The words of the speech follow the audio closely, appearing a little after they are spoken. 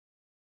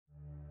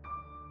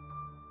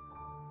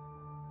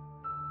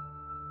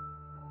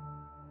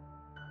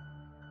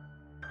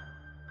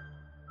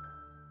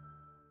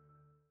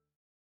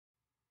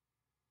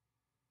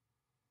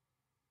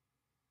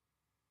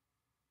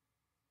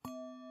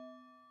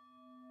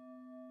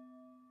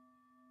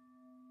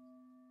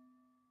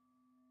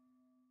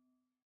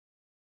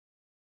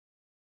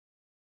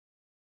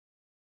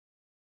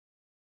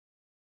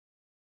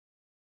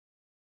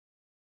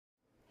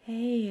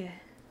Hey,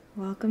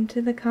 welcome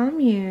to the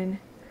Commune.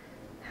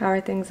 How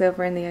are things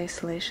over in the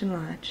Isolation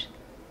Lodge?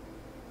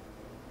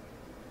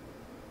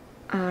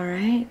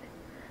 Alright,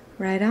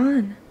 right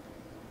on.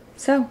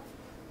 So,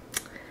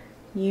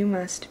 you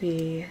must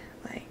be,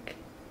 like,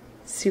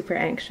 super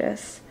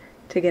anxious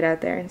to get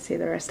out there and see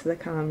the rest of the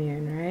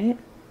Commune, right?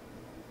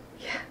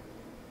 Yeah.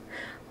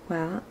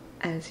 Well,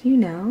 as you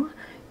know,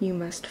 you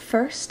must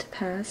first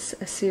pass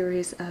a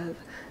series of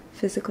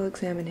physical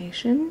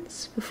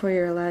examinations before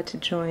you're allowed to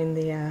join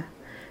the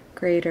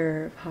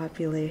greater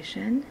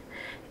population,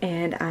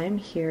 and I'm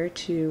here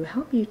to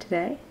help you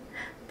today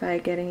by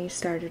getting you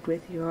started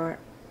with your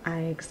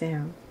eye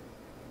exam.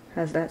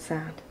 How's that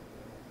sound?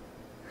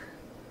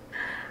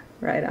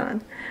 Right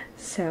on.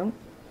 So,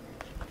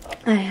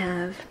 I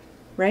have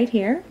right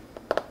here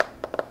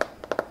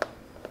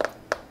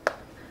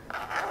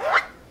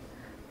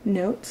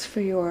notes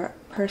for your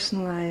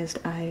personalized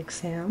eye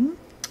exam.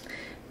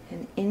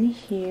 And in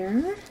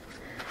here,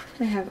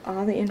 I have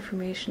all the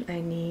information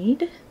I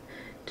need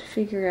to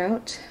figure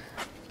out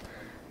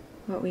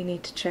what we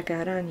need to check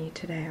out on you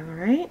today,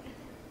 alright?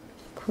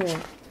 Cool.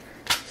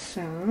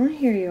 So,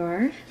 here you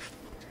are.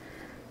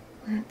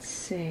 Let's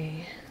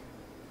see.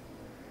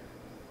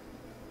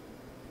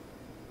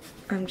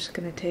 I'm just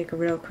going to take a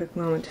real quick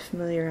moment to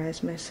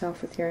familiarize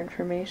myself with your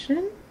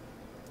information.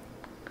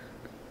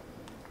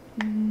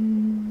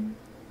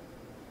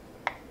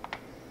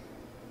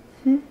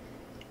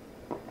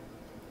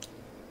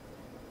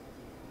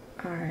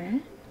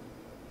 Alright.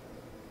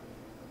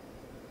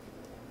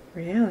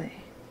 Really?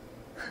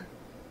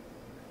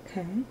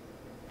 Okay.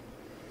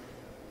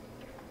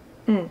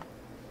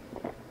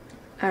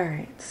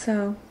 Alright,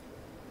 so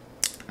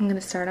I'm going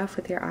to start off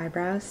with your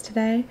eyebrows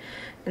today,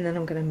 and then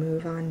I'm going to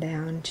move on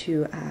down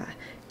to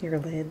your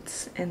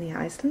lids and the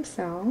eyes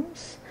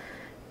themselves.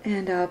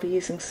 And I'll be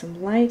using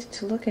some light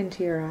to look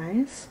into your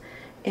eyes,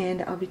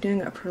 and I'll be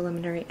doing a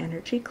preliminary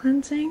energy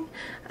cleansing.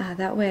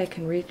 That way I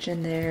can reach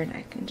in there and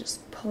I can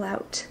just pull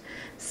out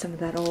some of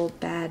that old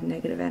bad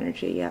negative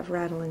energy you have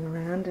rattling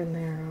around in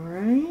there,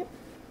 alright?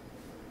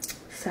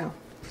 So,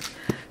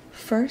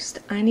 first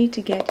I need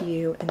to get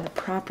you in the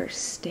proper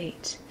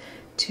state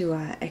to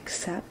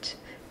accept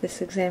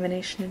this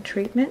examination and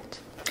treatment.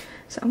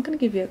 So I'm going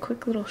to give you a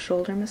quick little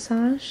shoulder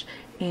massage,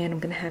 and I'm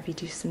going to have you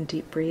do some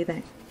deep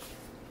breathing.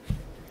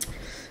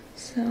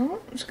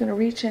 So I'm just going to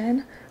reach in.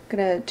 I'm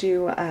going to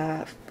do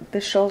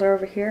this shoulder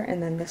over here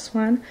and then this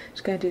one.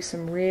 Just going to do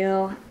some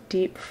real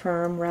deep,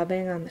 firm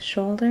rubbing on the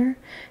shoulder,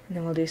 and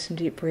then we'll do some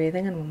deep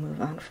breathing and we'll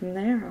move on from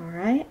there,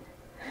 alright?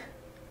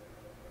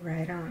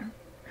 Right on.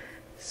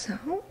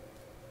 So,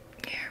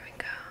 here we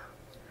go.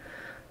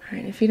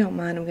 Alright, if you don't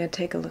mind, I'm going to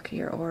take a look at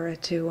your aura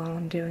too while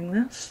I'm doing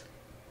this.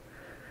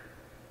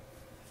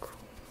 Cool.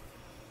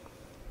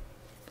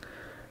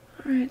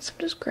 Alright, so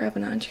I'm just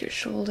grabbing onto your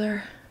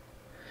shoulder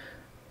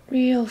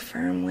real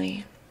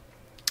firmly.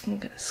 I'm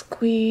going to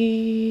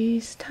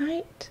squeeze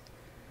tight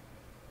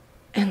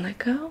and let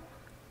go.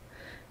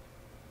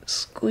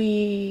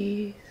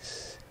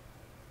 Squeeze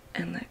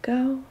and let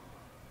go.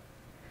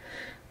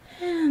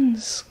 And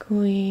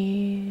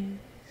squeeze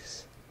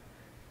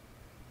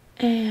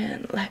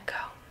and let go.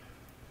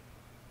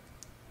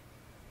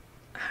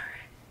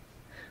 Alright.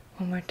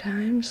 One more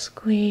time.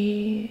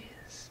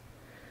 Squeeze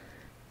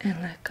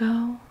and let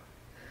go.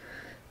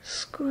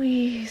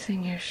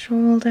 Squeezing your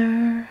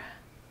shoulder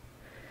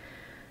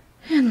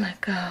and let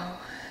go.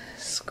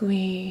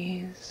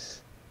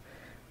 Squeeze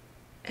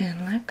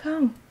and let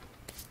go.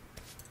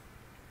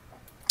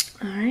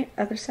 Alright,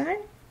 other side.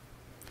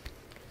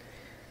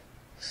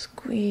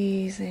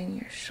 Squeezing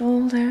your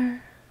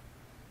shoulder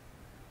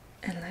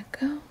and let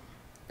go.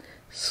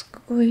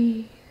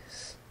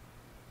 Squeeze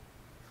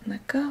and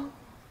let go.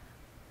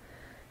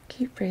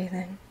 Keep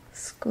breathing.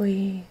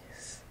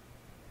 Squeeze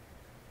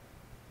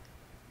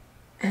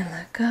and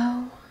let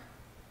go.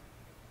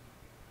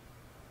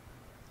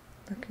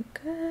 Looking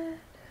good.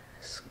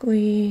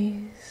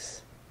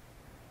 Squeeze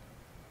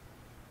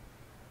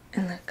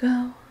and let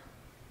go.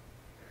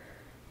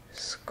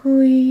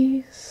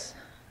 Squeeze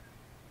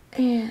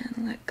and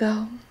let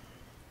go.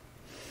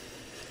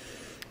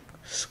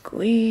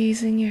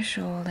 Squeezing your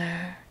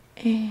shoulder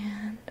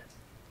and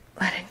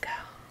letting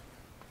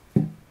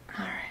go.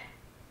 Alright.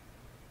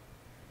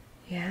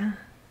 Yeah.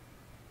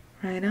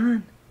 Right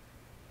on.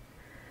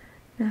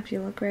 Now if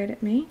you look right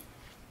at me,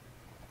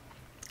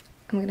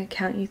 I'm going to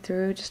count you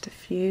through just a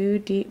few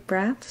deep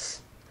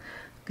breaths.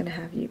 I'm going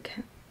to have you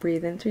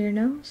breathe in through your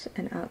nose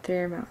and out through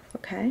your mouth,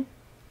 okay?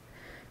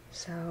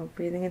 So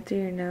breathing in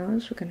through your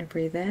nose, we're going to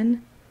breathe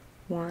in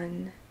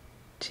 1,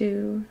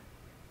 2,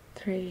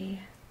 3,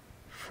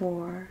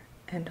 4,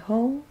 and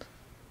hold.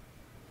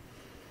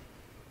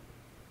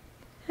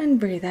 And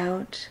breathe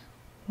out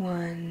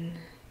 1,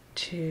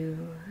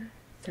 2,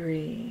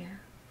 3,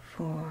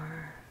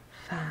 4,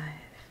 5,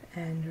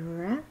 and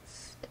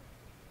rest.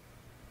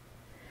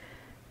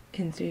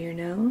 In through your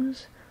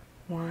nose.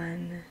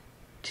 1,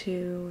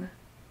 2,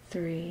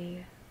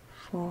 3,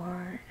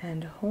 4,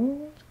 and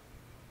hold.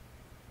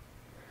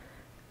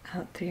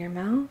 Out through your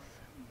mouth.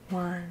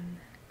 1,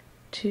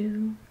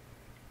 2,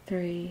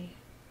 3,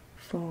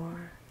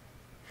 4,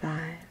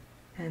 5,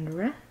 and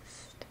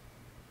rest.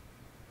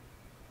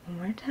 One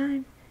more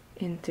time.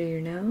 In through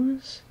your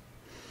nose.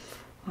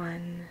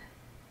 1,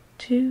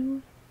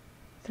 2,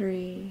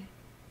 3,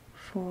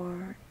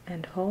 4,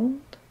 and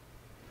hold.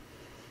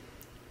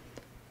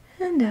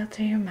 And out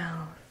through your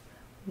mouth.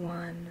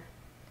 1,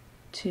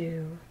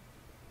 2,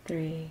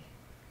 3,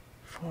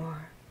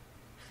 4,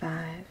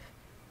 5.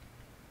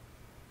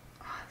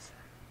 Awesome.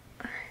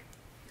 Alright.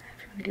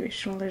 If you want to give your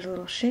shoulders a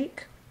little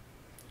shake.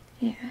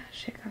 Yeah,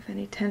 shake off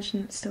any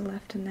tension that's still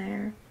left in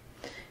there.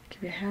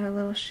 Give your head a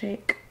little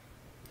shake.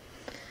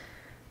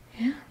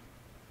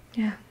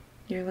 Yeah,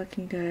 you're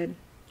looking good.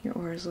 Your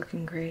aura's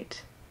looking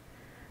great.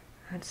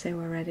 I'd say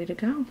we're ready to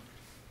go.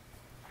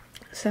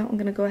 So I'm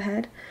going to go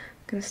ahead.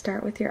 I'm going to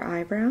start with your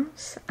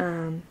eyebrows.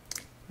 Then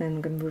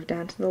I'm going to move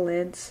down to the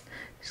lids.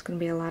 There's going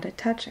to be a lot of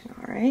touching,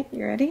 alright?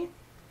 You ready?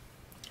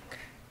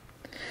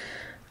 Okay.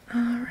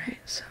 Alright,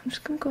 so I'm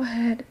just going to go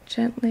ahead and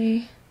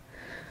gently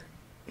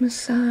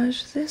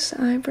massage this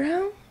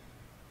eyebrow.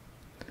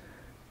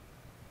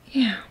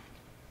 Yeah.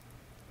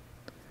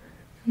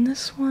 And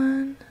this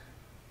one.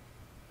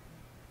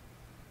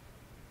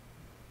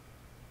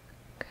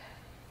 Okay.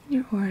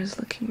 Your aura is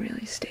looking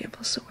really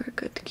stable, so we're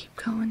good to keep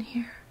going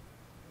here.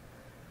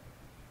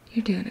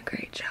 You're doing a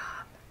great job.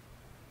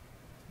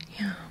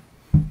 Yeah.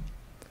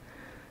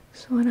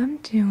 So what I'm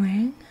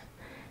doing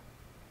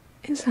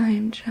is I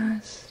am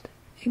just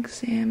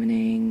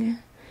examining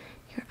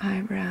your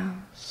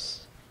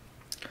eyebrows,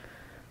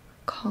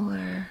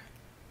 color,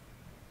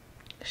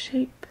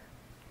 shape,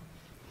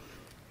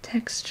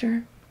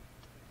 texture.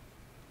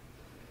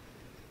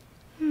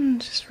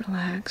 Just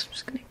relax. I'm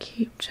just going to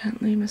keep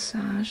gently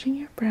massaging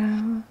your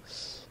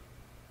brows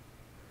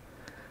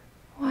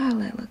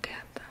while I look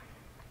at them.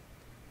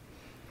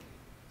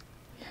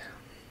 Yeah.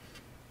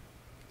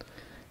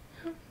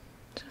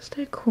 Just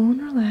stay cool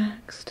and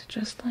relaxed,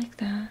 just like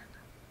that.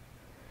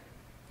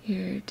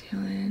 You're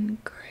doing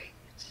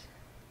great.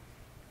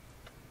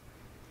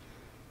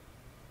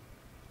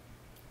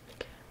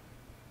 Okay.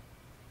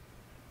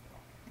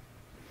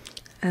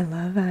 I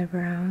love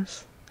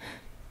eyebrows.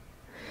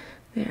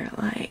 They're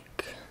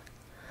like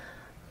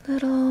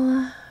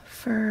little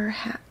fur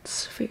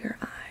hats for your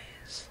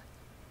eyes.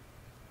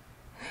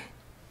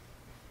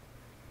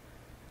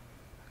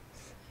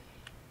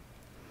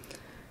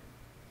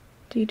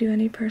 Do you do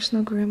any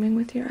personal grooming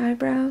with your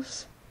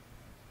eyebrows?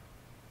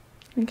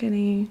 Like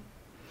any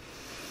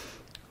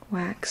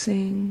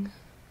waxing,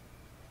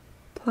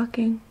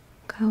 plucking,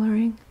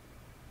 coloring?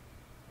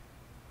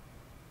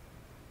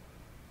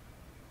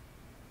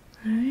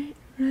 Alright,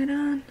 right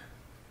on.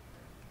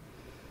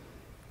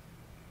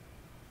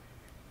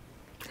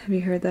 Have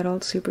you heard that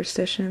old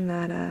superstition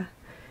that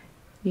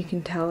you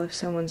can tell if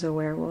someone's a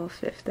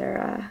werewolf if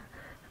their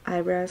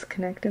eyebrows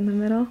connect in the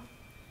middle?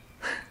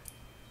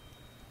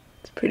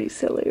 It's pretty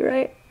silly,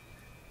 right?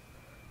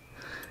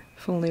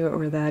 If only it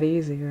were that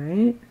easy,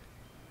 right?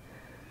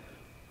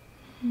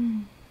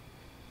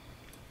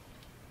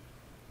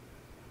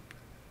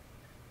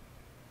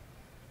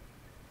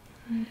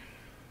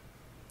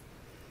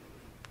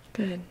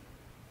 Good.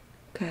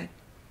 Good.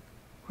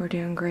 We're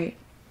doing great.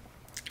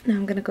 Now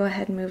I'm going to go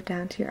ahead and move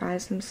down to your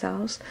eyes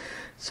themselves.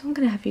 So I'm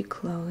going to have you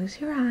close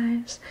your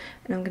eyes,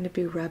 and I'm going to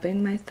be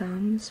rubbing my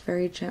thumbs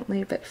very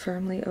gently but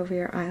firmly over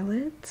your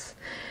eyelids.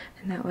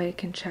 And that way I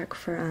can check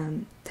for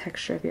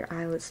texture of your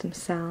eyelids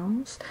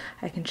themselves.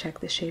 I can check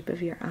the shape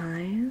of your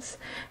eyes.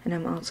 And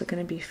I'm also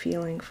going to be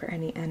feeling for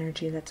any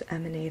energy that's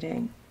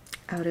emanating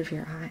out of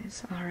your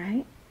eyes.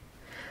 Alright?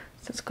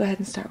 So let's go ahead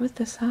and start with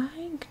this eye.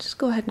 You can just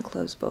go ahead and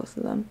close both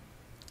of them.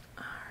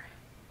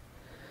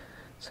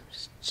 So I'm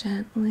just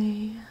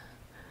gently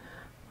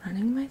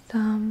running my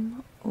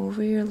thumb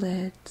over your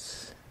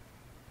lids,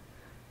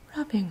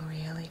 rubbing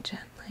really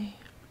gently.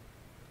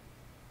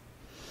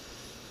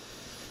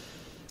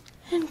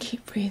 And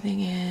keep breathing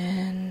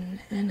in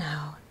and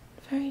out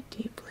very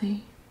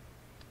deeply.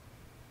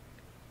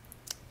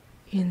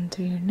 In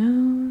through your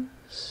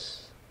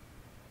nose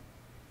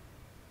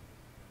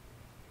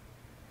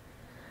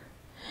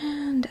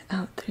and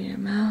out through your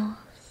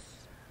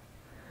mouth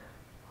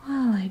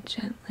while I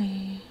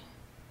gently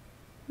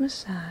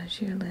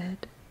massage your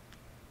lid.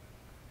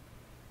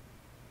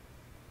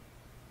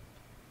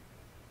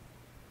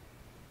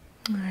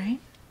 Alright,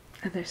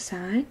 other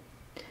side.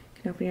 You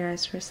can open your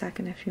eyes for a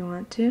second if you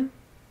want to.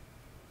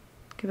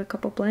 Give a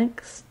couple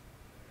blinks.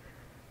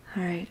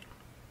 Alright.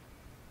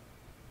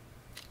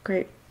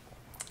 Great.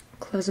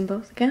 Close them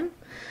both again.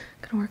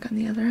 Gonna work on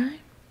the other eye.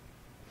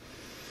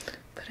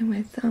 Putting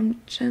my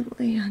thumb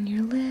gently on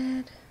your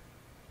lid.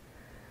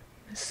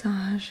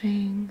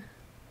 Massaging.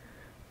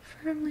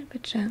 Firmly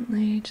but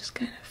gently, just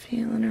kind of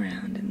feeling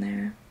around in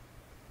there.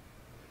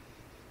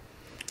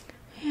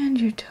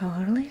 And you're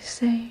totally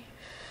safe.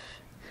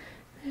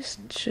 This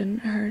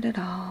shouldn't hurt at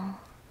all.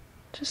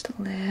 just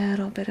a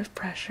little bit of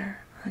pressure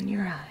on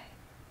your eye.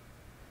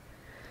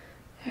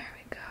 There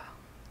we go.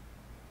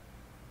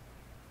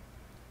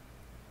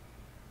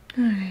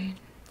 Alright,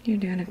 you're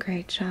doing a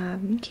great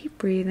job. And keep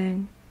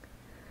breathing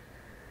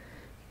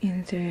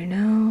in through your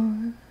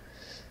nose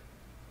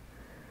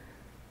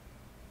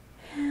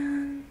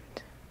and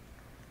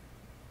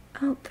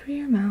out through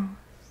your mouth.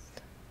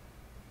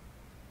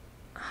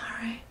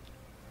 Alright,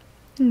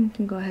 you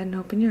can go ahead and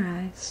open your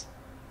eyes.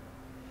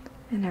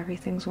 And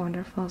everything's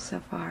wonderful so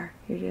far.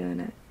 You're doing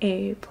an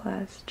A+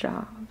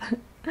 job.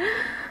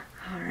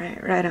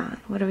 Alright, right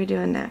on. What are we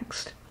doing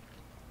next?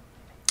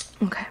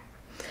 Okay,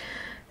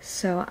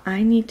 so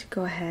I need to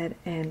go ahead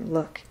and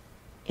look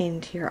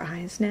into your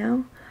eyes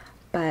now,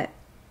 but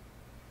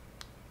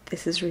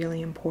this is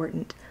really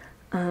important.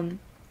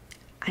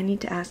 I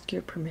need to ask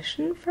your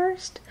permission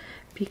first,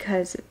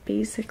 because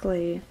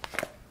basically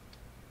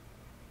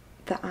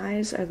the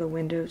eyes are the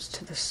windows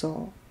to the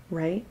soul,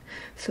 right?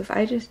 So if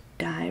I just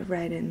dive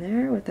right in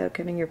there without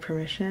getting your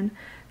permission,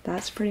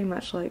 that's pretty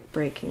much like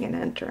breaking and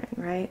entering,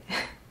 right?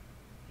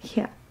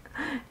 Yeah,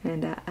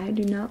 and I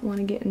do not want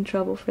to get in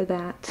trouble for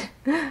that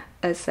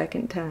a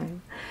second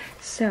time.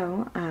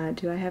 So,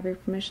 do I have your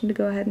permission to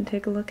go ahead and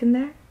take a look in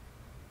there?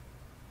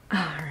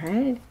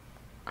 Alright,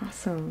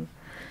 awesome.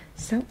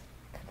 So,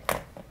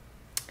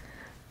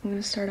 I'm going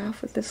to start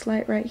off with this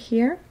light right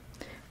here.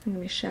 I'm going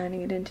to be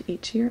shining it into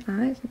each of your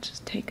eyes and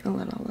just take a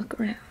little look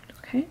around,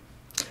 okay?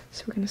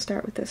 So we're going to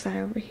start with this eye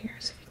over here.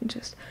 So if you can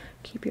just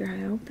keep your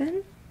eye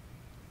open.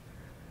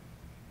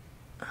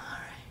 Alright.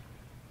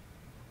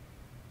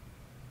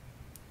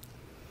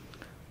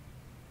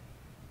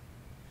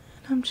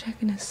 And I'm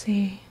checking to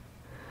see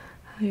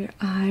how your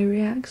eye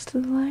reacts to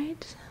the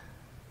light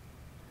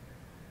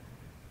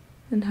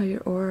and how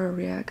your aura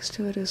reacts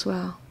to it as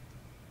well.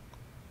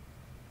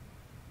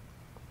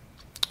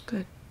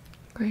 Good.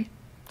 Great.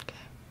 Okay.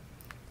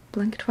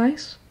 Blink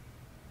twice.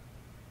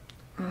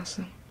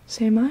 Awesome.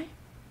 Same eye.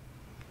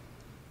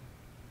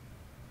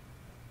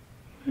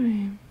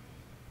 Alright.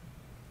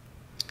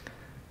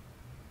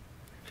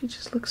 If you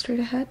just look straight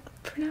ahead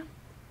for now.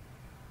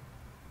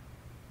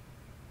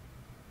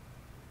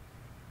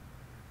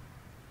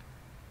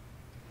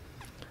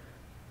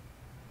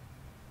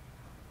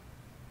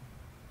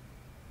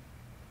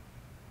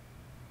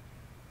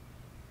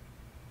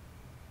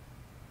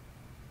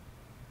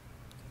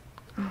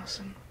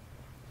 Awesome.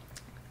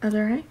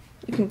 Other eye.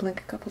 You can blink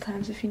a couple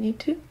times if you need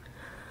to.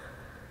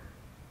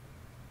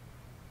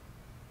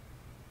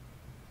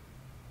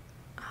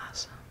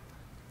 Awesome.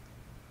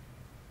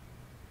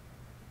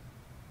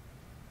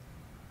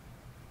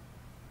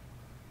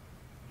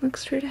 Look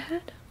straight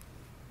ahead.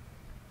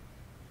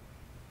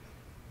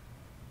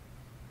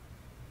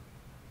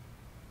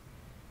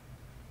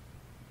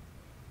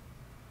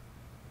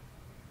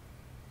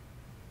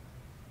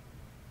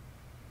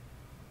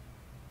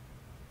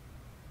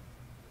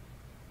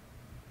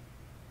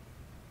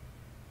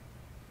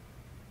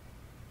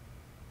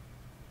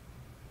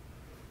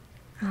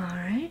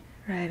 Alright,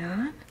 right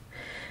on.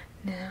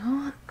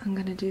 Now I'm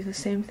going to do the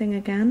same thing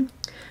again,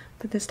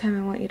 but this time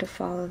I want you to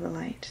follow the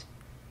light.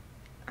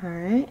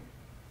 Alright?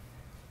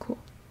 Cool.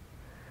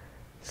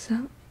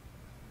 So,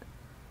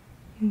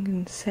 you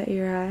can set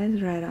your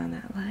eyes right on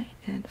that light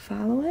and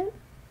follow it.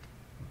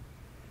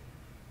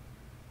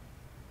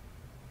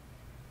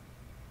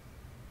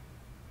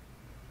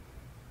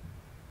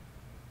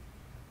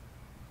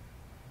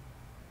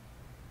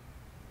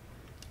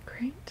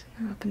 Great.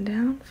 Now up and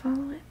down,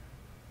 follow it.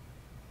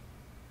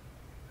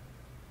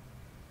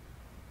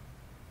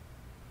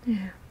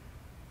 Yeah.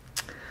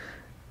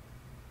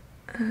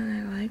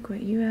 I like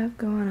what you have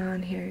going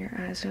on here. Your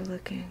eyes are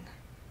looking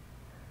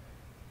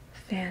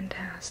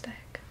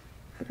fantastic.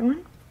 Other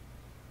one.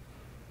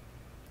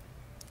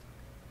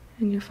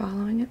 And you're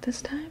following it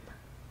this time?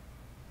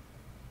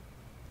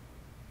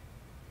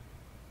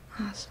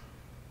 Awesome.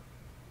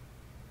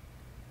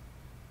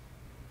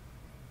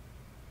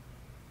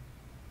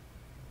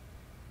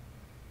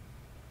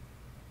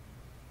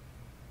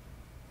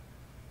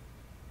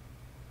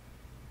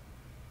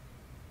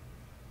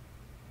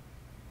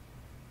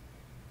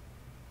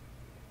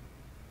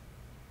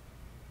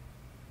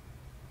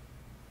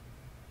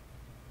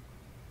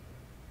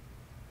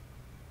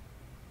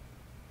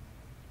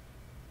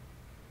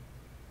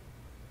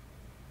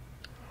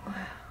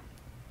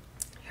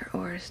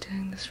 Aura is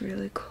doing this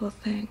really cool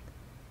thing.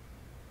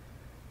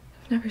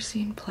 I've never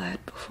seen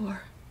plaid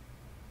before.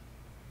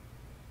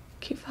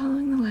 Keep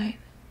following the light.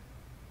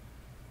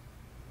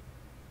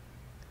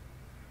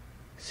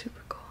 Super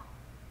cool.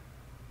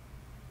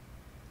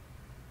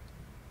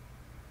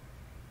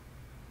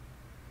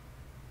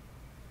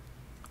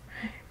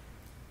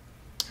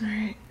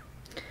 Alright.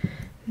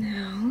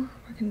 Now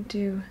we're going to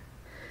do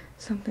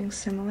something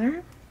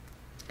similar,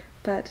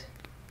 but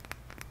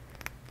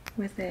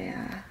with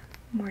a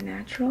more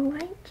natural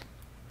light,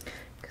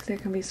 because there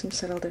can be some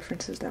subtle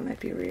differences that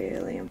might be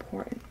really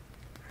important.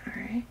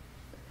 Alright,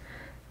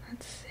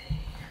 let's see.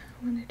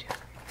 I want to do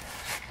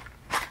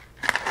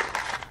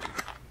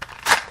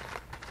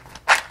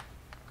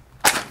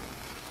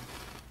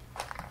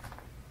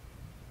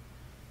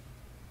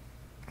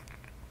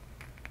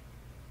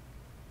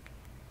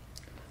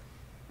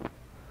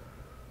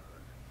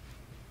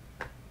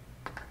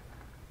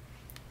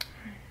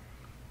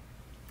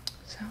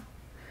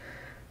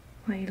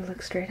want you to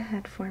look straight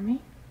ahead for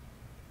me.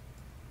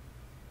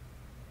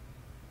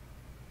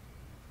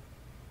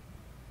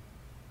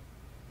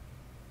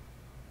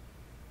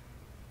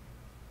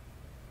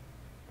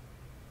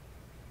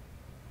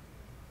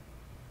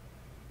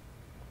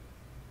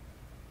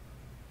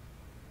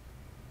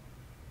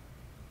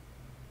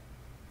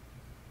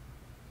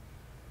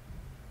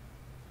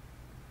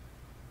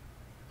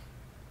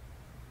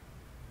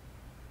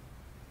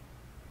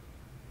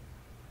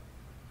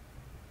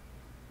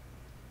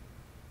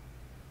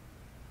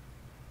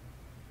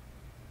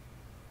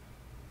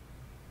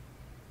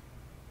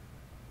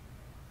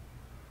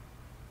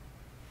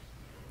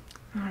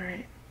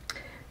 Alright,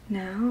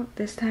 now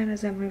this time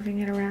as I'm moving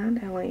it around,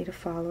 I want you to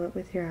follow it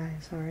with your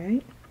eyes,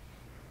 alright?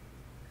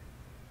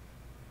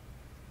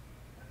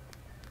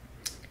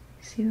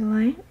 See the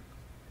light?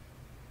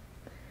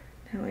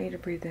 Now I want you to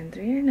breathe in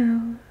through your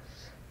nose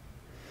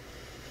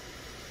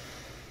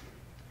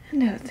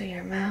and out through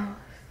your mouth.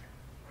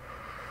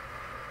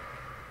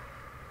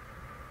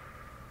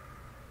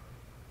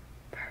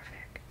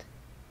 Perfect.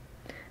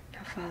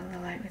 Now follow the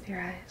light with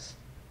your eyes.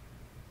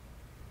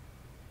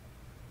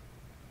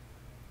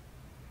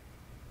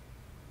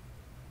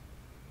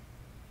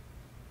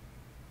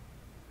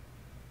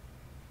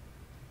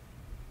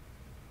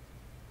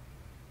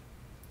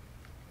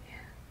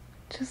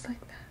 Just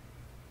like that.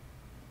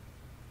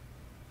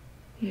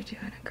 You're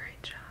doing a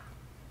great job.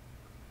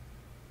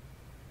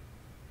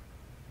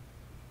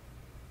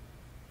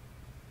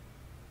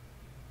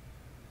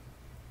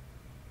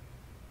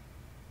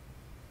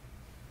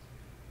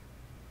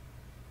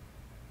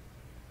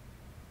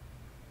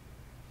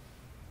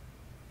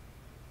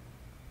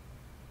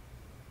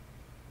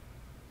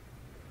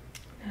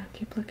 Now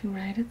keep looking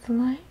right at the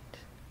light.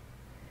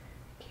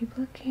 Keep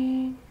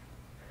looking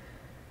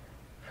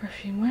for a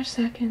few more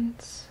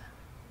seconds.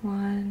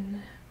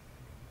 1,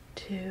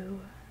 2,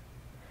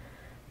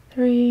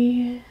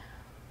 3,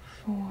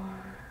 4,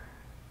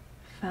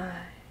 5,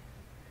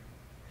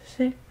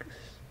 6,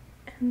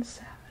 and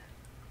 7.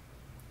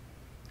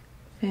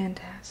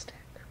 Fantastic.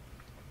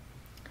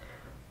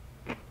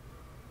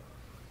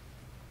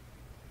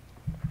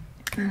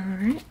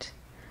 Alright,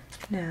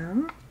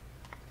 now,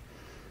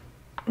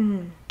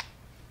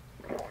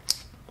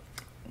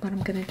 what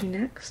I'm going to do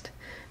next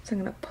is I'm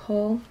going to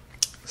pull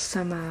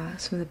some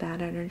of the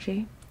bad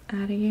energy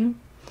out of you.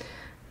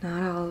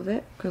 Not all of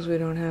it, because we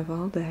don't have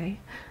all day,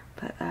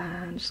 but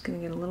I'm just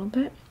going to get a little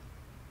bit,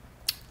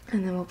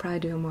 and then we'll probably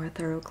do a more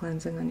thorough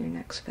cleansing on your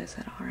next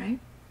visit, alright?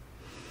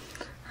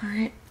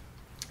 Alright,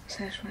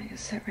 so I just want you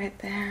to sit right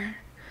there,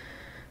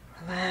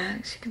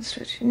 relax. You can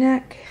stretch your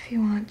neck if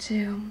you want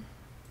to.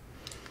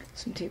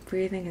 Some deep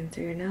breathing in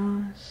through your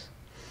nose,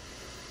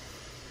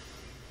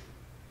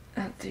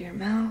 out through your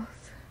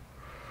mouth.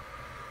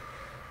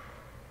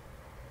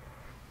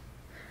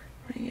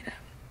 I want you to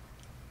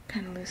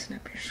kind of loosen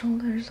up your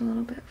shoulders a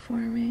little bit for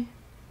me.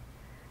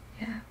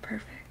 Yeah,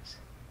 perfect.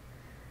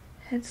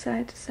 Head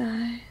side to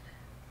side.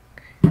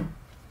 Okay.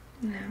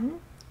 Now,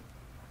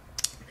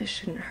 this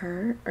shouldn't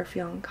hurt or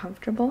feel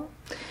uncomfortable.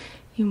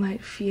 You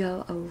might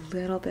feel a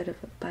little bit of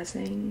a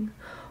buzzing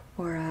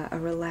or a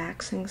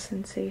relaxing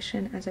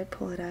sensation as I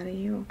pull it out of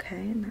you, okay?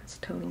 And that's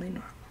totally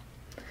normal.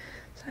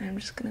 So I'm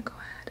just gonna go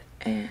ahead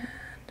and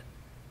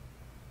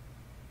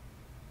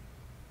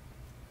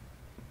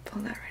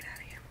pull that right out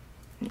of you.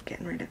 I'm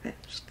getting rid of it,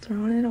 just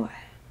throwing it away.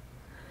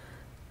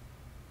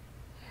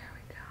 Here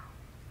we go.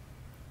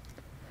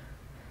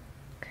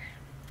 Okay.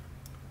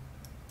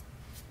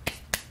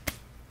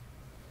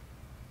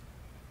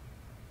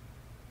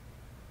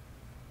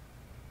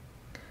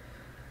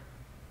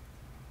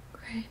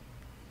 Great.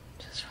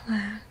 Just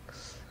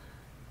relax.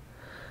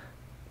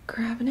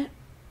 Grabbing it,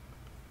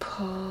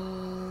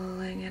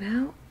 pulling it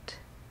out,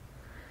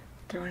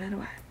 throwing it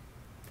away.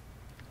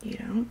 You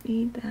don't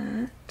need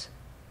that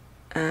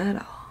at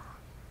all.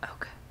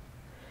 Okay.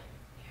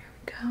 Here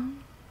we go.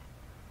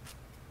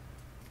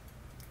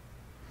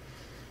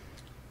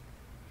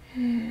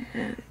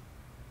 And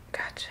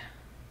gotcha.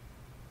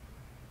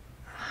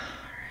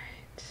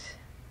 Alright.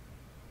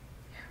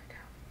 Here we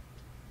go.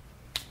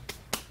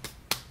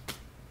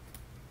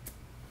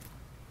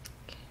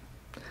 Okay.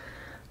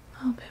 A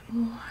little bit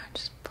more,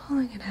 just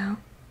pulling it out.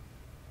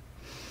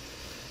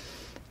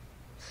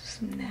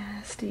 Some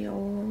nasty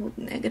old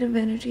negative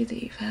energy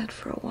that you've had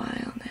for a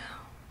while now.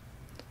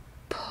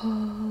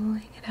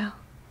 Pulling it out.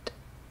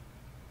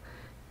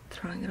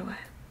 Throwing it away.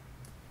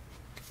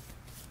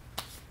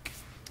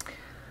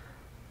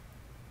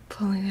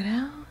 Pulling it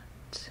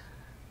out.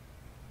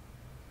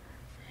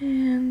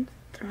 And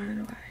throwing it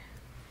away.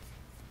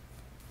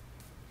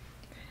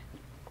 Okay.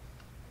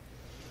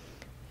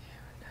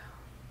 Here we go.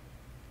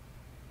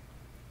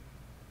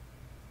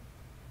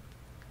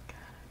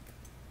 Got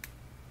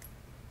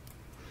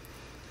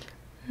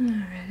it.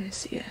 Alright, I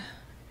see a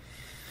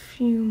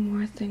few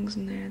more things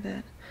in there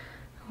that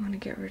I want to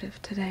get rid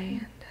of today,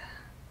 and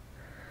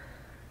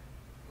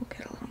we'll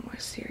get a little more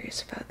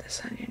serious about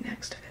this on your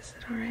next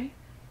visit, alright?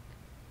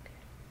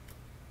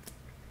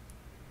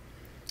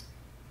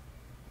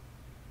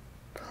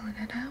 Pulling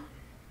it out.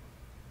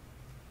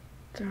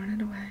 throwing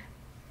it away,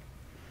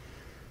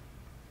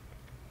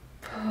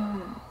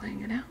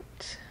 pulling it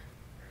out.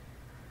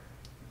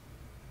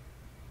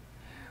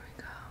 There we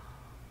go.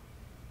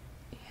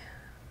 Yeah.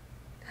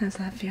 How's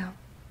that feel?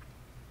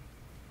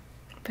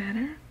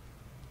 Better?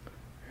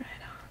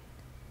 Right on.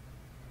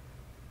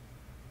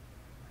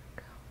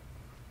 Go.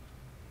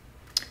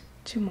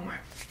 2 more.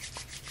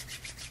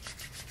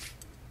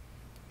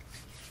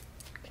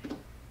 Okay.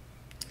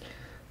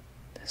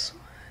 This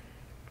one,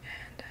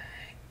 and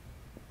I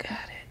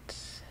got it.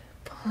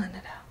 Pulling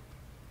it out.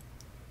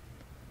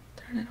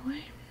 Turn it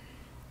away.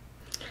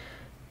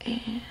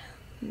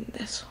 And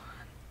this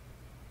one.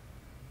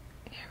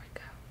 Here we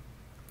go.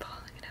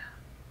 Pulling it out.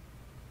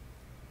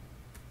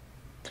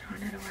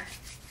 Throwing it away.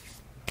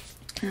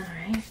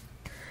 Alright.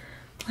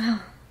 Well,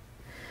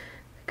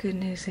 the good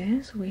news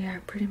is we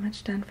are pretty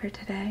much done for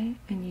today,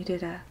 and you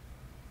did a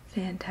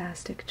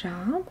fantastic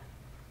job.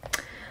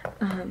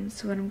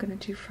 So what I'm going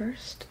to do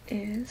first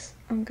is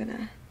I'm going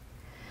to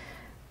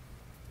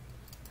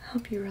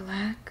help you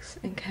relax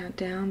and count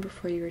down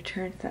before you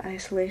return to the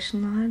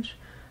isolation lodge,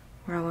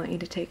 where I want you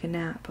to take a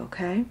nap,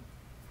 okay?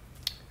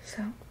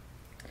 So,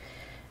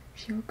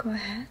 if you will go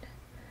ahead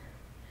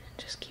and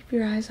just keep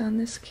your eyes on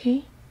this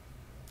key.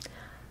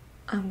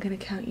 I'm going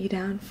to count you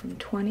down from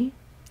 20,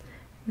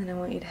 and then I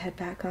want you to head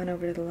back on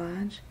over to the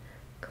lodge,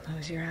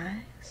 close your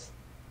eyes,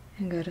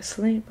 and go to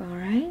sleep,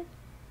 alright?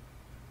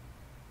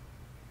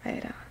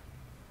 Right on.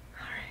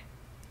 Alright.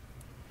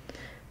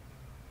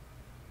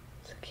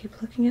 So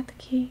keep looking at the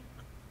key.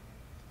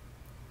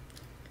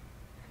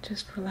 And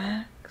just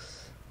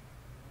relax.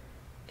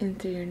 In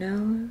through your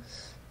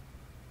nose.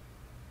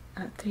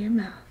 Out through your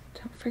mouth.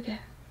 Don't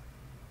forget.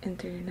 In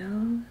through your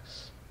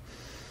nose.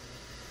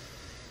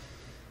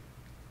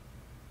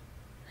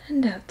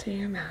 And out through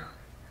your mouth.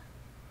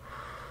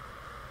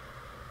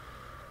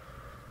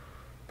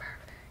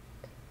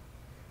 Perfect.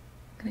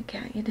 I'm going to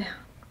count you down.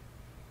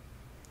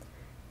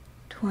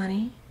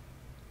 20,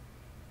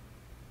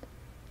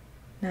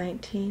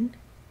 19,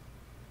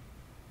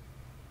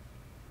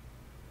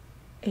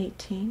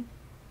 18,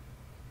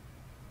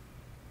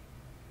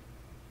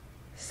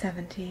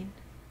 17,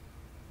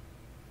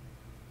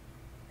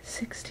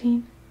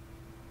 16,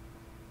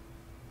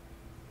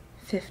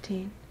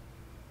 15,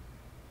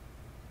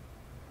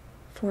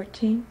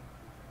 14,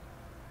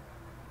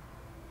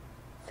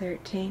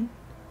 13,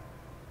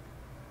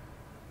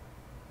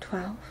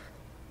 12,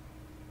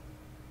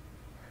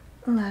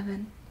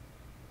 11,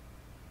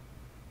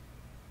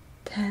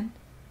 10,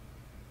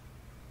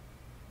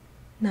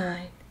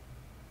 9,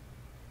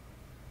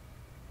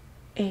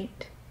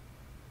 8,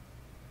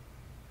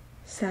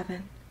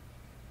 7,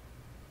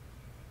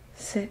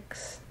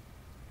 6,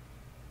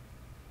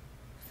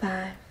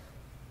 5,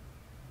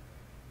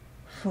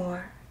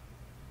 4,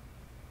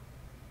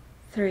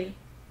 3,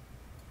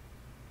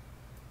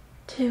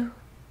 2,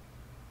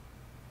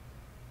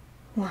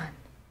 1.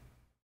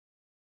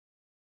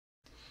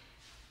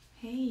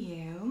 Hey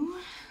you.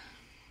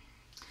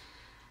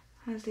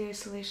 How's the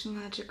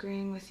isolation lodge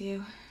agreeing with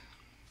you?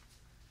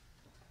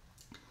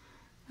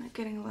 Not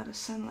getting a lot of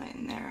sunlight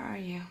in there, are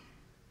you?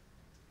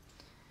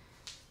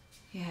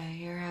 Yeah,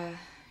 you're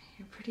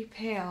pretty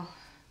pale.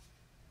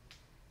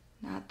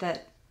 Not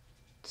that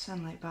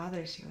sunlight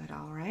bothers you at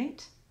all,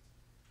 right?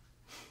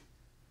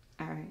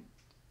 Alright,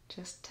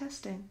 just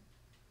testing.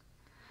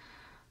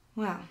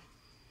 Well,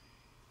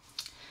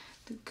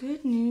 the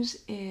good news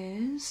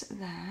is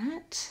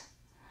that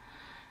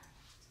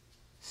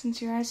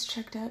since your eyes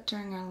checked out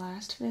during our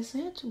last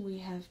visit, we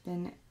have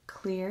been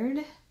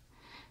cleared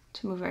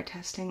to move our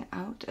testing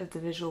out of the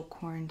visual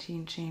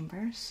quarantine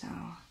chamber, so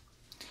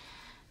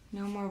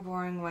no more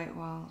boring white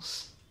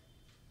walls.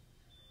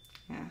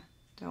 Yeah,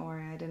 don't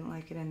worry, I didn't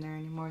like it in there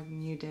any more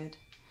than you did.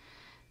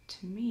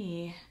 To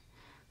me,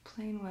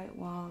 plain white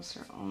walls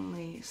are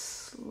only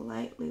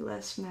slightly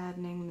less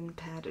maddening than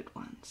padded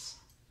ones.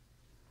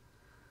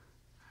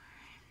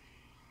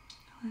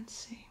 Alright, let's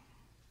see.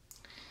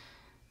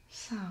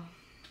 So,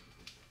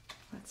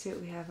 let's see what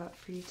we have up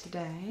for you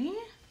today.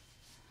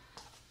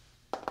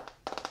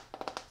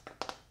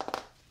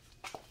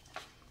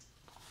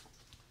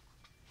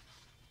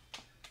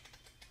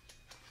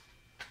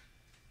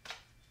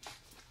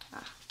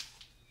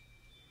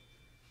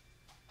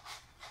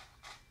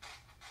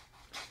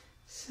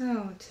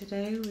 So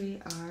today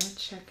we are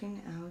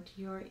checking out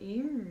your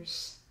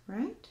ears,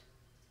 right?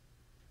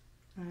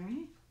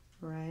 Alright,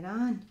 right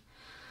on.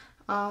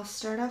 I'll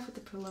start off with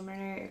the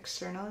preliminary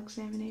external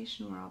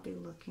examination where I'll be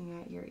looking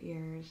at your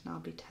ears and I'll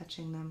be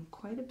touching them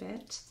quite a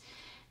bit.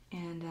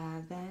 And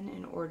then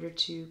in order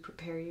to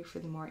prepare you for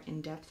the more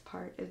in-depth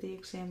part of the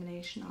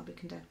examination, I'll be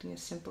conducting a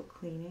simple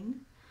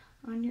cleaning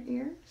on your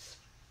ears.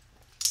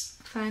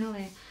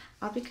 Finally,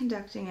 I'll be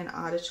conducting an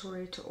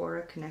auditory to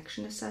aura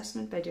connection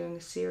assessment by doing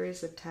a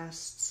series of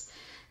tests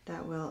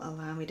that will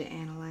allow me to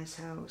analyze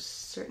how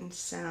certain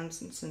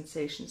sounds and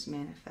sensations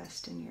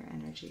manifest in your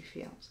energy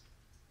field.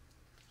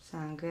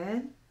 Sound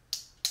good?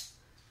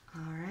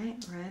 All right,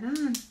 right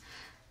on.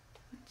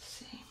 Let's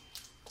see.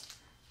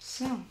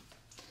 So,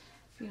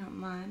 you don't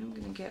mind, I'm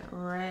going to get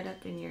right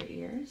up in your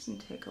ears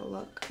and take a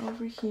look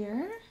over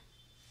here.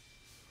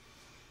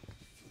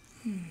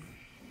 Alright,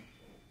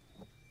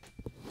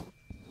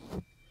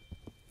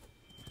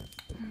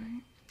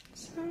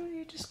 so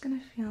you're just going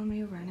to feel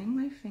me running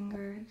my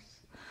fingers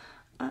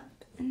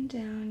up and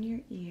down your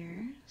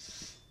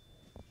ears.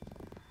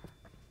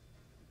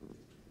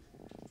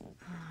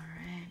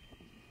 Alright,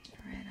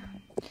 right on.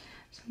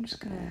 So I'm just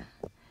going to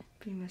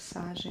be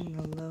massaging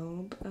the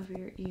lobe of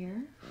your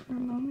ear for a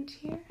moment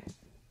here.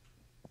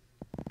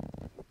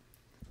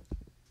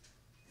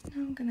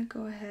 Now I'm going to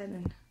go ahead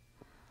and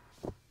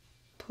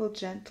pull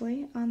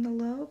gently on the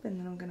lobe, and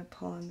then I'm going to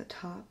pull on the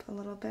top a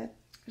little bit.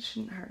 It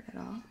shouldn't hurt at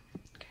all.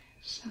 Okay,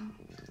 so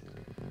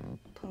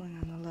pulling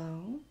on the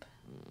lobe.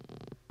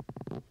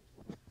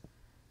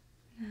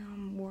 Now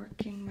I'm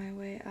working my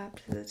way up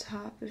to the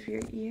top of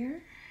your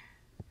ear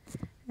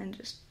and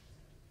just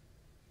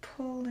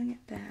pulling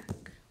it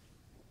back.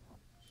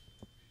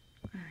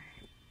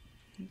 Alright,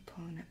 and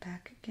pulling it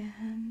back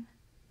again.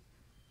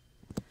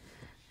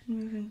 And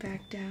moving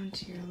back down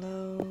to your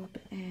lobe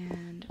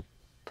and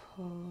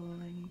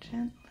pulling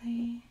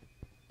gently.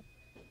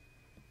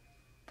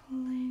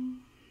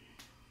 Pulling.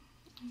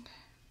 Okay.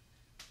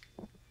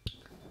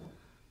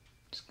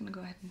 Just going to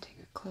go ahead and take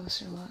a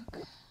closer look.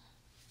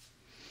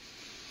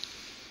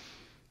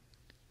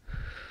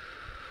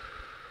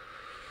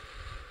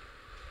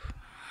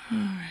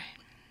 Alright.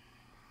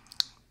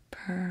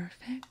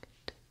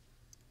 Perfect.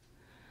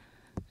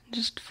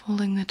 Just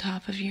folding the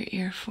top of your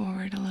ear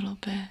forward a little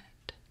bit.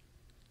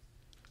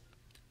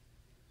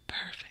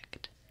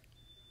 Perfect.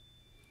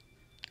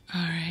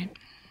 Alright.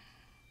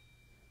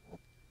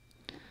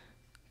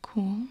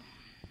 Cool.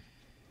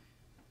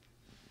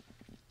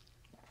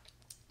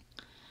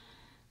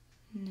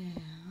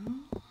 Now,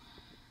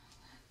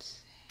 let's see.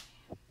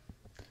 What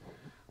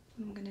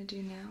I'm going to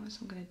do now is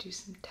I'm going to do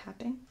some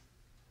tapping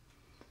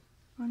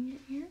on your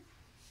ear.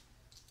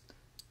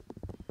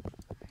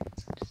 Alright,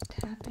 so just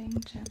tapping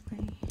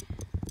gently.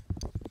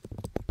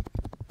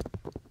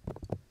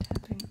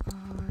 Tapping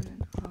on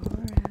and all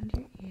around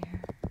your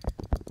ear.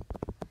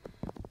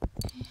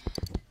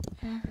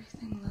 And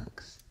everything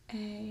looks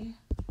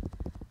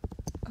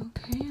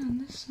okay on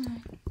this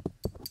side.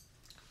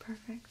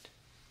 Perfect.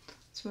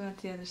 Let's move on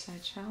to the other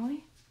side, shall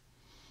we?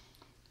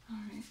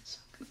 Alright, so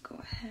I'm going to go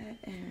ahead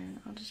and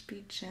I'll just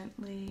be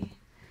gently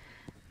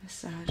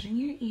massaging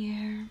your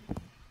ear,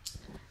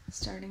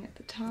 starting at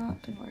the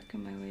top and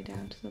working my way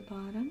down to the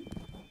bottom.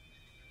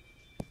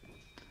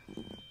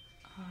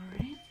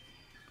 Alright,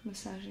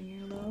 massaging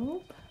your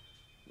lobe.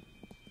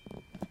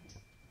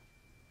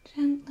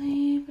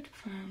 Gently but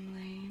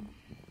firmly.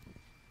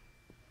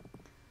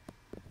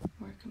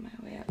 Working my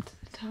way up to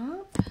the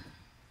top. There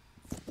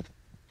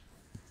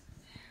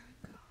we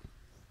go.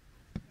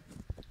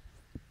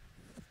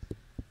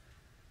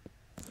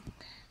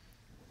 Okay.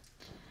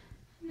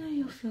 Now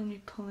you'll feel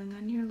me pulling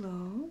on your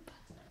lobe.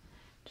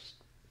 Just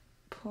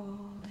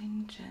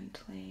pulling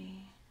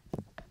gently.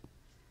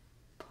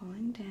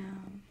 Pulling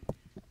down.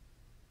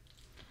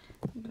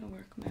 I'm going to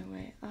work my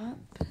way up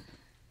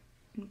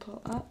and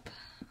pull up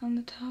on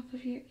the top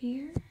of your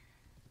ear.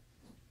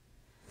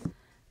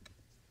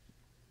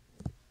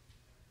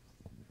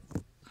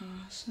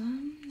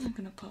 Awesome. I'm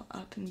going to pull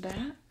up and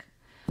back,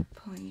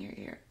 pulling your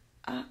ear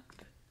up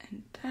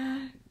and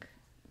back.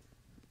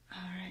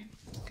 Alright,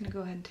 I'm going to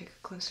go ahead and take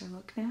a closer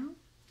look now.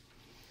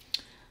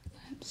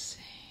 Let's see.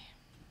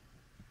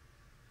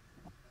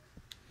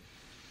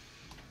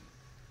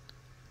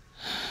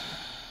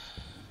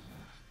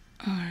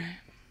 Alright,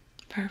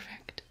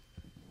 perfect.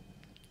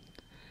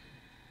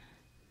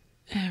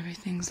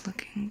 Everything's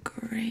looking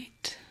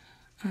great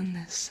on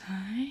this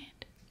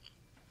side.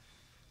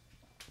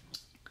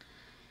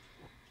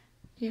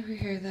 You ever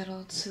hear that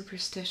old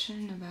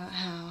superstition about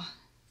how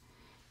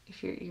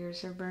if your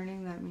ears are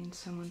burning, that means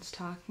someone's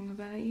talking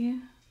about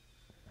you?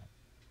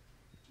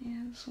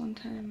 Yeah, this one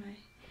time my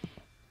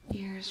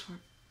ears were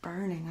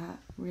burning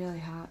up, really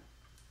hot.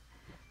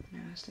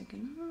 And I was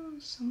thinking, oh,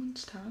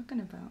 someone's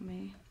talking about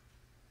me.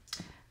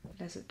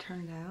 But as it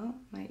turned out,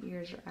 my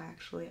ears are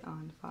actually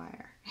on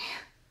fire.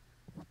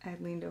 I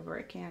leaned over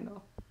a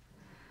candle.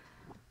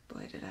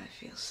 Boy, did I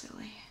feel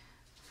silly.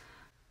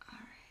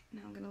 Alright,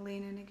 now I'm going to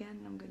lean in again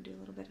and I'm going to do a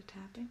little bit of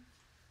tapping.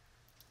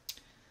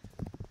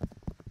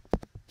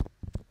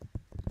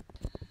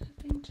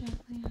 Tapping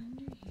gently on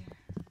your ear,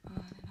 on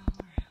and all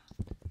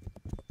around.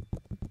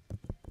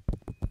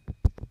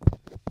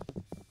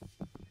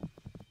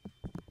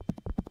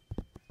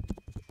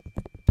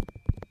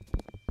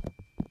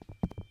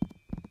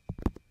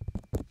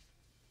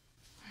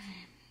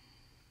 Alright.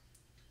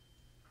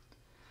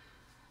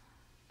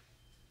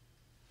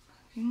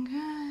 Looking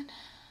good.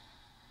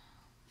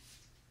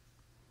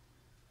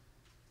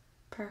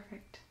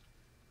 Perfect.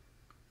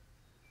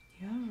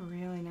 You have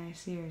really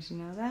nice ears, you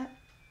know that?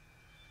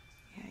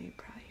 Yeah, you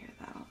probably hear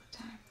that all the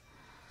time.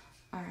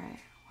 Alright,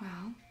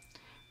 well,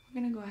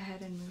 we're going to go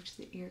ahead and move to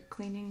the ear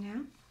cleaning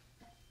now.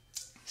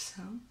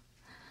 So,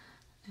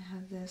 I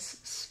have this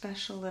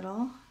special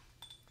little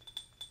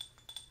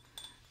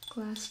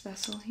glass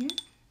vessel here.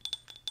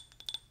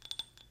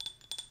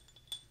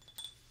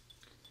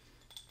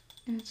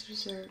 And it's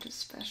reserved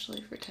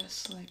especially for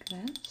tests like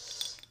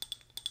this.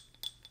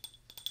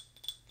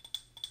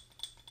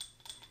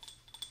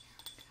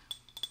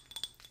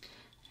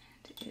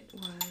 And it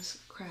was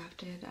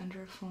crafted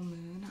under a full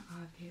moon,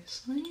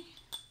 obviously.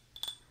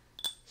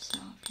 So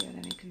if you had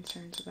any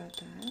concerns about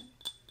that.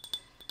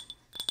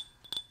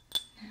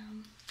 Now,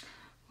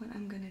 what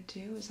I'm going to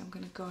do is I'm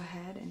going to go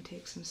ahead and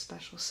take some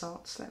special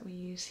salts that we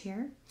use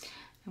here.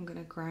 I'm going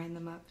to grind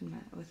them up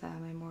with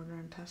my mortar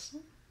and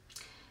pestle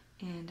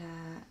and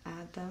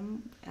add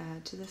them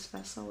to this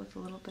vessel with a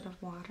little bit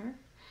of water.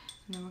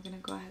 And then we're going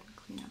to go ahead and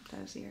clean up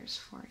those ears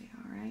for you,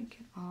 alright?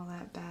 Get all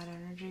that bad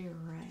energy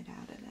right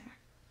out of there.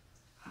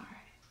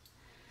 Alright.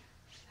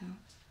 So,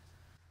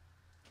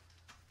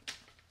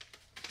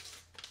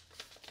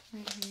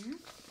 right here.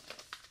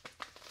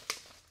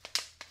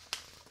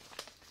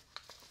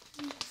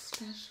 A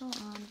special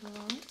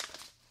envelope.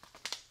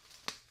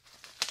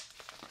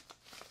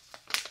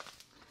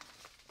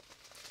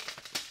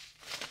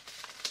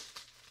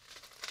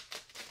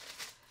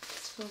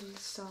 Filled with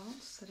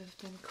salts that have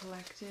been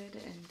collected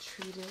and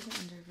treated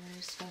under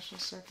very special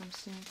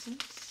circumstances.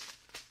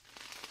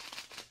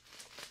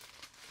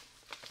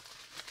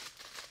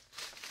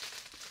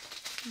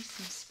 There's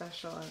some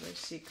special other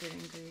secret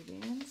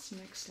ingredients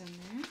mixed in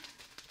there.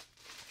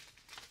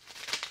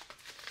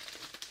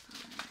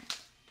 Alright,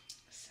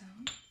 so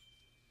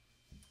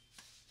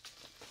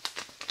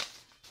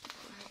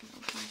go ahead and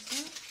open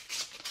this up.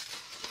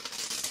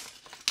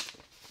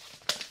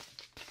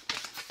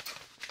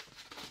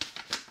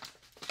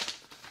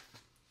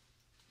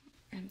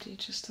 Empty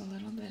just a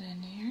little bit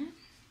in here.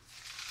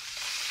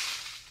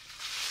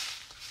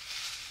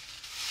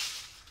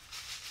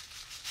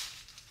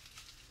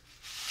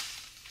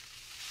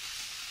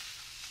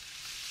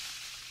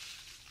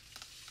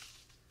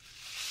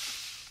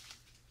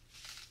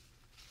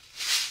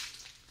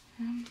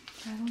 And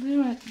that'll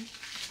do it.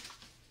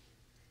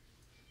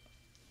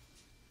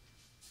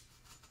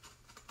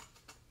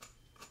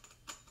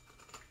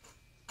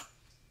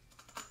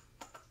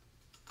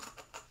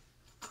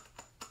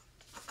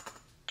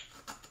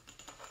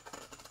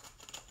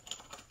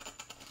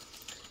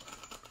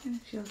 And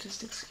if you'll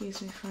just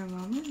excuse me for a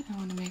moment, I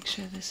want to make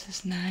sure this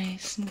is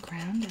nice and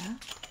ground up.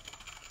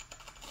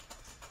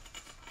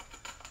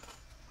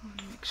 I want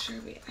to make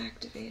sure we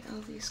activate all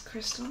these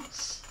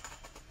crystals.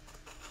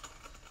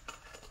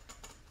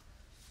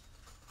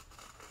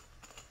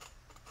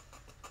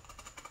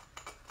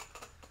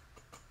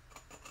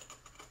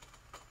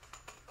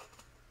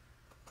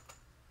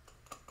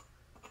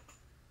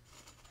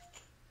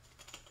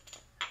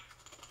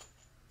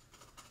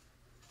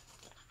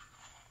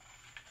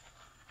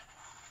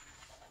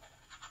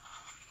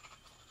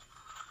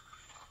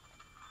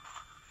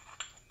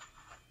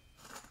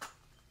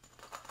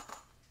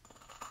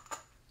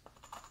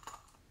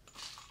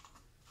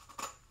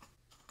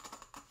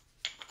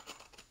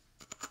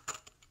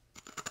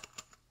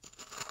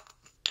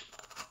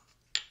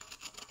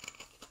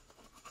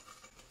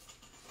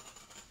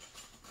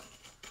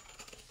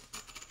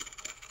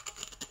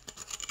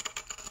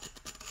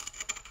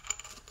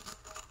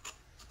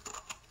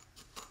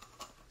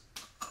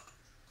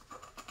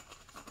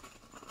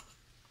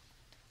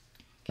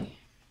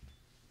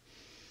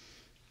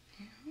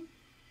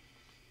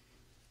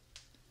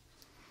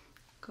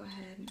 Go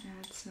ahead and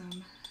add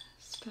some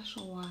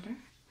special water.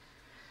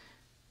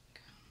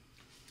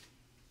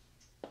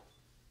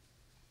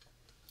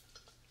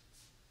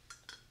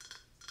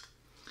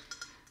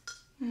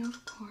 Now,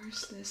 of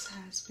course, this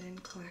has been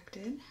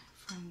collected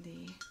from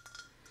the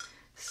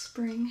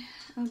spring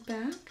out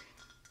back.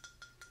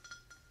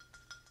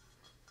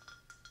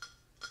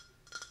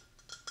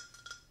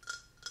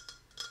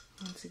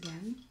 Once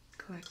again,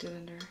 collected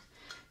under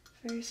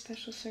very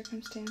special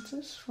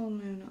circumstances, full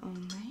moon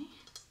only.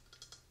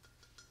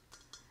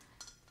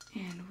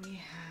 And we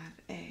have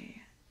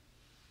a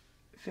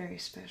very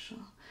special,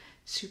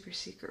 super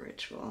secret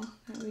ritual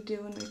that we do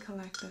when we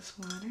collect this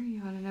water.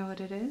 You want to know what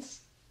it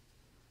is?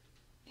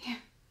 Yeah,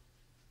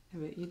 I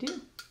bet you do.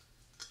 Alright,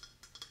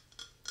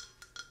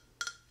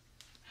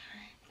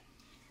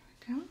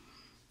 here we go.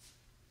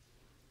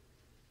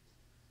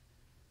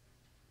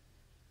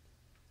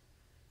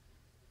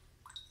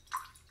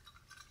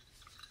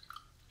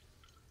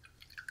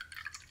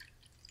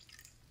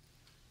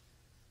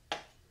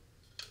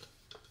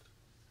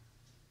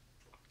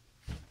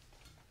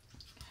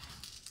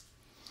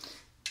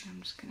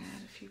 I'm just going to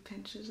add a few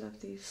pinches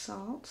of these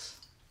salts.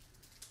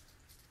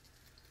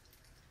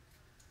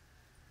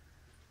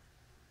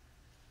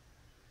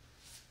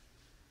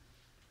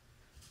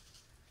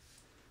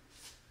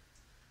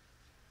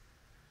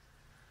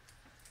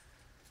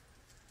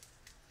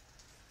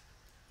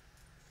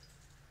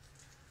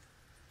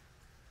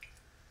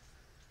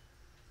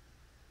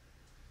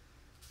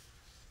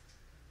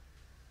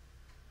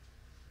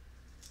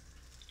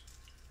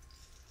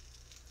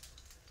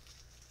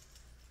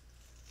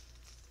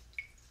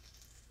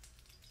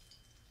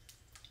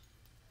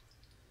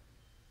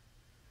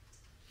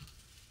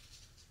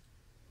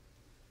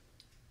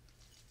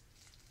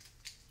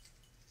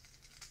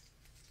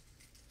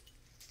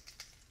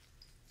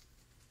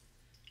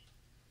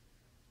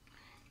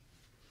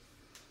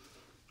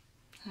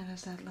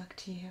 does that look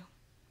to you?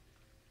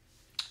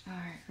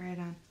 Alright, right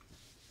on.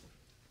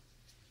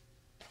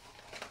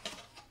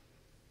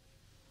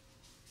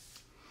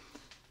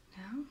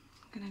 Now, I'm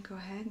going to go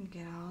ahead and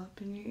get all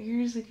up in your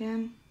ears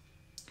again.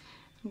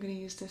 I'm going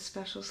to use this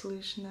special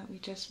solution that we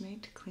just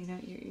made to clean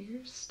out your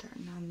ears,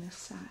 starting on this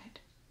side.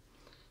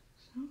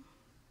 So,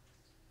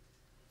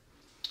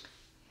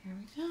 here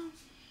we go.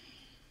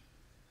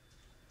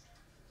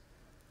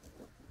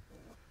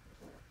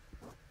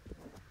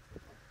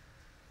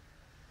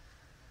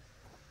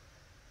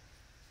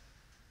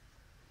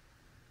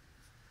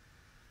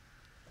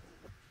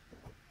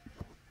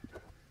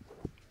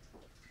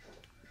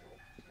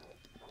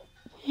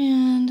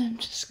 And I'm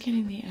just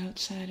getting the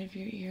outside of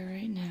your ear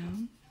right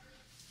now.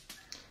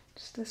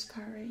 Just this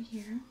part right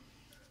here.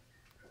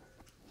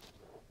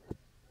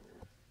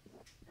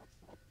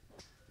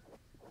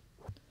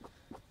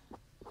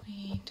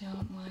 We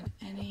don't want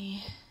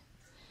any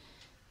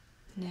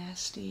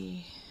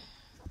nasty,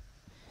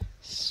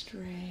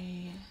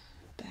 stray,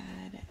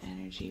 bad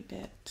energy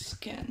bits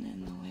getting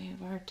in the way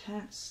of our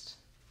test.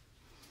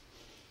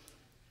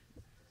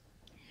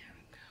 Here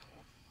we go.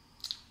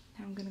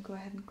 Now I'm going to go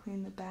ahead and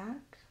clean the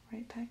back,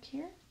 right back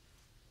here.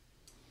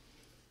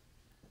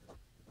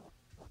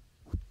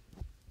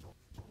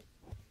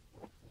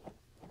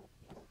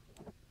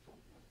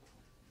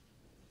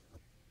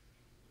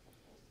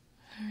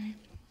 Alright.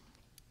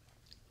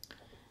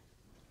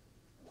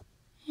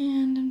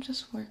 And I'm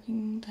just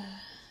working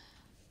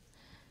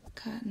the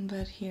cotton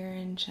bud here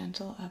in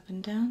gentle up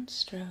and down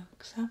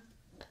strokes. Up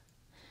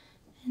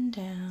and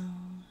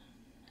down.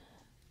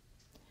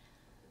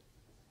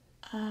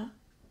 Up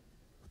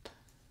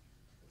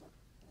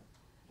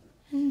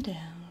and down.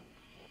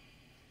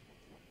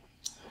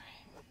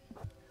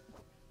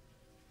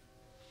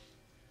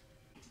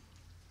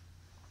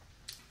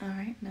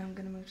 Alright, now I'm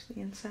going to move to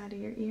the inside of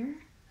your ear.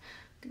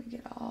 I'm going to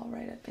get all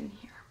right up in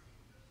here.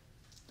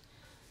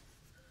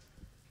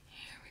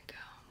 Here we go.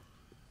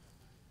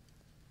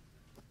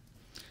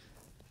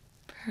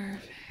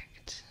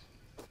 Perfect.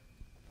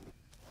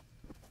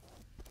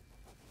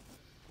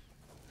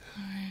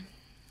 Alright.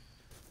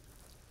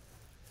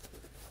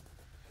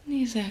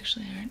 These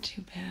actually aren't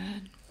too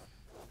bad.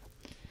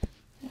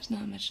 There's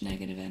not much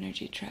negative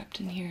energy trapped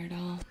in here at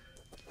all.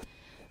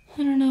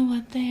 I don't know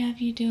what they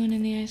have you doing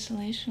in the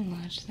isolation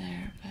lodge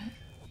there, but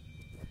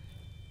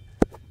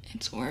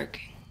it's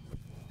working.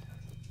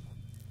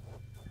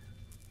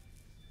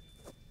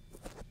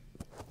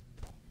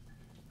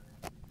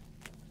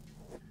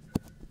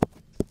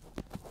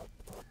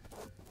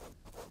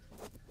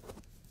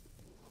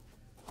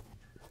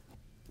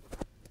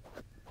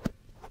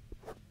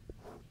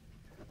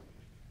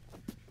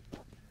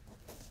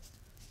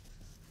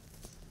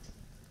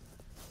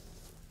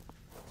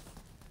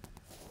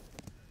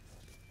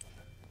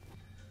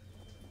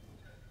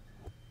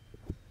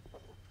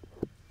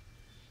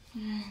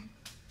 Alright,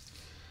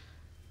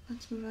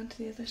 let's move on to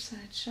the other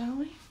side, shall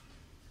we?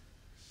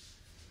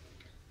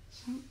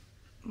 So,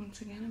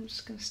 once again, I'm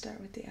just going to start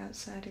with the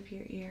outside of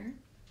your ear,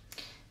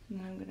 and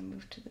then I'm going to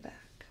move to the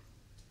back.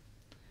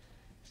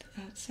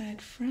 The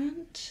outside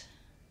front,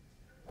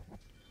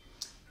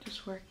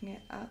 just working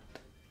it up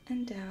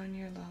and down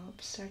your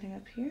lobe, starting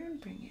up here and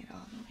bringing it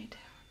all the way down.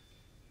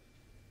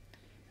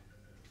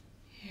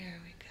 Here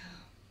we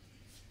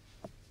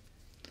go.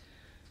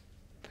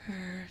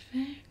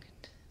 Perfect.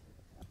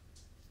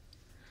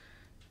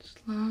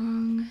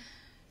 Long,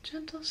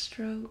 gentle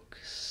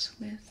strokes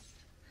with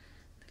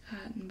the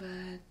cotton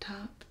bud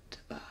top to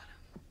bottom.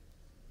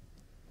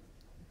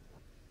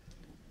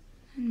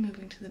 And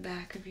moving to the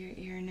back of your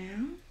ear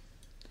now.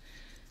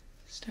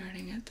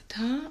 Starting at the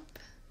top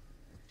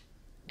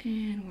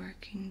and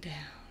working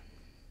down.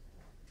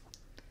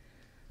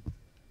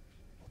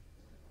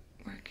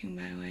 Working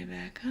my way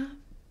back up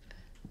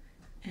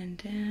and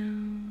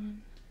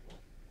down,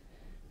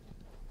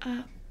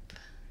 up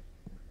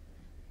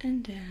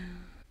and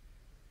down.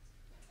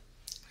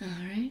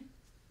 Alright,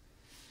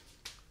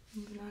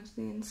 moving on to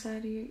the inside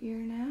of your ear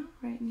now,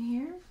 right in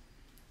here.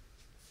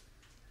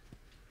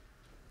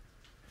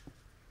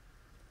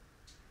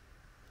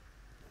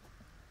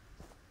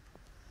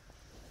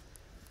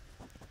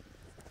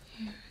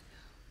 Here we go.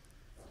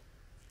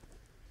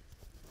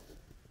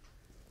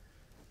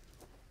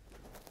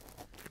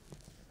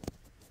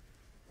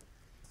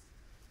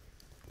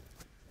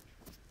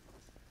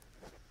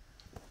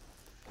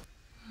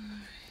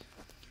 Alright,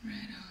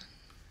 right on.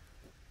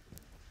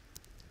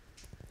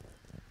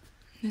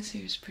 This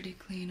ear's pretty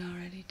clean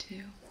already, too.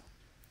 Here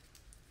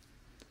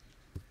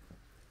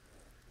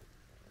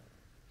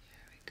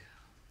we go.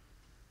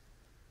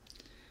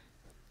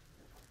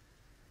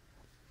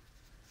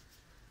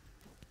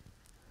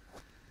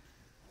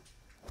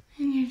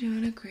 And you're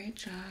doing a great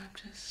job.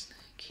 Just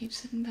keep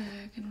sitting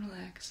back and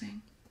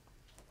relaxing.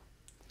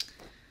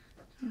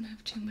 I don't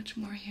have too much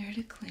more here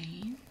to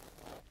clean.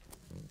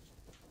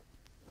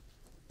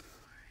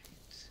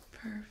 Alright,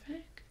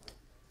 perfect.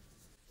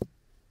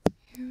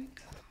 Here we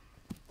go.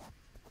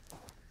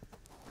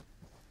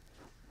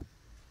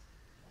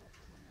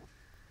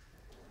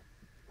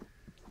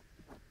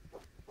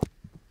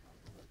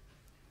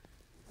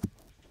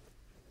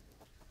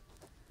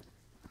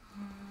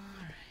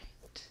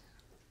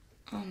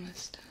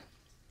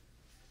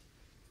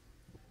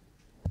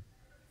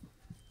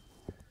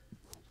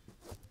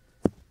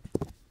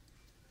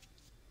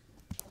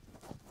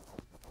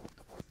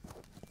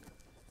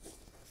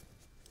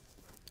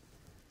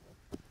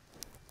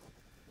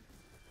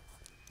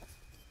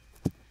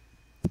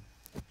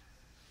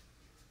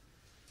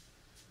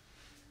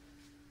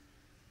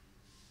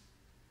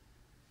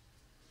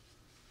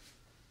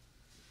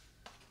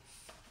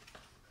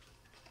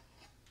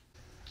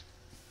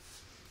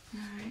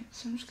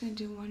 So I'm just going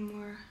to do one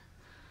more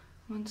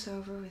once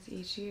over with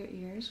each of your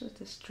ears with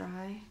this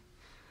dry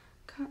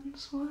cotton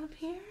swab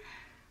here.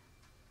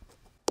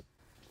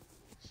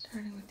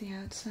 Starting with the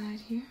outside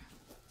here.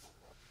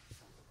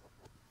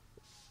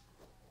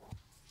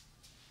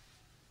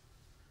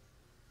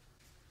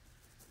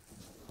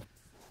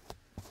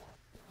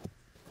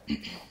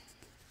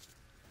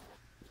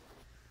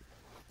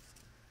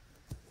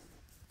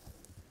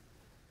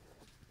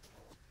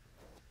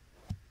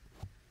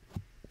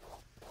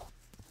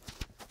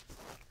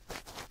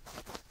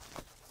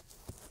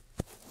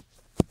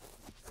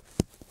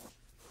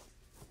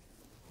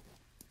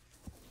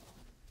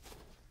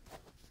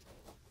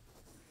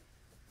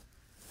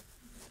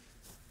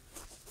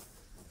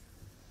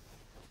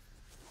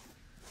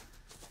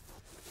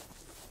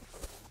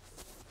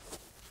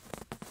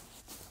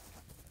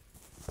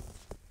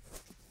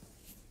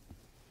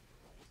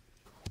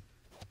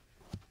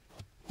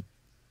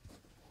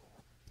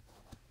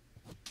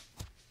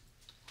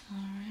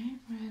 Alright,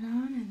 right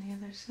on, and the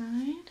other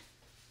side.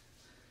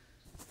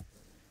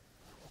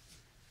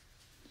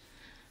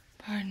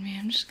 Pardon me,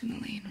 I'm just going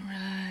to lean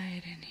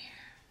right in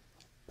here.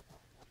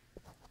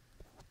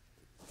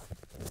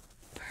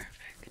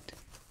 Perfect.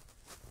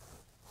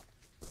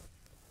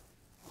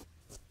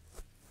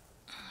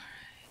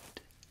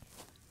 Alright.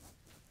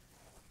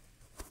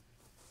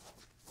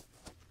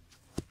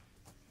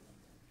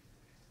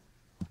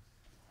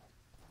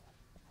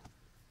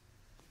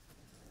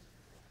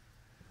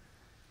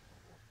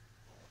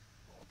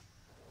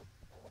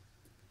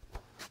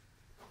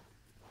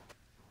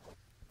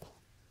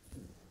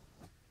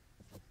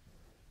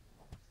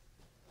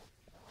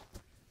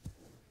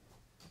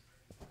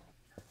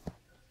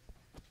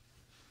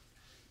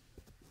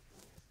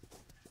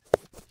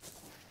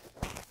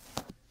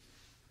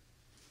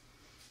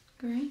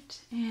 Great,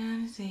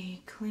 and the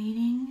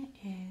cleaning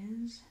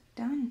is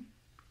done.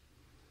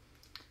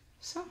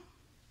 So,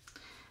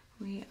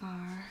 we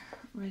are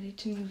ready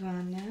to move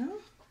on now.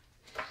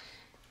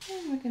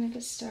 And we're going to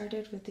get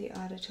started with the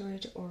auditory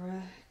to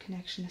aura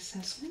connection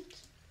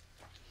assessment.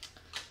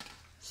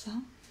 So,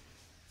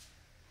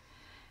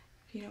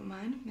 if you don't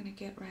mind, I'm going to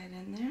get right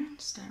in there and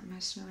start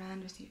messing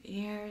around with your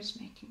ears,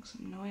 making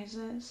some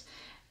noises,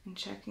 and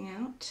checking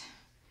out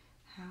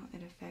how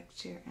it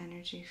affects your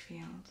energy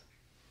field.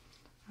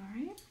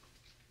 Alright,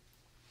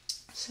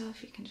 so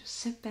if you can just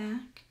sit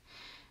back,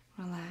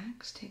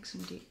 relax, take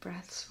some deep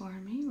breaths for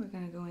me. We're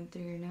going to go in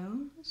through your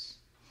nose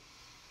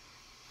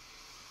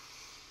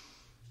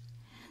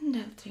and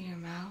out through your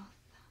mouth.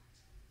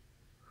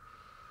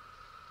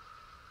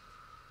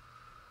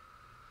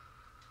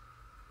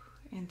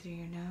 In through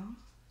your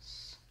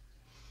nose,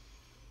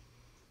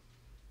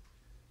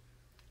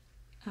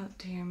 out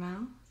through your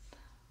mouth.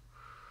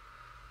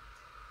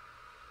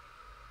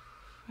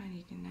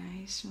 Finding you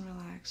nice and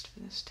relaxed for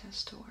this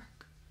test to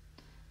work.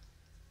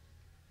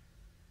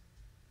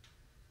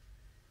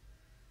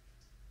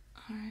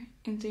 Alright,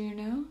 in through your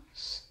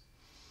nose.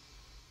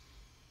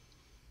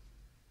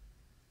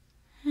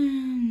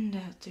 And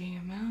out through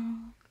your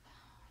mouth.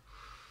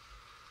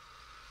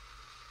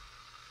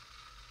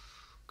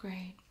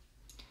 Great.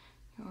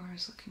 Your aura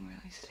is looking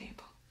really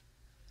stable.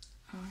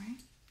 Alright,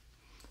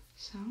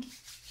 so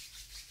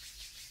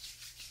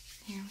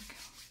here we go.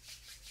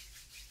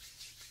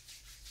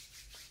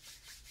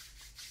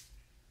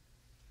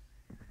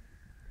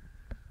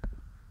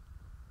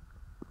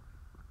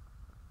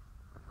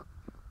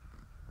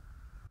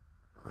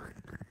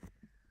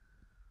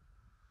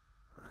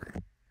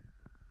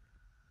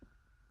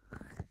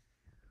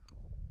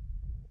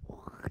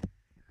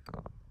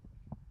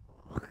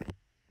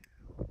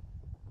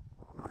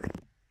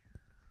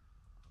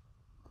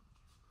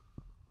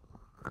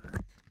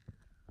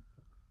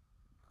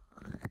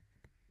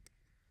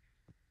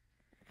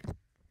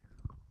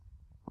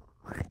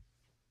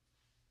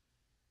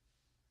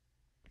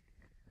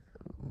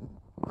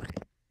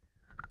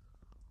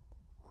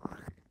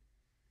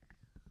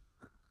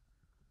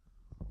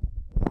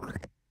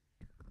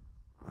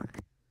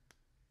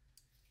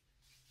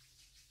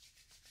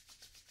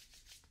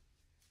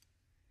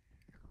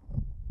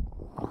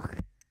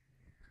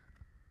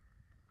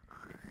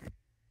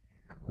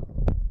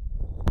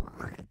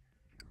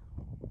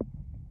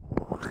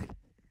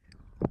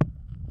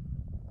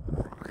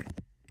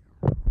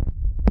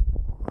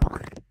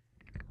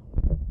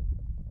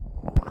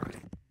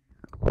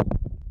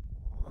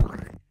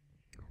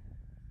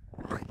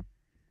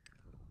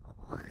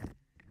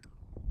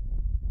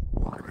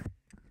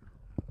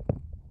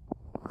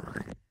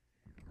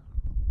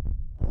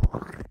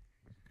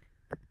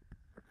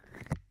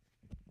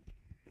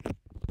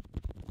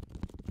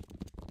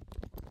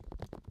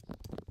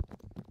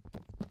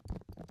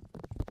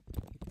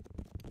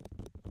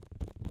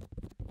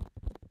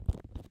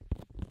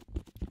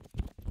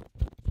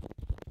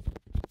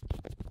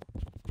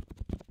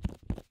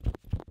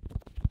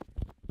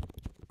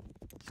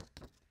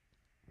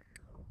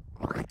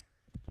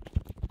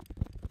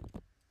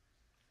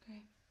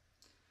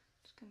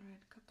 Gonna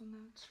write a couple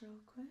notes real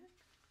quick.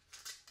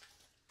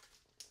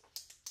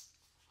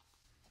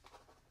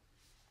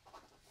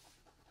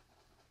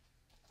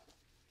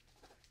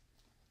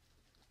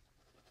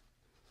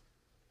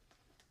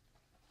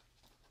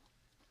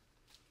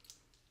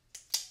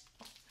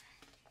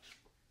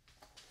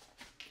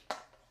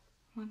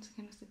 Once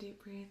again with the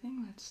deep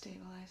breathing, let's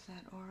stabilize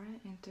that aura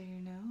in through your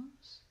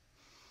nose,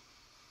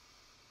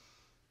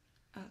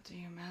 out through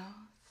your mouth,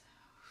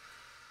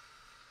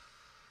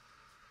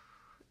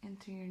 in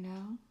through your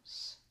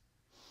nose,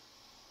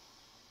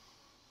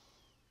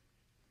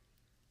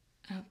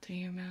 out through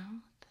your mouth,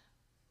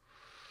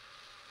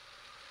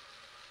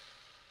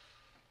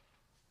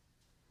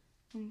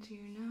 into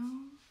your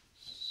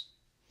nose,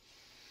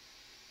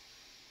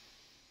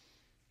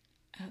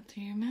 out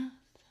through your mouth.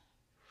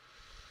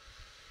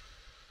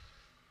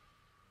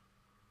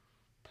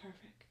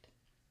 Perfect.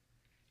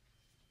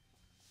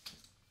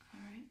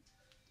 Alright.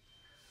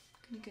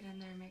 I'm gonna get in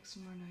there and make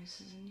some more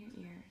noises in your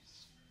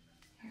ears.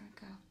 Here we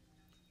go.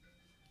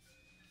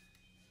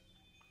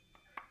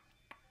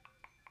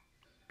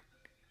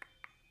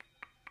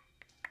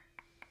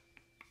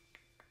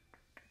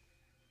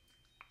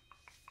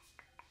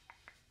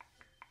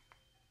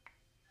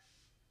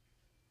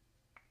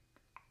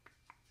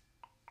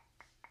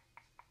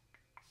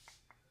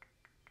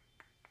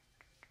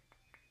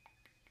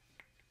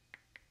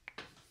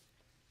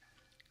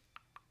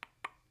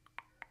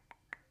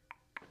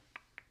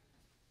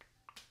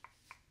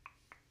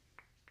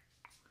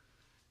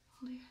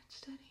 Hold your head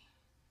steady.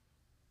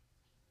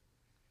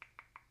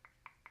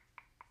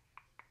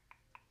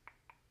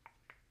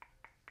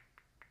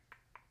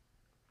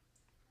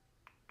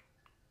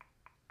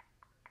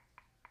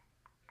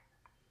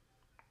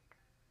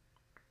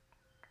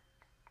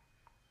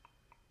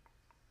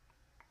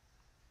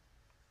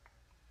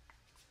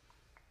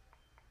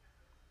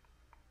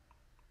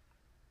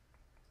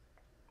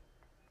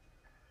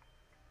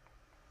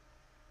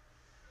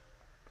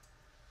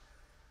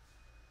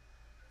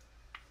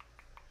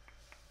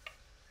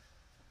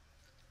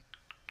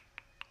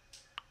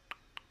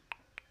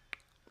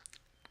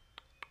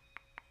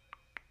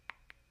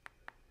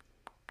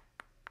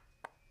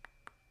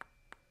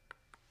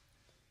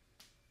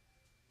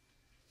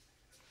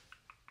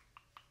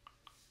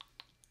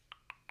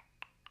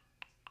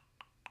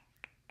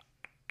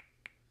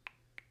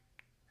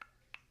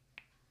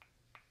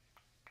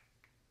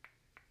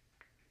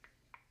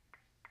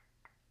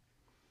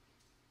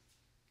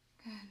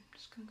 Good. I'm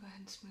just going to go ahead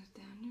and smooth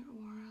down your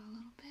aura a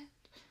little bit.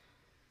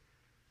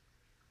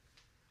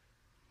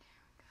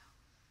 There we go.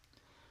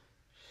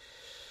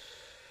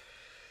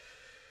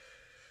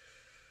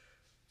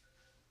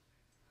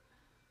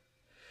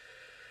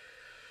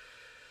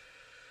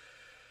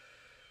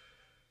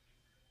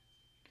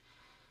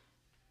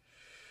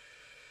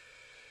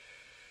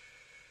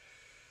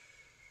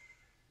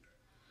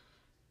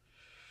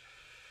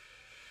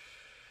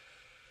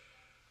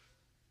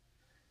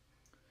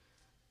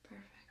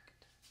 Perfect.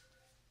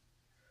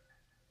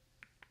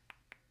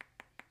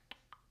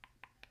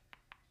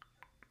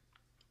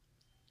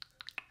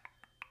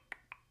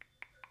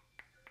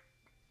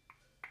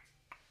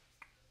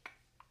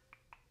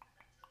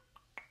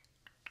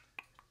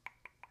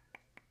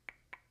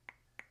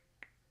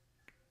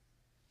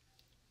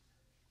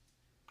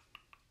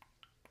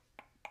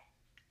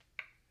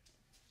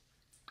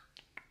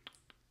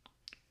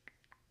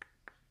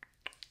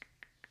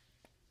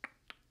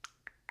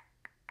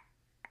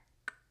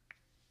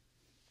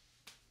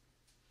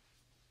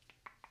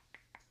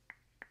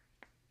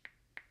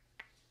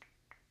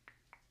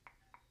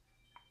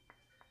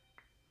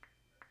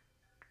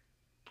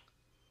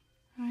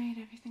 Alright,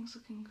 everything's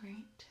looking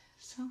great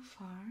so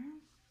far.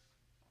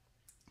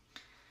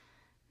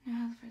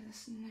 Now for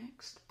this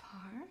next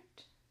part,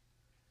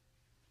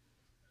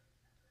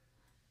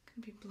 I'm going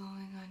to be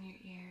blowing on your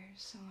ears.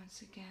 So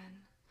once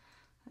again,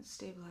 let's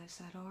stabilize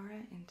that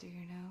aura in through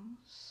your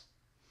nose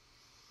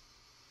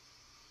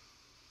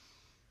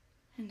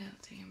and out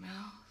through your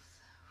mouth,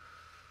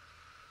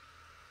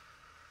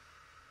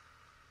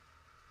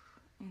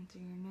 in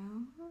through your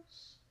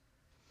nose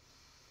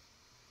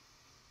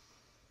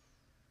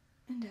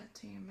and out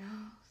through your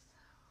mouth,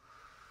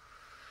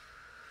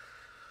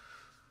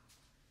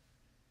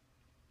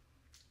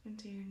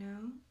 into your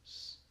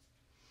nose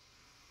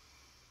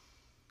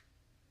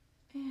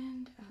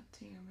and out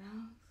through your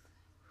mouth.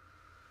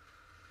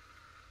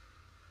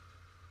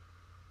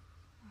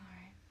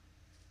 Alright.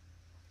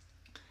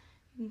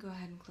 You can go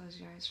ahead and close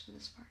your eyes for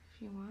this part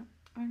if you want,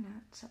 or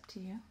not. It's up to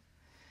you.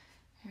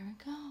 Here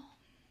we go.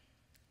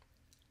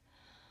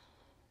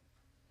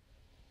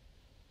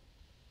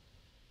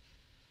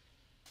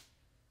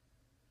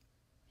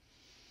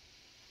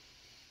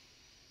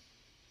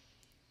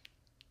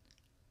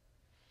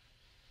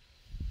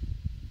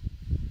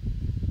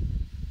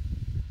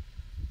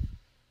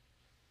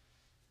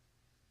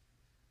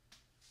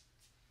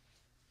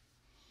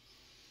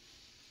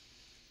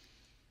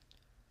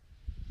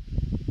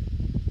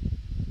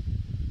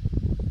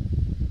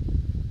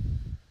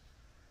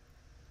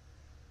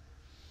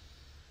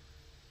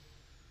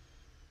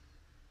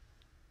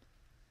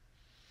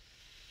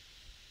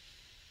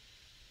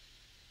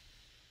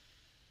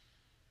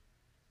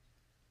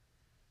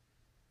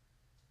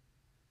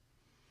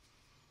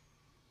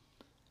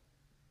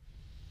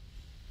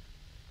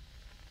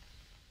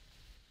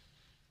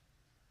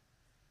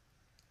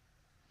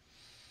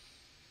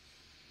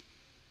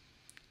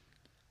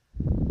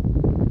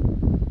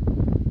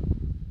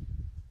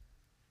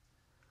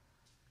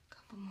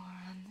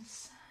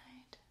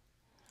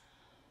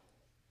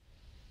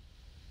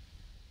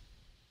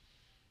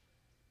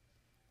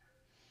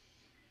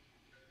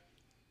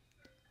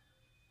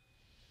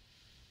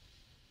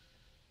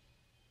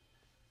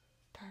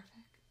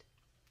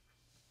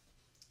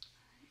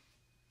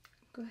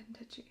 Go ahead and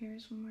touch your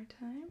ears one more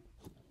time.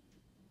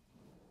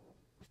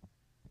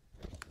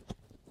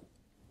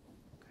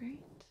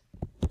 Great.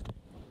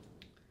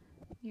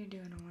 You're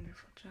doing a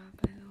wonderful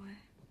job, by the way.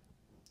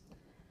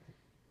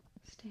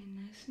 Staying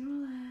nice and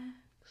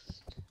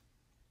relaxed.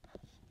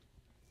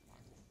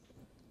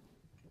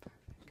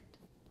 Perfect.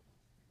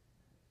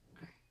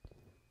 Alright.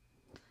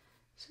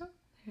 So,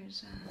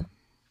 there's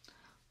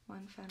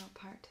one final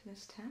part to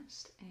this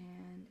test,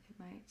 and it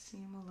might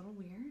seem a little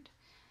weird,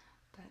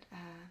 but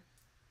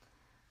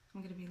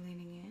I'm going to be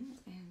leaning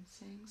in and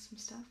saying some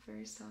stuff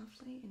very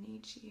softly in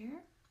each ear.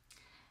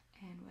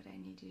 And what I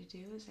need you to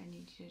do is I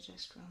need you to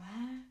just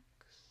relax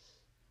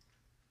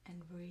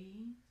and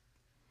breathe.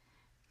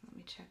 Let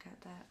me check out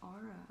that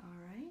aura,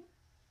 alright?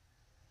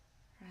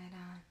 Right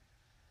on.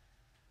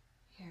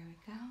 Here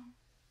we go.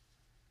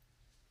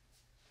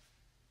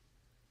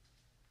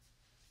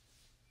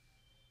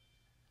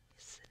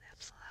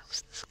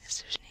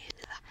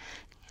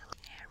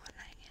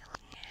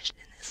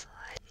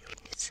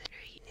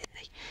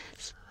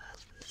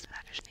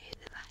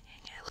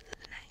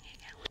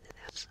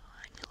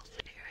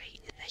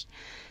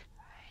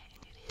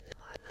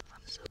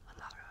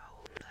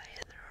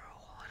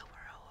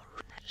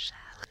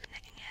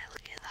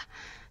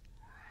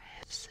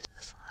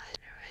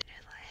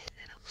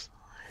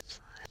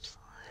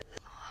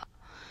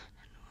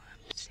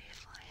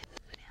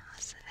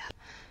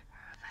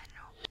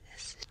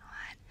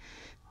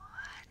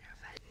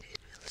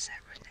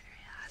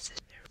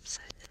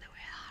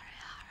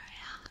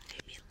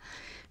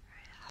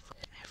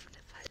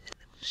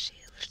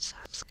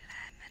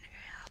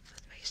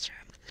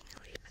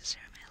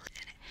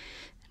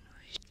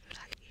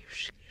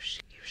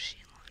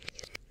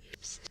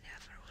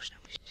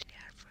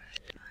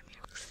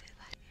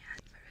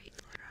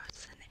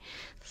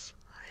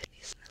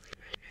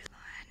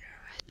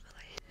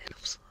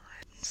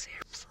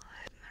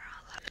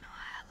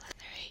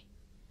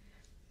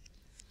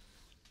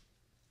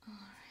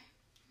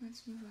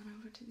 Let's move on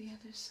over to the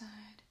other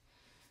side.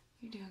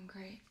 You're doing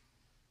great.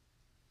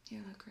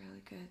 You look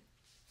really good.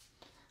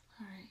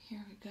 Alright,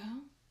 here we go.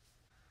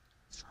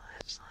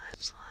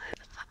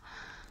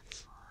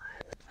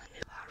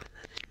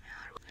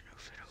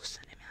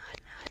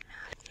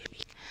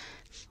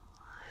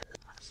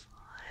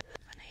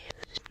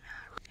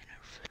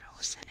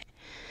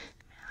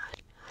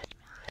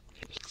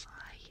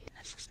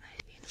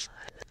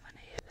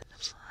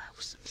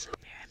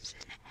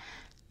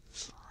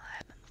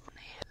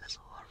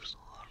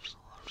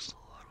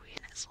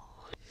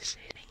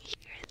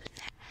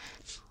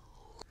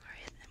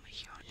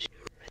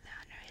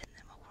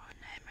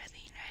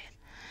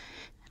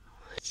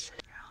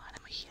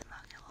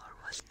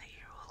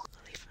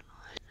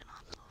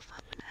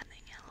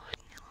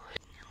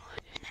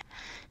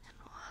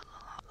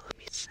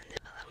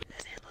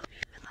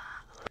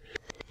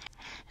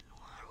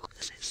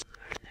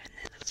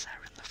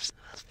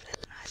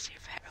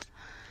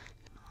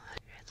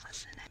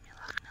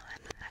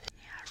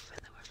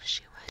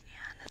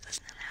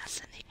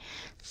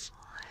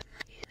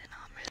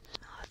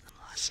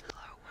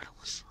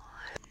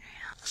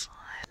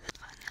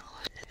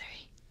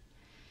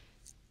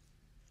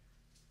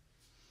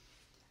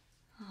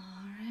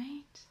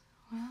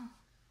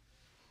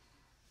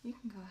 You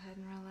can go ahead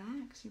and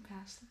relax. You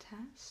passed the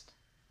test.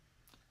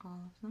 All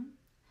of them.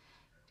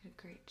 You did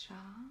a great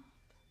job.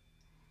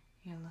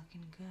 You're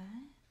looking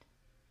good.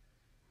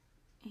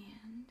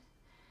 And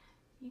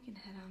you can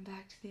head on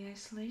back to the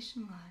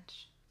isolation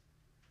lodge.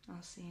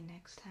 I'll see you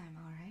next time,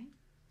 alright?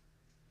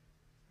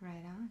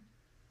 Right on.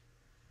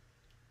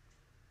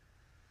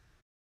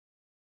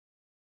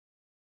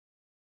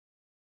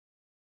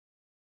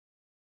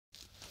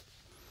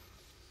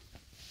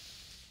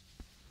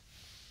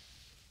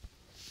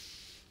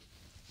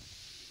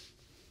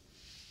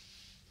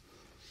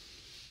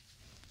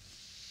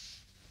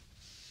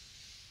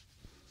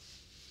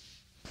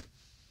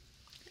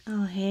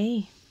 Oh,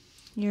 hey,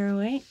 you're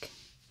awake?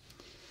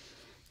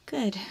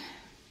 Good.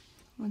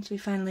 Once we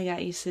finally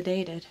got you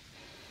sedated,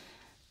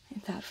 I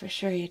thought for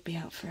sure you'd be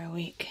out for a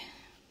week.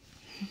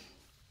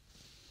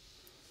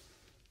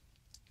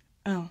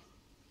 Oh,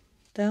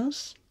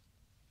 those?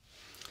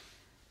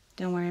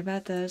 Don't worry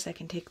about those, I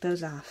can take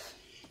those off.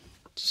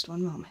 Just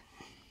one moment.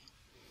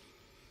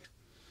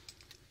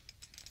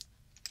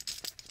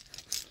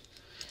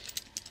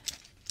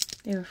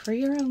 They were for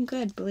your own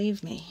good,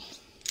 believe me.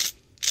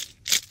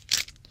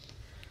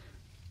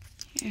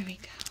 Here we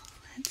go.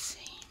 Let's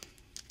see.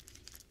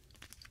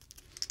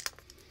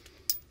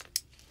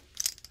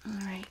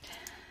 Alright,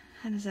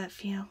 how does that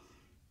feel?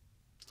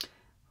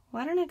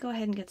 Why don't I go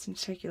ahead and get some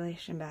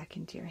circulation back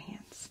into your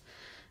hands?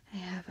 I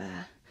have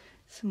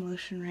some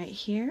lotion right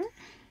here.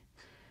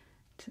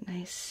 It's a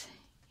nice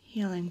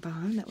healing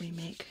balm that we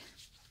make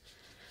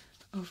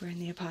over in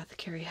the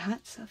apothecary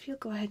hut. So if you'll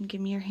go ahead and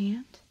give me your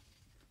hand.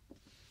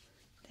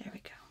 There we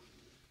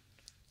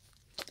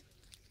go.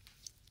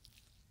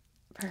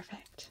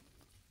 Perfect.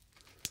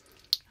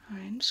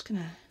 Alright, I'm just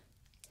gonna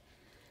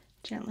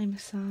gently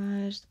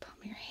massage the palm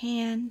of your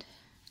hand,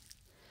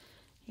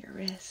 your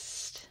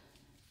wrist,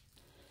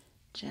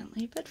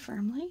 Gently but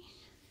firmly.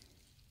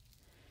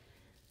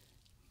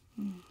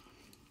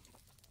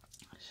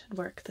 Should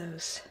work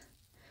those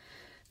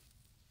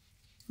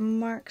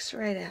marks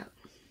right out.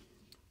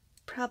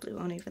 Probably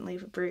won't even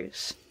leave a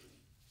bruise.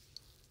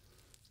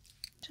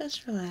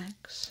 Just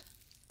relax.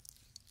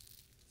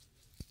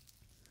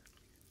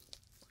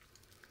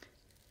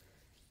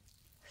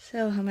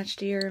 So, how much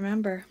do you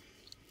remember?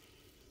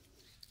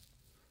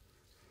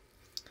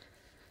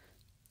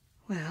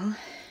 Well,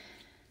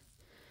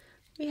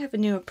 we have a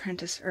new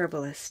apprentice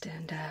herbalist,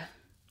 and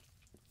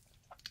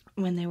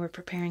when they were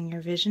preparing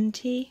your vision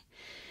tea,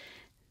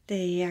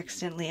 they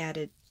accidentally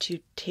added 2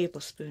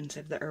 tablespoons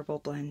of the herbal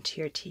blend to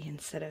your tea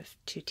instead of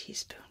 2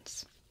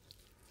 teaspoons.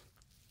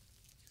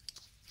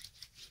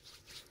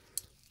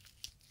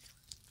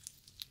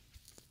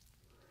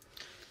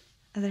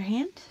 Other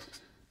hand.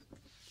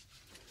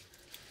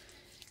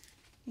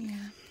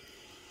 Yeah.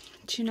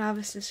 2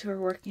 novices who were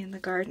working in the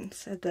garden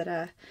said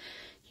that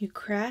you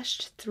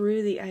crashed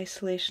through the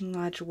isolation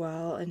lodge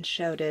wall and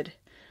shouted,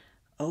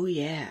 "Oh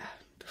yeah,"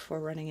 before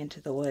running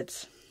into the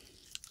woods.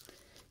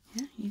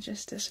 Yeah, you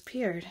just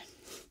disappeared.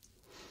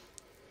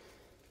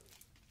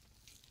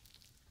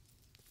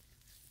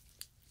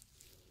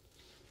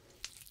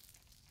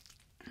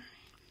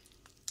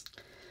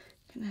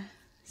 Gonna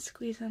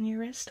squeeze on your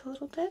wrist a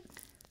little bit.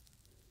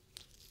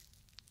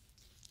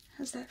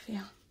 How's that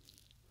feel?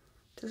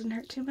 Doesn't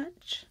hurt too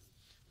much?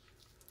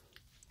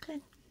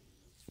 Good.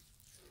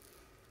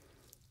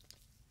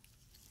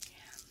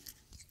 Yeah.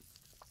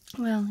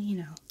 Well, you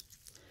know,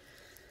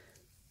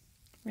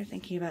 we're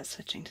thinking about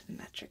switching to the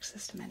metric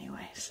system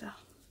anyway, so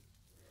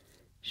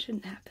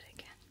shouldn't happen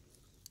again.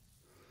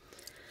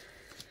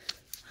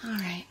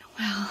 Alright,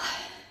 well,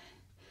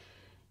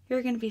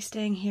 you're going to be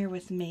staying here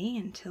with me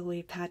until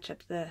we patch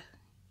up the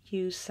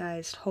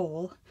U-sized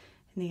hole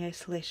in the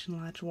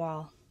isolation lodge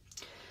wall.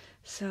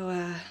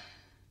 So,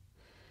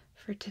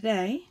 for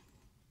today,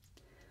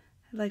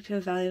 I'd like to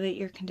evaluate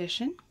your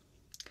condition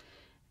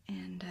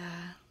and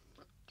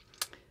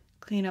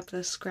clean up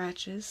those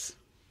scratches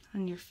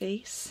on your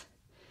face,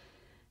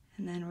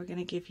 and then we're going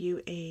to give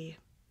you a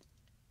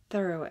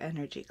thorough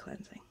energy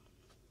cleansing.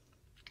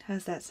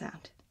 How's that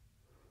sound?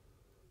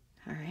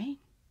 Alright,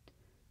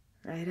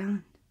 right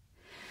on.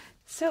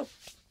 So,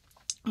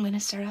 I'm going to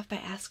start off by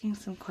asking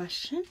some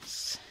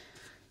questions.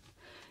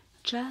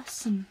 Just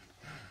some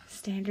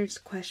standards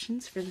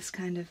questions for this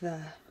kind of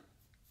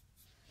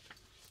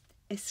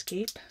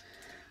escape.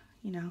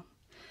 You know,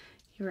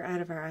 you were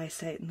out of our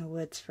eyesight in the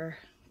woods for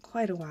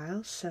quite a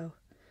while, so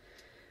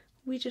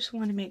we just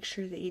want to make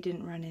sure that you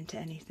didn't run into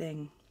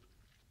anything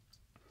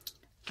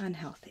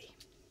unhealthy.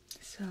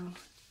 So,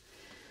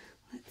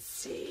 let's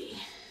see.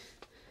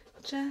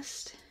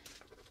 Just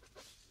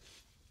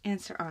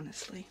answer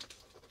honestly.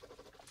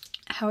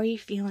 How are you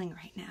feeling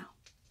right now?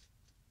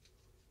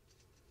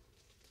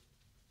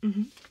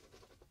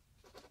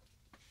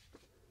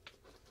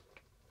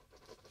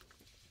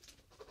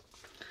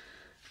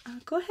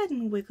 Go ahead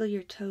and wiggle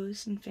your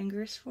toes and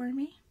fingers for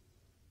me.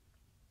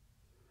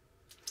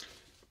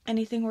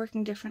 Anything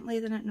working differently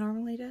than it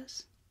normally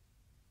does?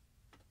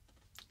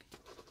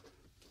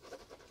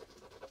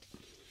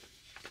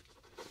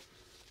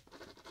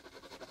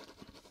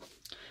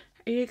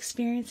 Are you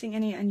experiencing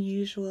any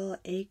unusual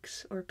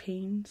aches or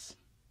pains?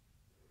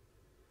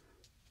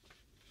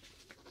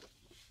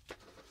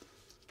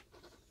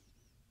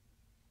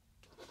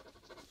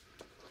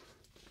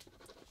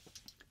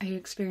 Are you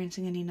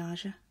experiencing any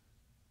nausea?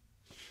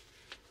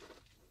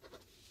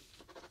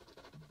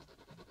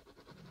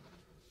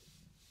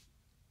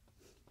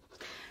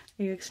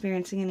 Are you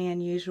experiencing any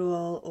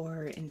unusual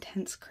or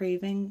intense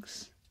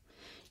cravings?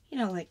 You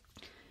know, like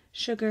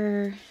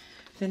sugar,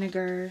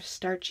 vinegar,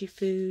 starchy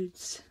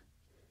foods,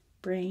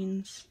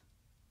 brains?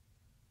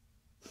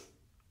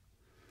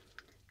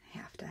 I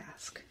have to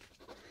ask.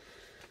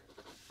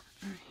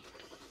 Alright.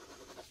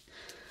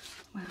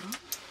 Well,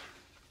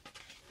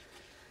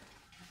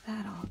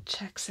 that all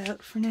checks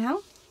out for now.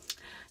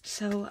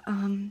 So,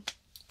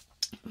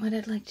 what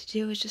I'd like to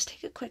do is just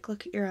take a quick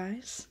look at your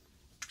eyes.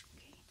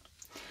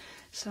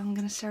 So I'm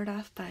going to start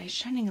off by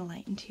shining a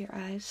light into your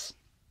eyes.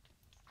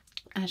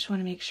 I just want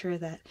to make sure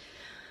that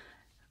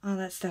all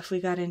that stuff we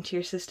got into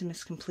your system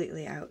is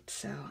completely out.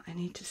 So I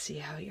need to see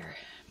how your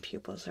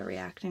pupils are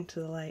reacting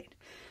to the light.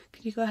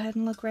 Could you go ahead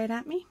and look right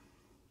at me?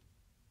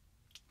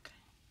 Okay.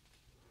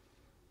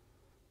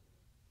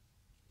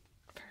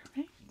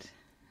 Perfect.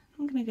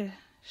 I'm going to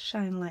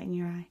shine light in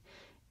your eye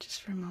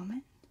just for a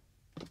moment.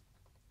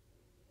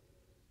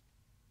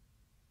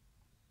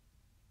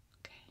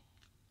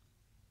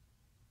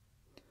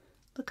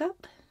 Look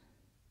up,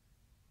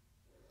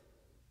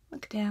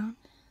 look down,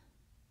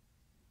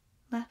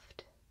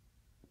 left,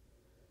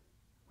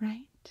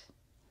 right,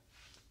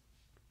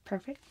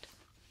 perfect.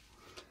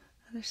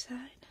 Other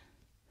side,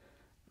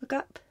 look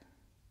up,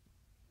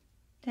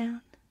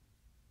 down,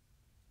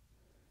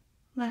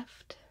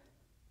 left,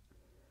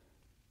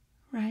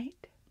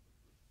 right,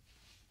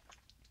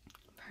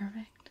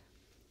 perfect.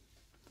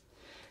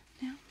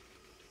 Now,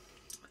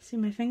 see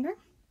my finger?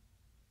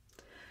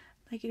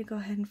 I'd like you to go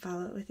ahead and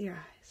follow it with your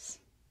eyes.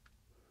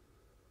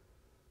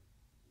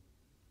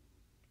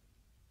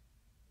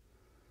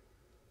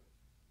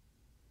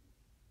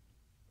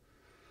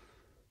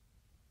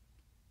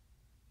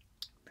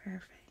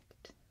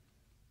 Perfect.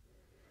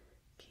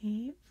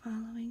 Keep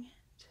following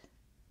it.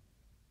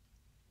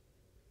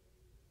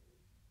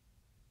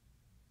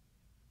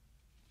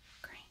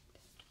 Great.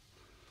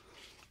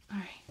 All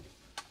right.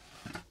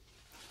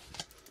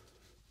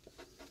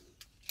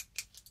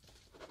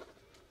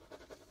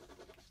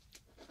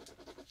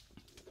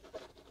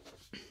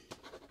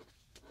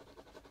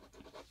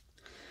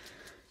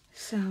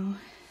 So,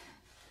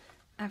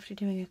 after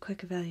doing a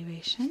quick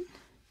evaluation,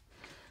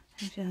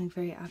 I'm feeling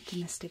very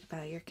optimistic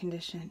about your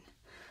condition.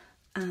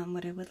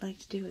 What I would like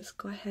to do is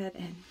go ahead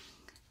and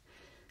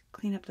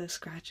clean up those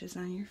scratches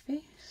on your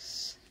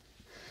face.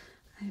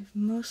 I've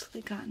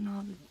mostly gotten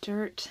all the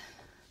dirt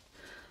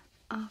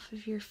off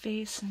of your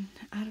face and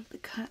out of the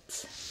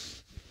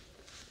cuts.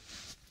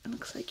 It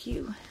looks like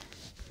you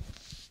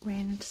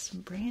ran into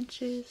some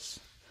branches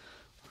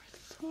or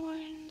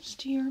thorns.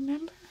 Do you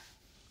remember?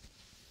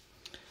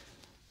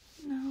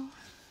 No,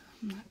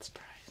 I'm not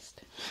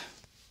surprised.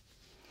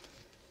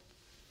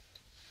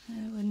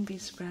 I wouldn't be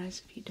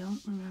surprised if you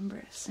don't remember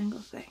a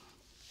single thing.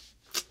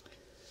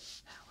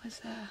 That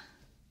was a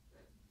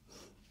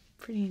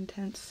pretty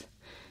intense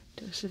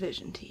dose of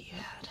vision tea you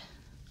had.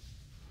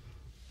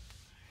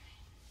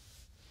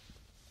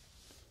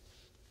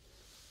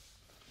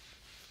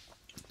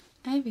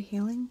 I have a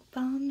healing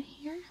balm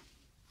here.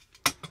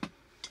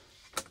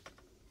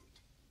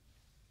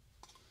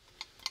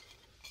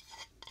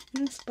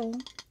 In this bowl,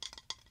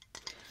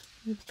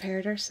 we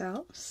prepared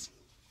ourselves,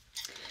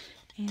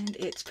 and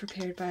it's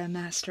prepared by a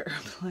master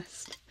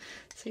herbalist,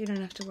 so you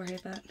don't have to worry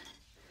about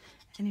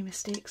any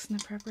mistakes in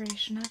the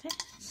preparation of it.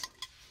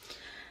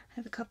 I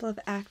have a couple of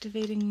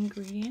activating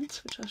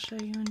ingredients, which I'll show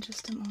you in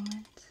just a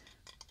moment.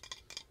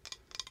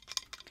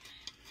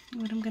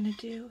 Okay. What I'm going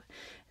to do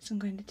is I'm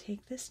going to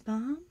take this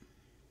balm,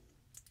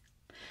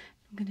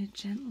 I'm going to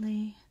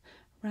gently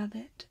rub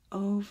it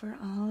over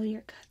all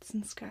your cuts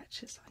and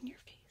scratches on your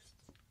face.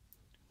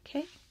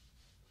 Okay?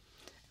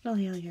 It'll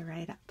heal you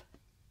right up.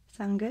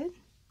 Sound good?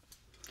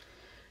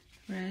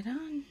 Right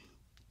on.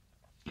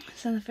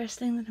 So the first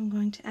thing that I'm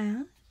going to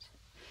add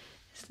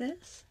is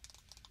this.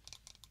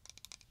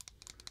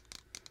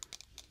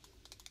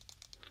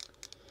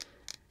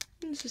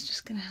 And this is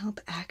just going to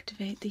help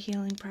activate the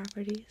healing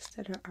properties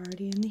that are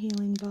already in the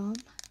healing balm.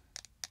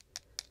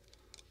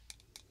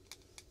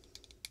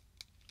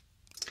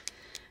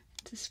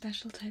 It's a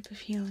special type of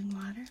healing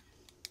water.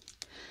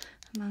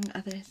 Among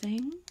other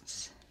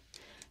things,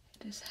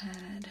 it has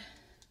had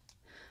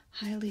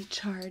highly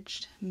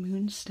charged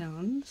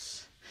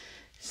moonstones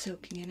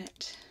soaking in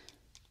it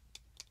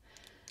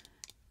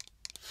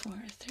for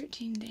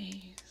 13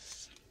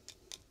 days.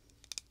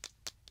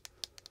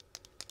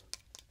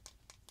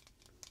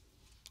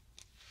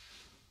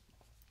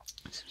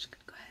 So I'm just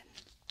going to go ahead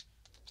and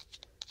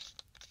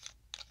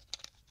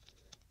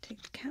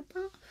take the cap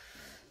off,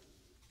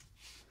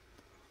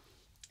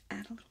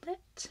 add a little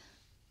bit.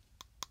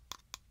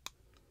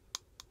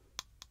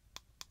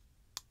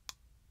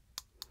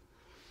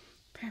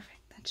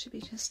 Perfect, that should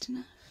be just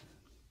enough.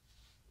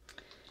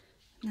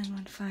 And then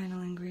one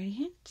final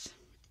ingredient.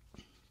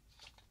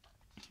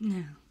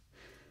 Now,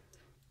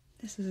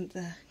 this isn't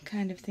the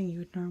kind of thing you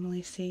would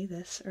normally see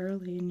this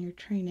early in your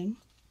training,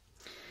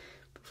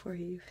 before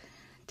you've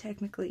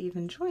technically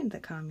even joined the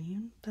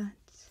commune, but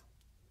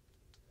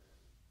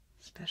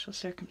special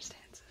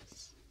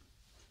circumstances.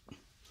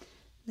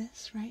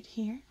 This right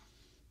here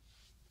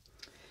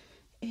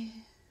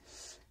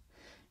is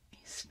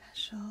a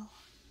special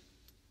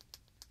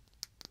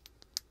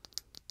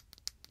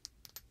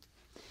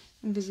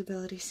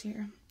invisibility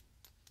serum.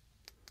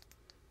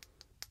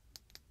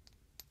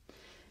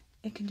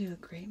 It can do a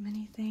great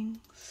many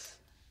things,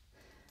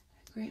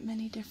 a great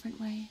many different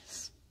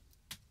ways.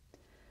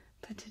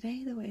 But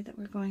today, the way that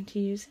we're going to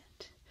use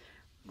it,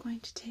 we're going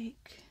to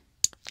take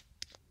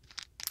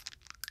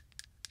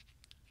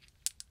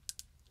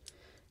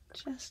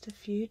just a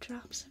few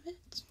drops of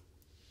it,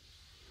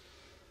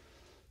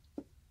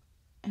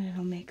 and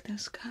it'll make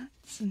those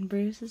cuts and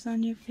bruises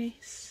on your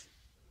face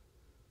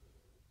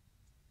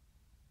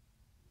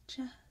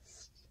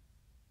just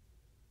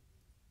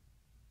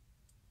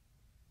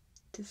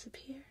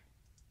disappear.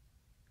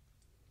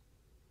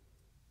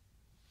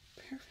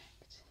 Perfect.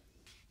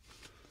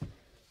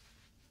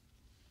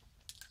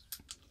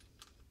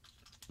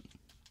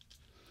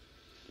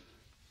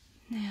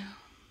 Now,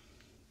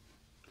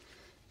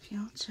 if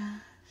you'll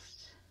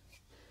just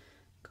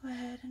go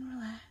ahead and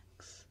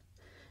relax,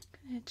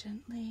 I'm going to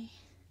gently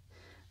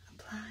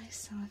apply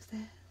some of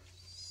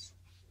this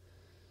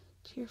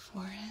to your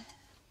forehead,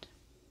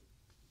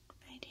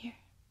 right here.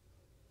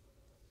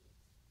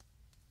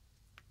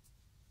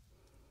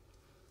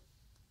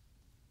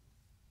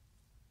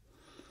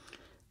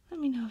 Let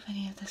me know if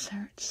any of this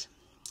hurts.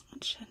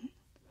 It shouldn't.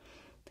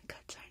 The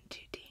cuts aren't too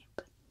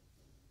deep.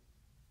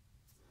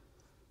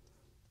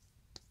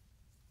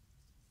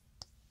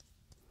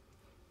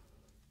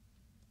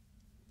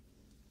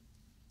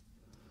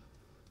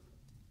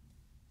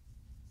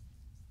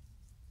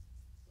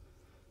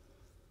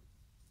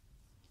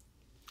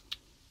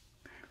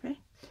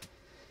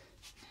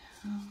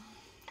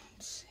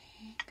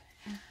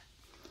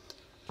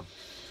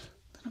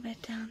 little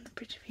bit down the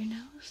bridge of your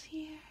nose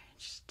here,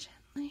 just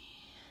gently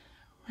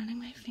running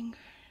my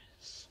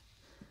fingers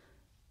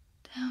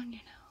down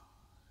your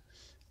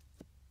nose.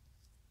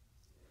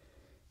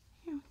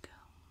 Here we go.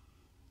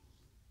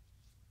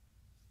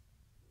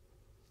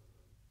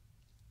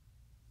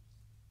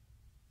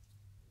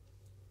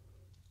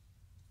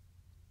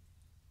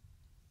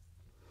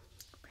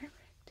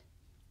 Perfect.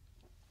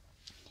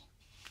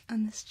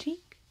 On this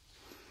cheek.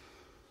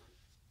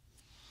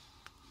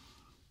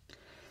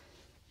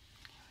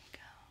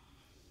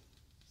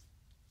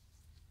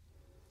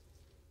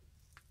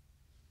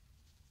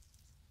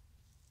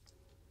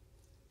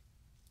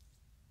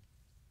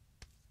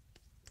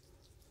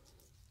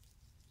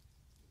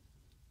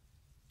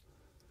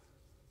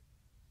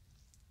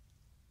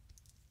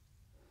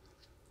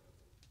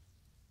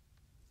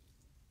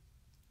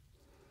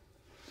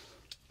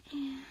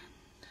 And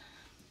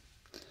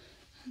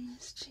on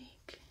this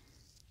cheek.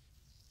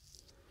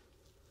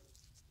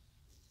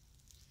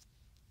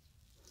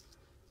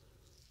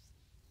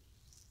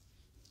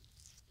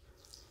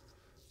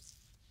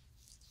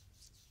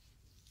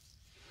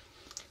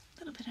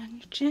 A little bit on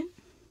your chin.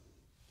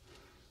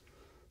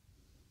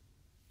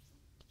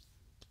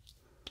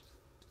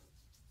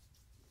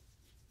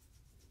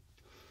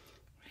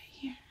 Right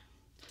here.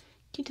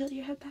 Can you tilt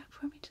your head back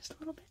for me just a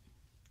little bit?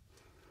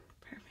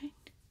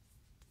 Perfect.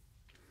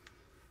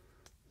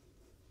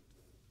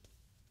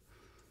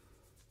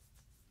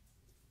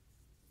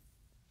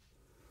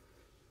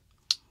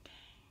 Okay.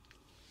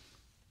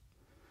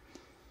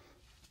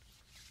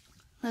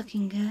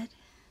 Looking good.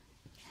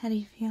 How do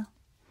you feel?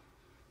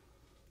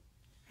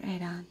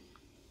 Right on.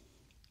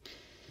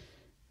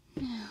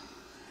 Now,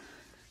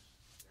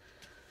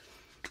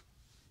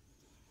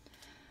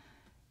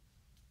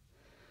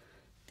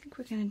 I think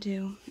we're going to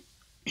do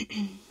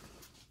a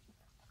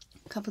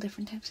couple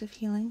different types of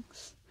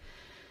healings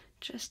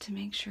just to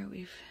make sure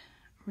we've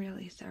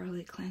really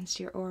thoroughly cleansed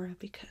your aura,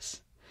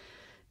 because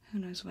who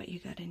knows what you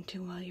got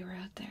into while you were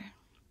out there.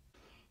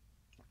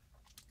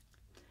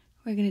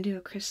 We're going to do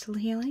a crystal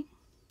healing,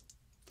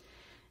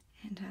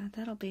 and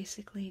that'll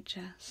basically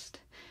just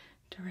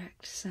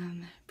direct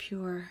some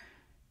pure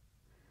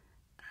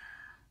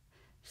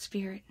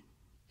spirit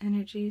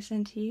energies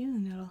into you,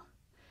 and it'll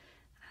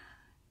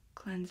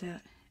cleanse out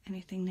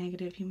anything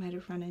negative you might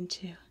have run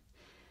into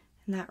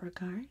in that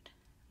regard.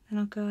 Then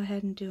I'll go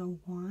ahead and do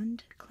a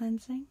wand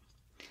cleansing.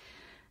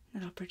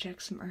 That'll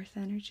project some earth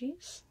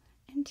energies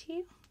into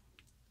you.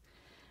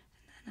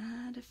 And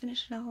then to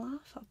finish it all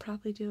off, I'll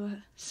probably do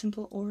a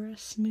simple aura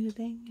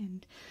smoothing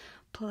and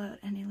pull out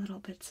any little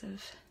bits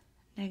of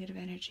negative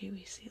energy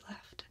we see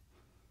left.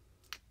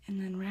 And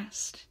then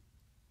rest.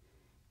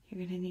 You're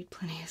going to need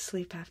plenty of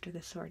sleep after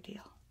this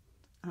ordeal.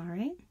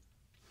 Alright?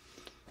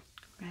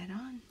 Right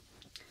on.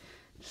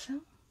 So,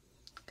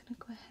 I'm going to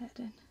go ahead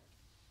and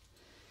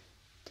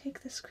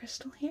take this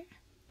crystal here.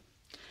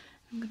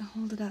 I'm going to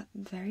hold it up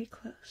very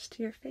close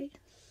to your face.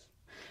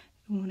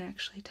 It won't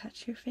actually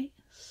touch your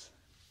face.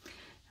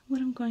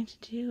 What I'm going to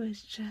do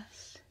is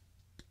just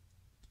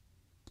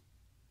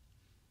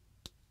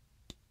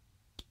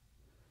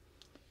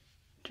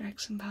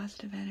direct some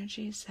positive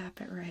energy, zap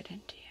it right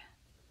into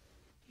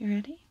you. You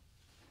ready?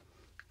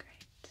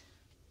 Great.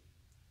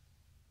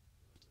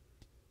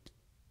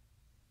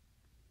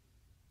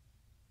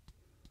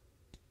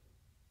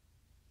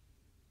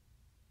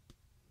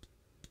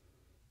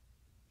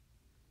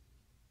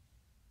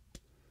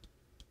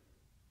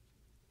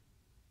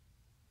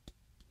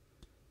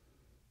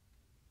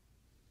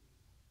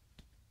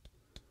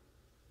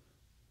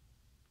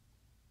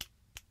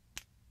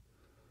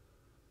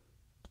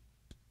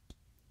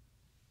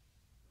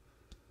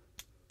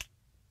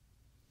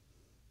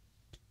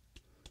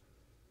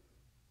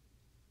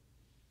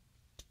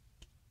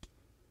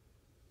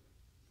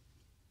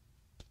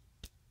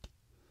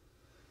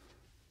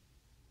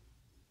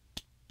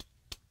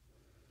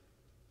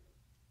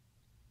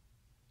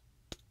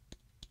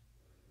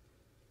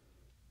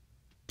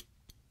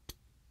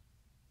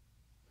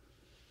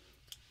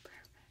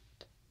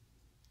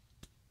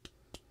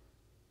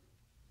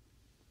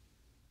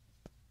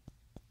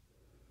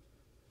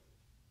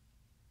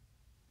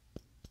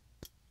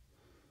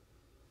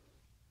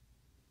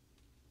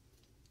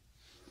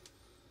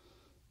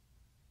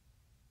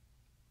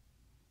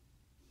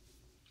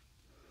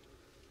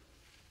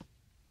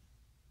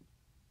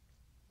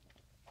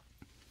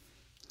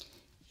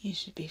 You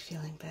should be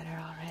feeling better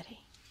already.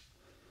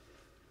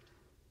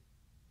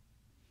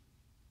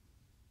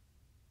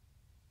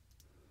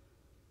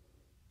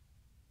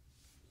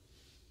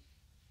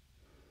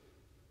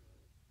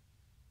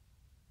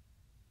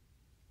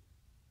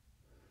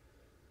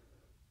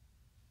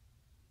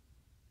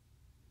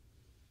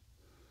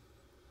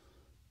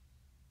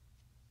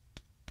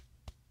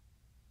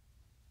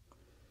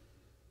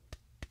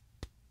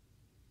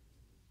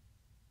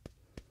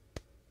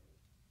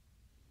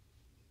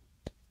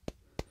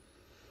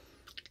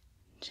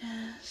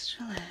 Just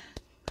relax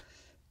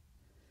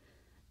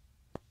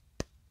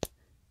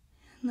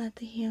and let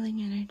the healing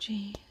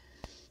energies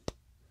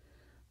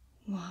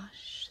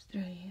wash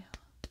through you.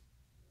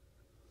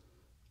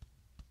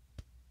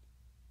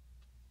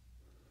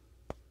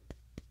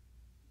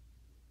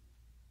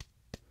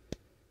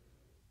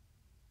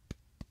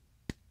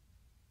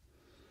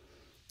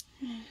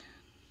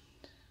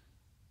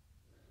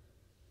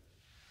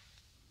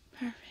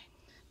 Perfect.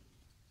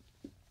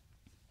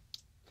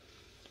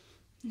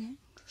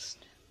 Next.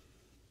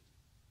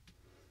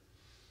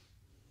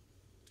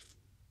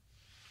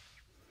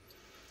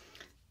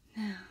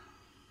 Now,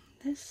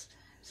 this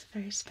is a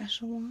very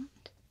special wand.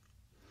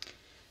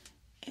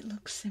 It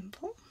looks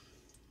simple,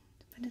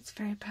 but it's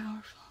very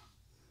powerful.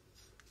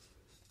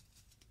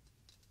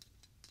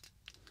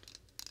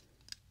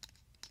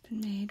 It's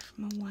been made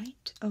from a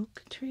white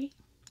oak tree.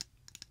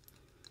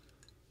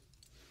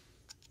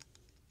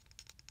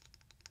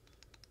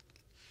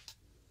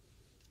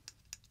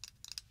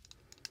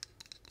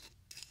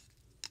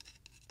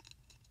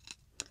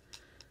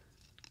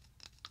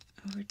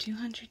 Over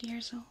 200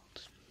 years old.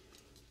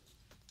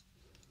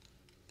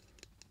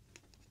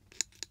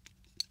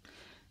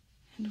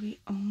 And we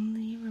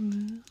only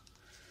remove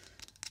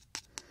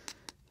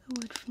the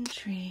wood from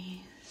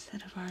trees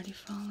that have already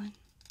fallen.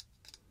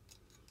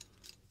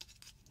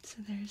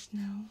 So there's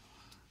no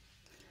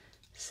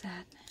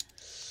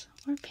sadness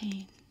or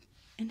pain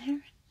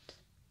inherent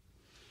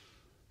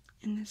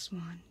in this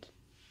wand.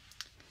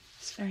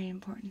 It's very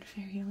important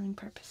for healing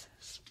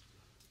purposes.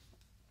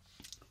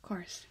 Of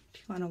course, if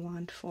you want a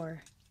wand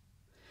for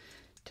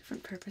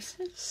different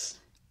purposes,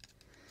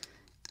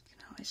 you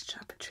can always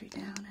chop a tree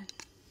down and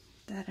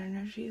that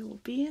energy will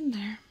be in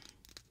there.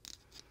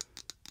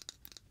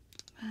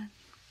 But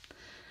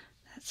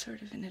that's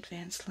sort of an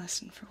advanced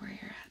lesson for where you're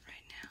at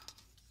right now.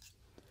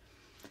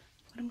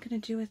 What I'm going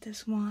to do with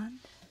this wand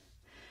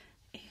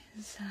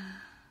is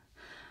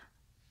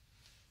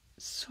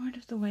sort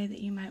of the way that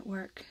you might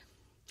work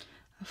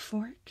a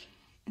fork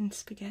in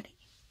spaghetti.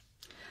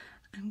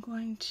 I'm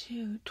going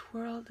to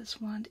twirl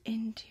this wand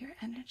into your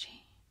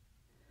energy,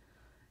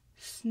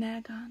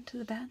 snag on to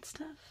the bad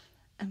stuff,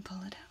 and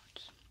pull it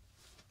out.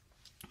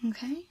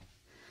 Okay?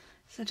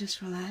 So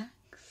just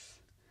relax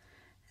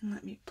and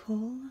let me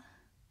pull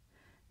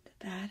the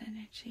bad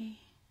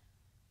energy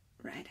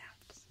right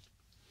out.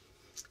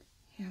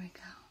 Here we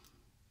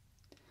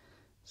go.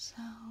 So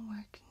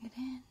working it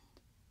in,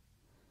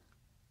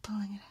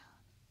 pulling it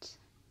out.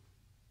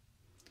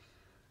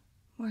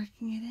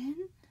 Working it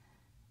in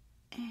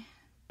and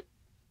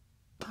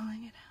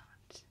pulling it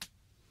out.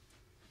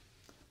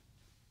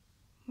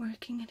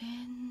 Working it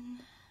in,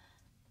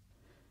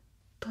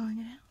 pulling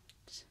it out.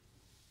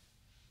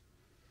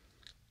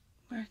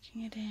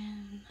 Working it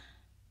in,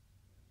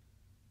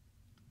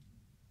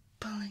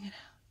 pulling it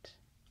out.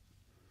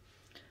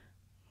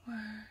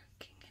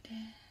 Working it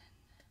in,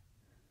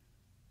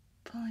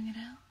 pulling it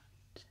out.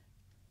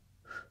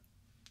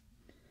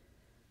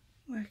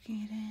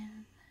 Working it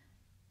in,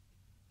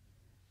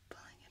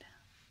 pulling it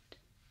out.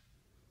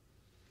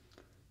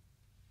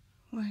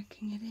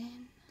 Working it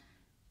in,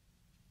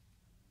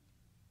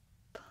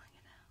 pulling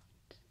it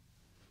out.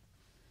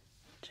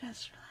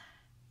 Just relax.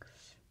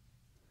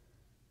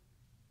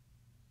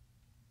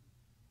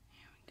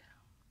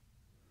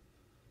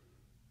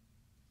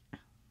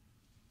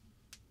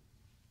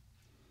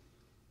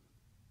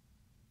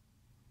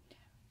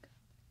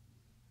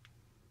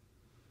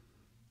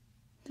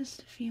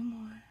 Just a few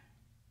more.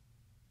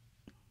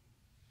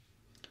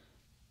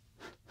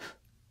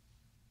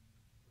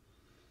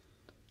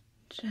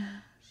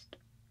 Just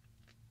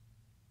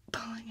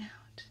pulling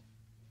out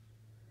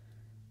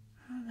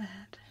all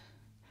that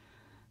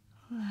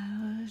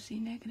lousy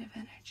negative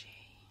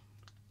energy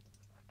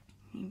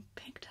you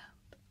picked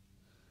up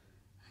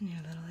on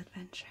your little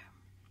adventure.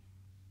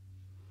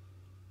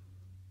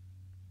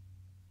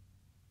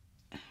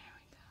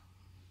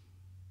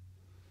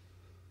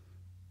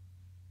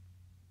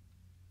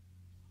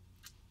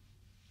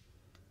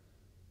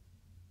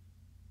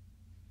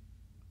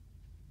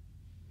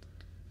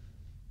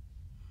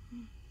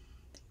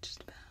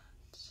 Just about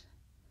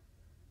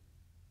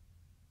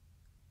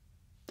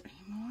 3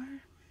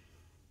 more.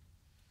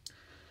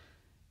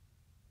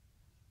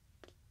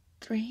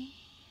 3,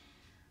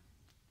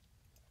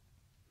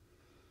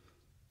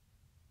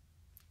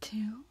 2,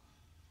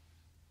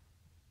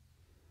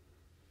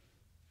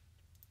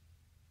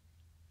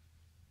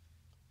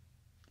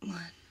 1.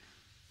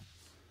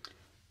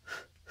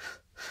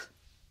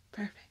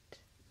 Perfect.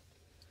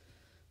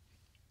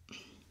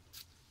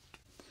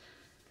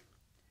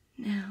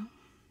 Now,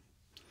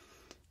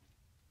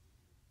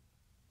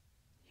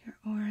 your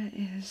aura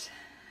is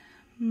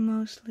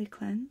mostly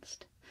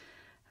cleansed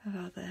of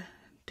all the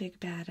big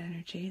bad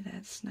energy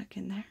that's snuck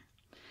in there.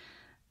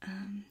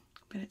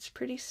 But it's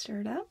pretty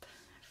stirred up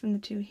from the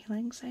 2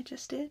 healings I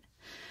just did.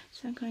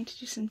 So I'm going to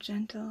do some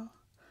gentle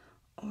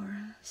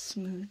aura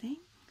smoothing.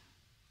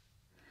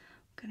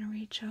 I'm going to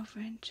reach over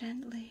and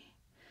gently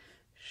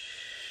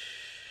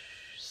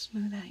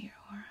smooth out your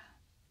aura.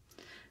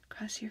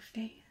 Across your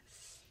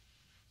face,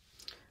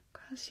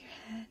 across your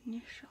head and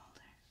your shoulders.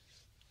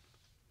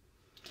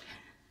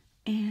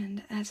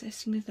 And as I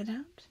smooth it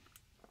out,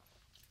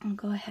 I'll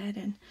go ahead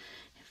and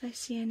if I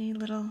see any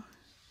little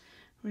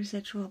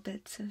residual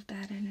bits of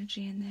bad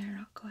energy in there,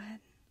 I'll go ahead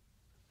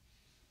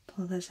and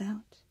pull those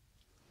out.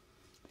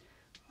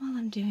 While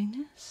I'm doing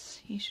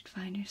this, you should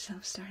find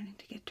yourself starting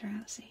to get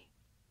drowsy.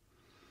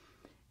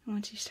 And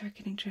once you start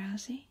getting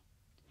drowsy,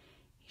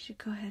 you should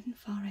go ahead and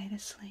fall right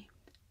asleep.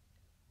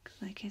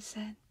 Because like I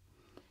said,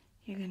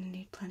 you're going to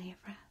need plenty of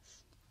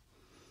rest.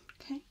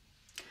 Okay?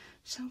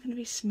 So I'm going to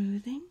be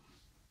smoothing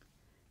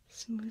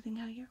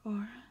out your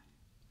aura,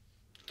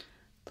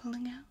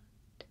 pulling out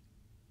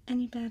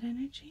any bad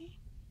energy.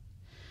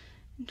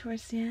 And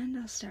towards the end,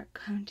 I'll start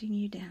counting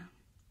you down.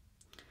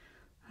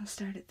 I'll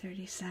start at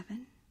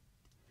 37.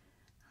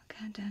 I'll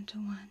count down to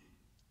 1.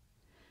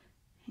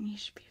 And you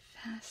should be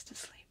fast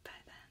asleep by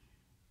then.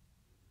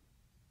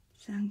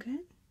 Sound good?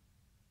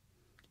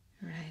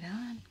 Right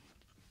on.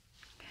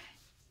 Okay.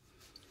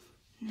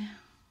 Now,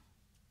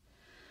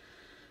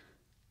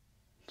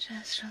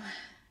 just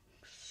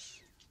relax.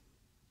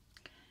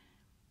 Okay.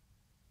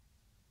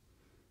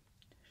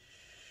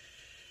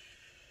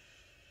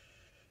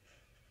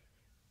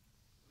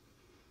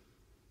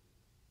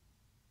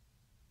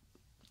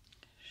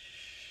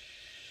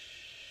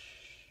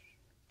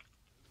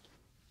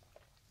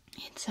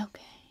 It's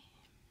okay.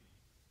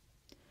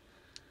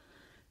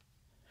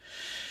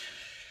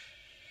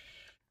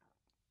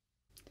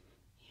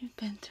 You've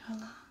been through a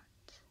lot,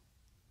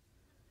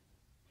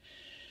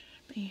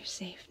 but you're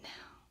safe now.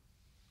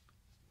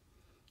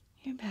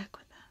 You're back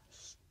with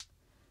us.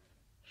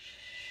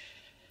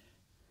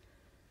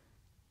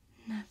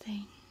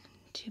 Nothing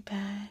too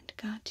bad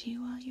got to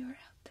you while you were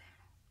out there.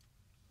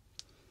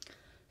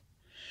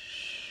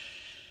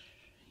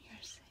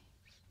 You're safe.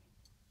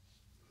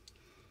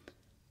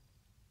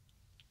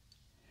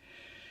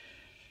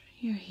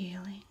 You're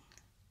healing.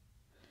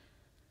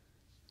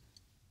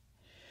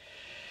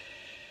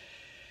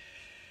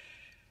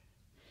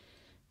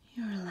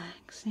 You're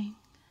relaxing.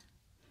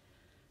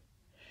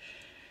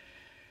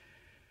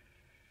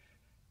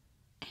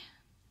 And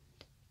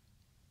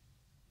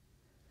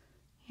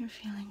you're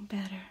feeling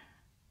better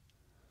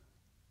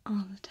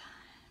all the time.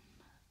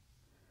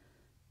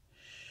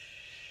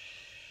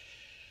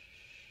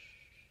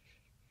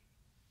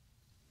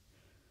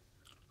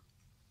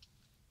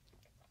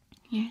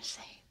 You're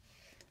safe.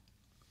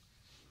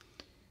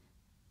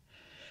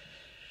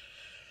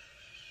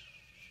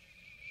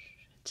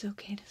 It's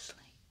okay to sleep.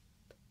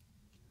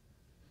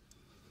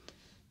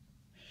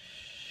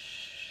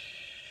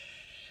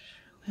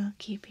 We'll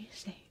keep you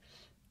safe.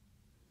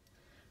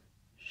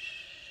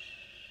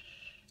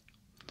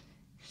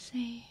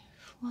 Safe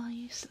while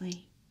you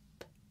sleep.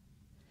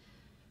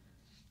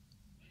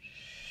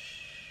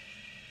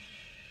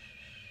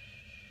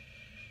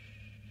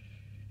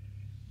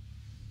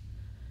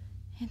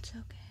 It's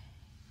okay.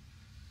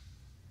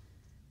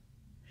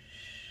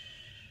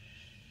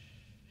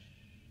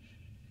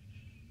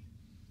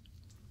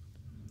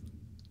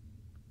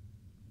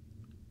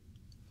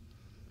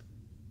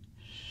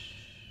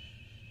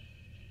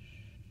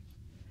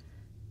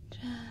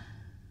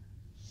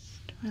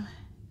 Just relax.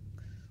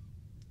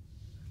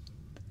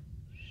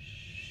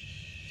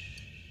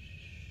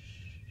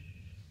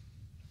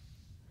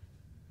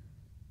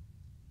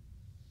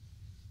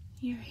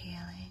 You're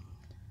healing.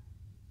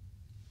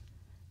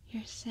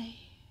 You're safe.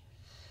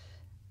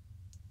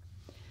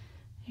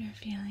 You're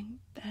feeling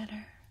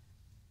better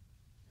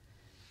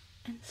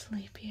and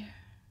sleepier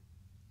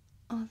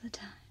all the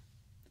time.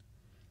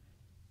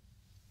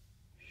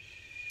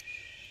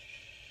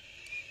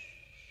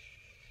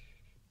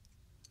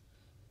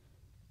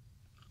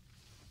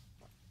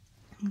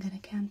 I'm going to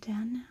count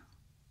down now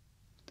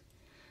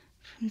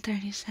from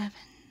 37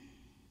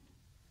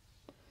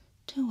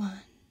 to 1.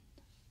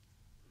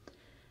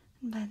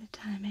 And by the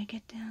time I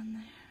get down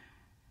there,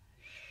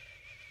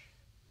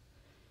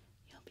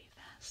 you'll be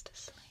fast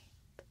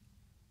asleep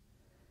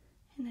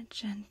in a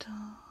gentle,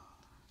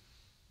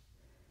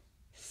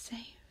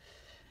 safe,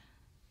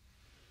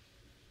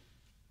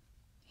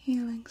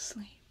 healing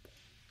sleep.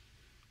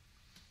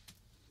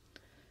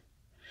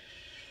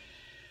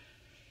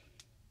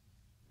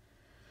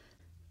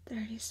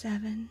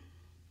 37.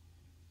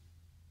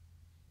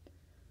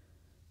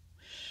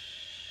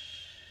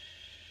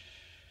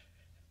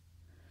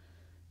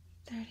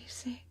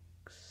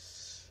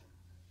 36.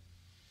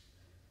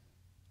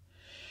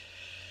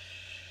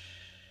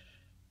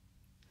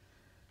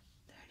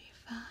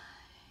 35.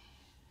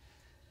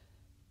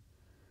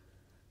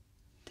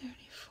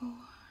 34.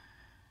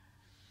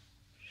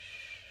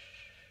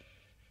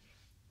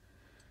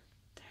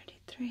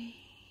 33.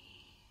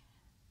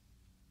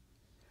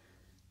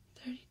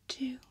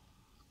 32.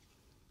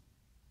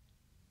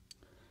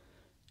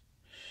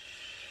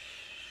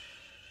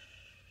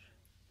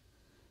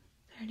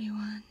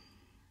 31.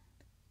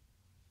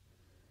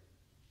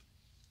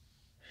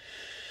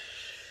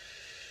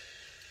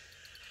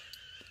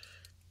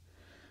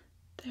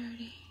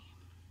 30.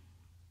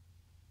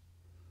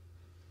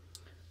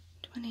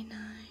 29.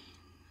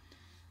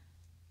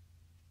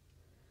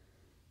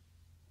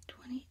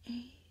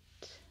 28.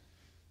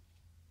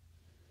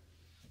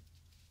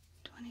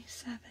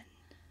 27.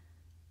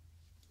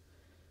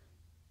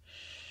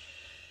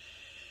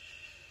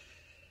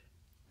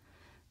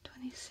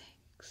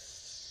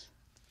 26.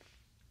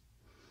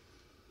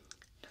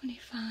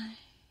 25.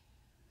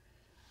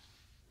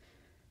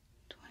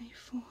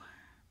 24.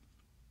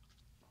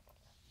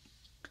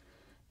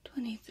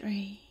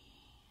 23,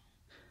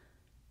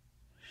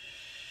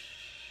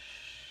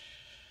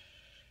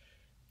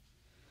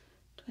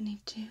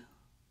 22,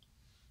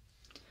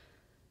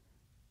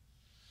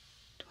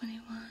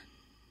 21,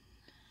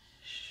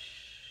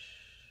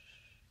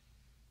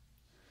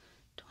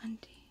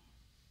 20,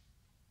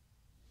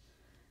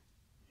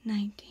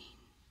 19,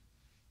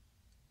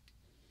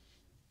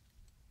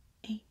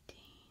 18,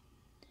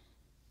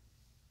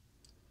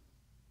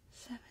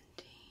 17,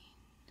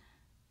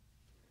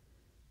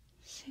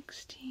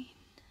 16,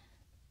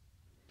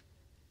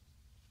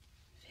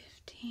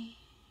 15,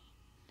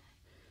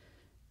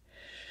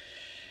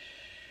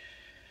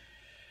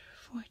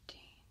 14,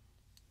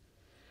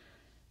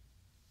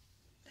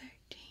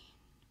 13,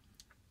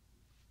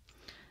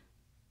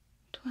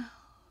 12,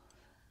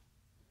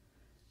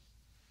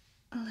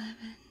 11,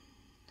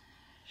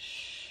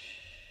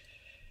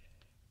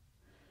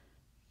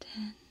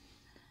 10,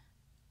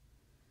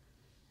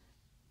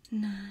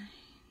 9,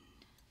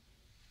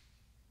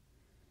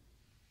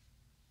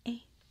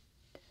 8,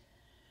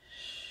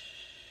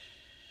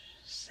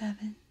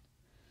 7,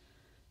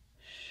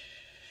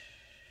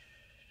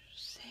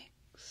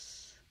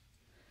 6,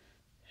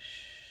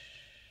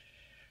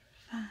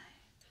 5,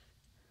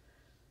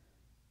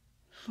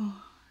 4,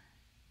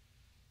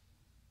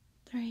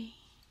 3,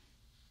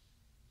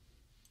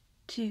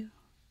 2,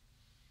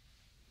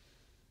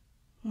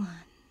 1.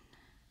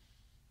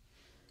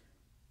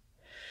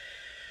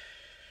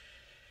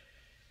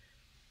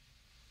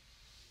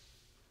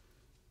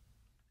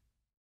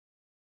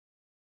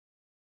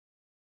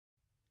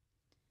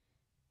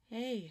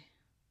 Hey,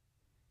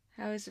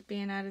 how is it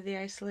being out of the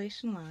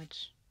isolation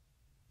lodge?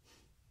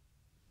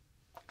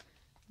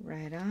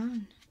 Right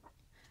on.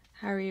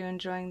 How are you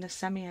enjoying the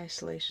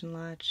semi-isolation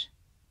lodge?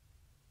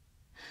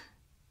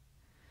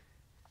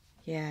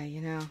 Yeah, you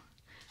know,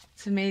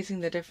 it's amazing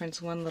the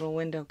difference one little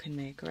window can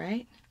make,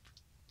 right?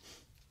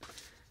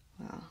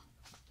 Well,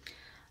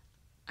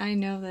 I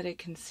know that it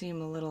can seem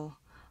a little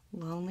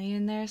lonely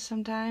in there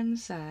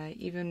sometimes,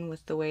 even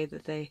with the way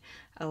that they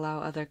allow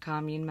other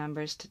commune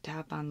members to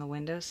tap on the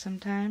windows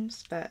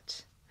sometimes,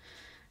 but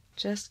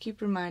just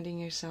keep reminding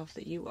yourself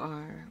that you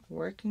are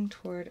working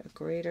toward a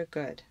greater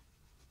good.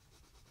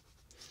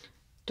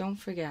 Don't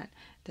forget,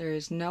 there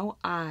is no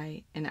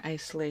I in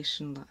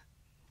isolation.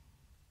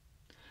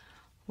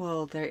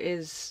 Well, there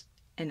is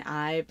an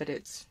I, but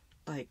it's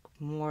like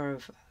more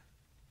of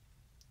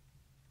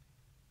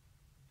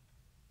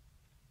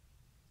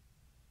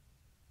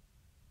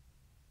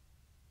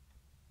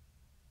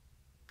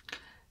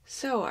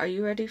So, are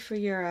you ready for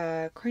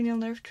your cranial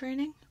nerve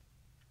training?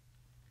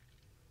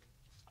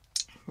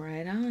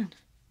 Right on.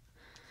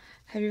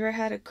 Have you ever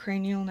had a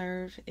cranial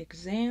nerve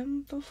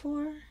exam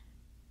before?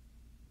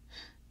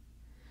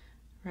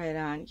 Right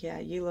on. Yeah,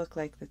 you look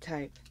like the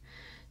type.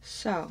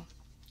 So,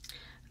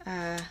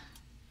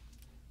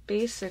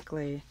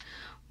 basically,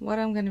 what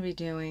I'm going to be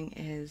doing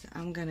is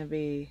I'm going to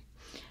be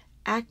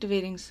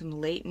activating some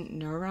latent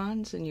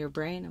neurons in your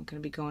brain. I'm going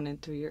to be going in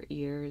through your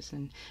ears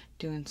and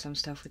doing some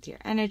stuff with your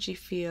energy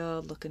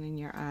field, looking in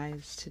your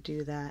eyes to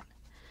do that.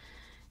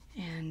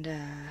 And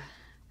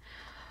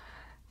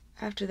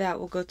after that,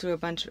 we'll go through a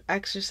bunch of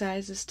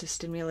exercises to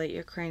stimulate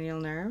your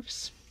cranial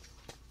nerves.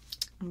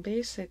 And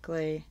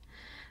basically,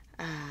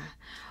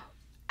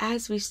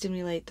 as we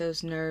stimulate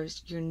those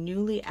nerves, your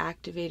newly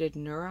activated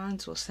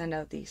neurons will send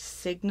out these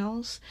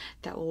signals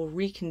that will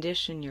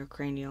recondition your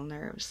cranial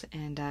nerves,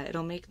 and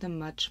it'll make them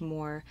much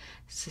more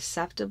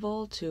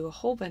susceptible to a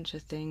whole bunch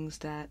of things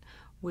that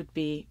would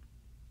be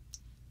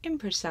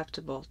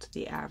imperceptible to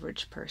the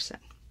average person.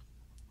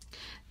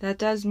 That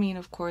does mean,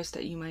 of course,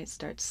 that you might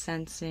start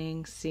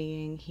sensing,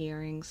 seeing,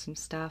 hearing some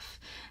stuff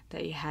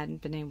that you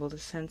hadn't been able to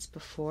sense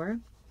before.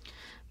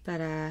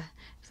 But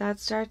if that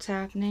starts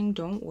happening,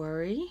 don't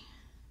worry.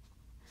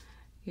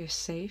 You're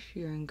safe.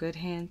 You're in good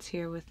hands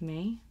here with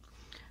me.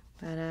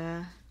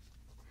 But,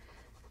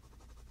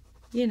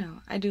 you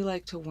know, I do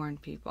like to warn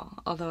people.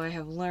 Although I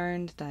have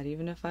learned that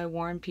even if I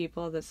warn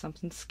people that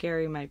something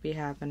scary might be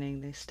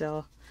happening, they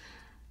still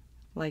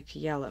like to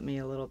yell at me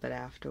a little bit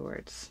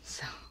afterwards.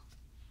 So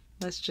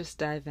let's just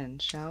dive in,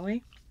 shall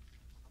we?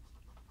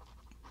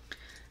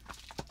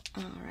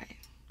 Alright.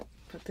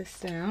 Put this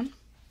down.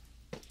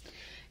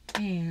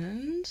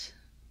 And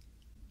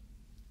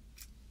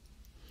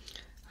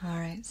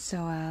alright,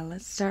 so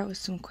let's start with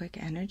some quick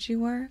energy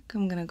work.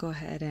 I'm gonna go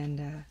ahead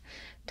and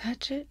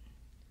touch it,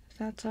 if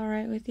that's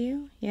alright with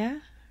you. Yeah?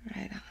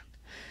 Right on.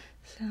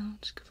 So I'm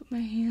just gonna put my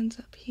hands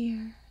up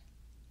here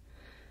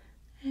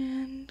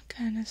and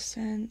kind of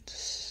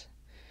sense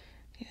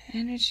the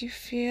energy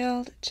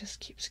field. It just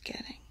keeps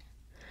getting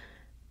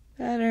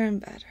better and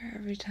better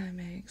every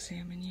time I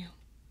examine you.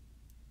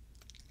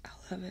 I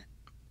love it.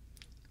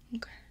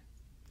 Okay.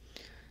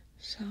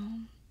 So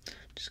I'm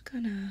just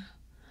gonna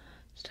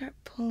start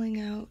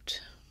pulling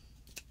out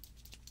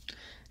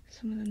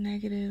some of the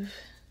negative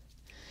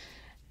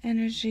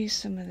energy,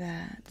 some of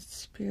that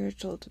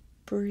spiritual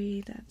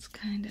debris that's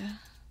kind of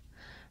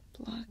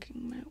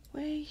blocking my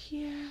way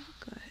here.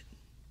 Good.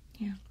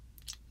 Yeah.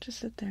 Just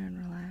sit there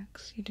and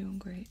relax. You're doing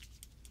great.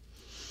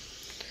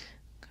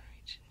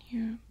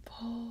 here,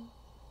 pull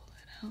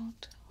it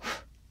out.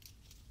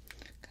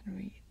 Gonna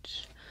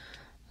reach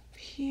up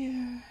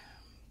here,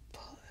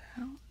 pull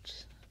it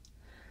out.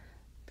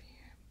 Up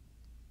here,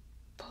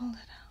 pull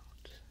it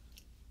out.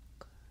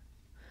 Good.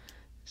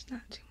 There's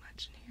not too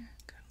much in here.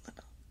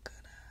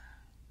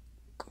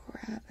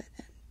 Grab it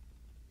and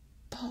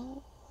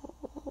pull.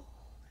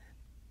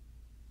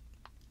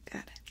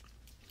 Got it.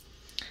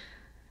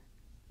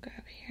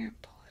 Grab here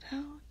and pull it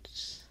out.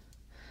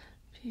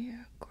 Up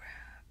here,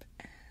 grab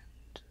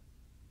and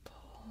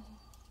pull.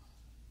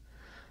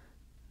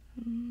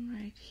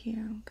 Right here,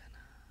 I'm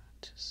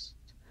gonna just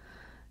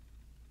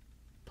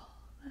pull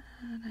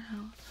that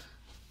out.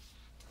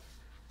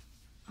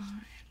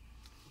 Alright.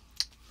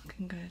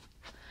 Looking good.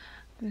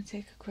 I'm gonna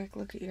take a quick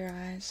look at your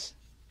eyes.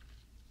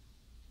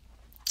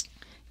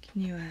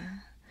 Can you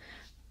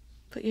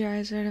put your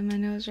eyes right on my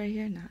nose right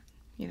here? Not,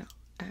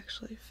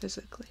 actually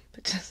physically,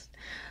 but just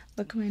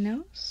look at my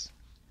nose.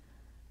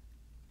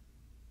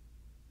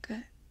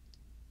 Good.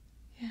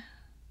 Yeah.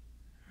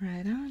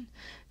 Right on.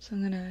 So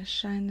I'm gonna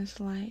shine this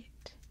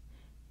light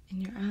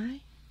in your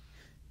eye.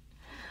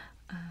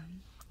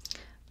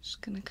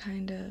 Just gonna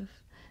kind of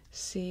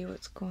see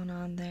what's going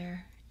on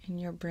there in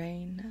your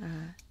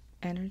brain,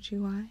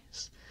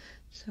 energy-wise.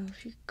 So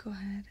if you could go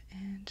ahead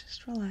and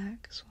just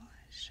relax while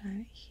I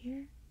shine it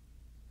here.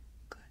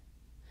 Good.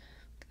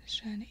 I'm gonna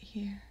shine it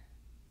here.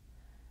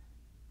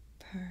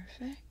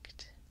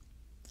 Perfect.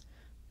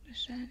 I'm gonna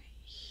shine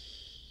it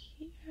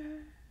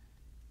here.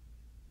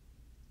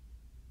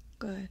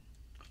 Good.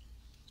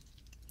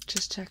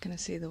 Just checking to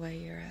see the way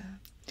your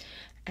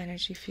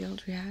energy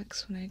field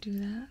reacts when I do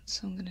that.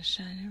 So I'm gonna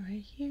shine it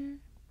right here.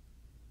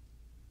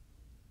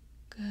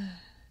 Good.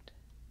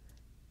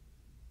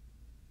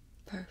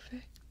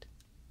 Perfect.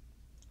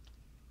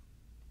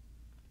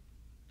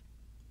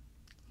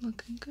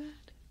 Looking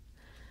good.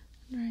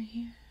 And right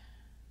here.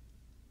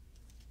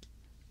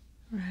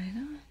 Right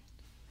on.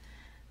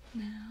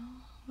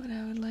 Now, what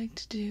I would like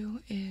to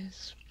do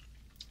is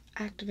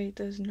activate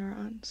those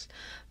neurons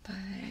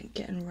by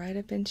getting right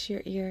up into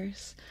your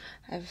ears.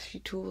 I have a few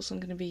tools I'm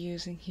going to be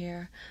using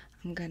here.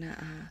 I'm going to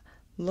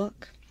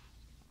look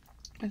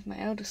with my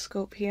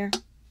otoscope here.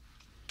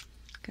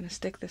 Going to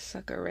stick this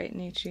sucker right in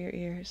each of your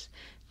ears.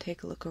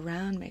 Take a look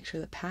around, make sure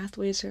the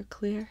pathways are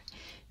clear.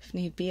 If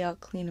need be, I'll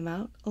clean them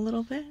out a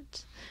little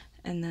bit,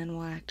 and then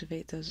we'll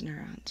activate those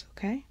neurons,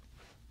 okay?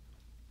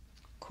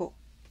 Cool.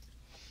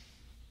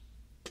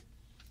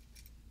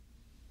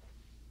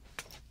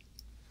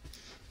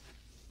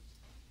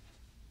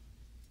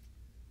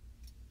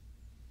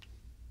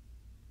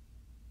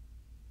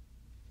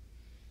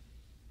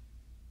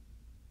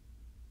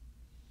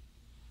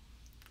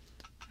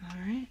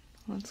 Alright,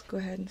 let's go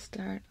ahead and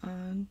start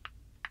on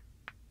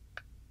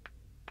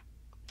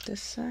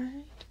this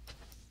side.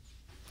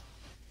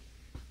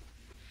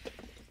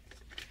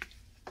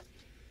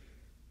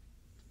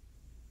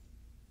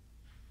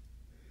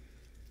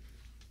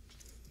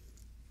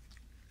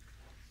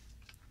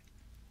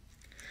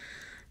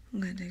 I'm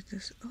going to take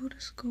this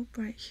otoscope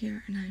right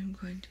here and I'm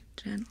going to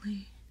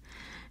gently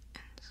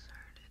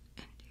insert it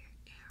into your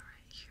ear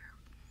right here.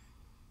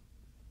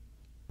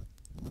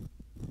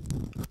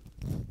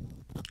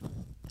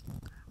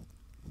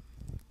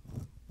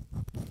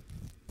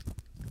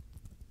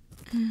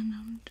 And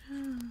I'm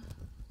just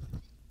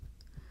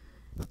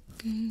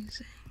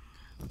gazing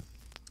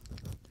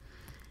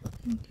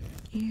into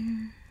your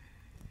ear.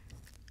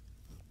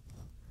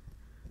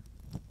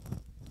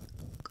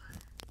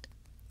 Good.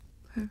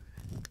 Perfect.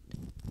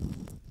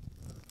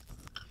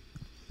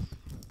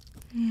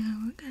 Yeah,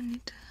 we're gonna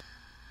need to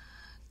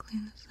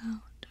clean this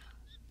out just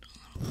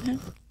a little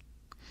bit.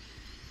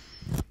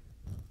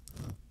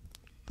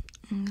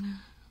 I'm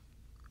gonna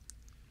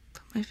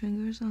put my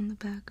fingers on the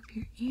back of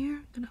your ear.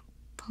 I'm gonna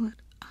pull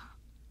it up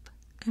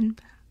and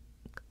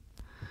back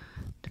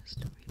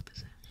just to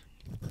reposition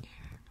your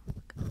ear.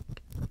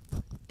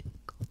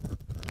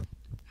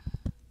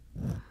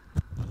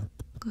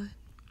 Good.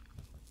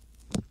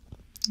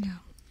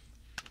 Now,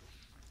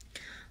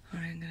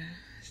 alright, I'm gonna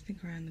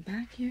stick around the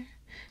back here.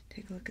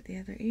 Take a look at the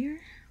other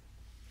ear.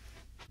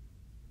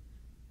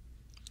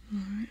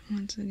 Alright,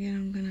 once again,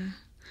 I'm gonna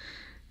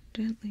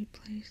gently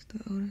place the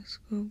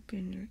otoscope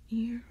in your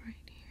ear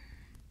right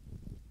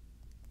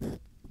here.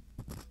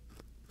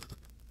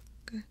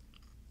 Good.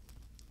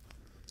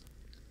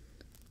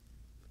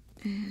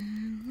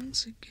 And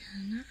once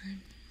again,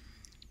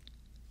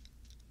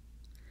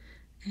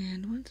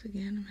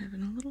 I'm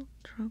having a little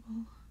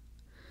trouble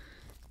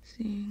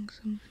seeing,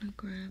 so I'm gonna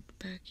grab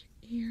back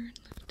your ear and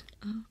lift it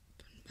up and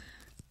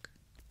back.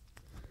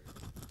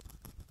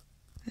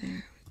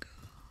 There we go.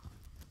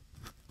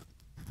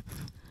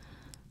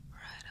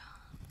 Right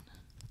on.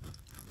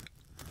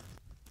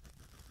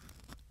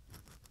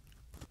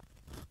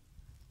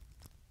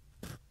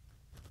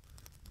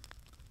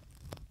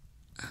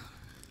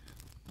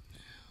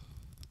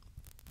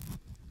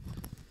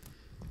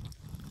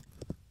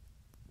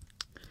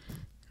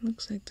 It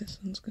looks like this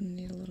one's gonna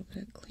need a little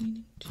bit of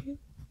cleaning too.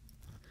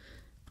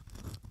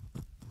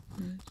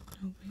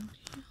 That's no big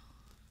deal.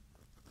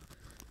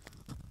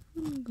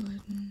 I'm gonna go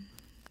ahead and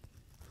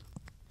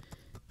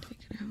take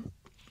it out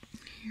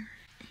here.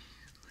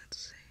 Let's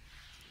see.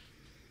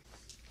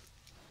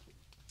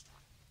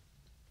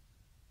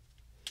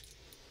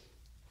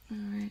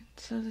 Alright,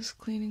 so this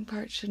cleaning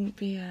part shouldn't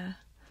be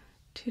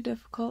too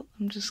difficult.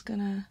 I'm just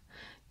gonna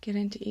get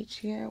into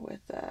each ear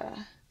with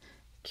a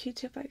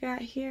Q-tip I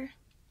got here,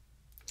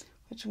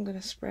 which I'm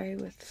gonna spray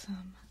with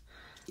some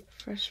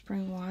fresh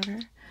spring water,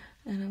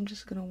 and I'm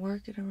just gonna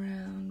work it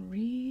around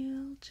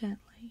real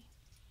gently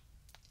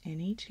in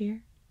each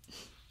ear.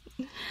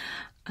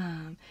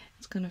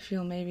 It's gonna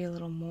feel maybe a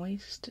little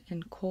moist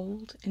and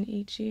cold in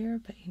each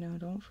ear, but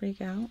don't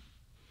freak out.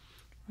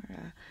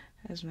 Or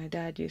as my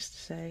dad used to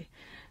say,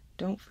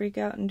 don't freak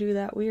out and do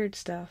that weird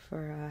stuff,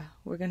 or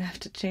we're gonna have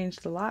to change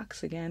the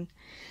locks again.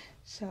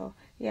 So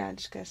yeah,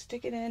 just gotta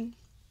stick it in,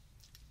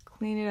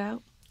 clean it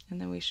out, and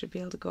then we should be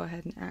able to go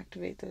ahead and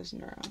activate those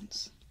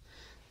neurons.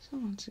 So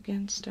once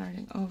again,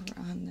 starting over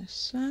on this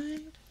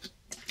side.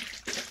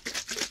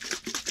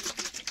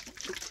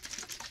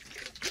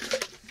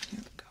 Here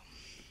we go.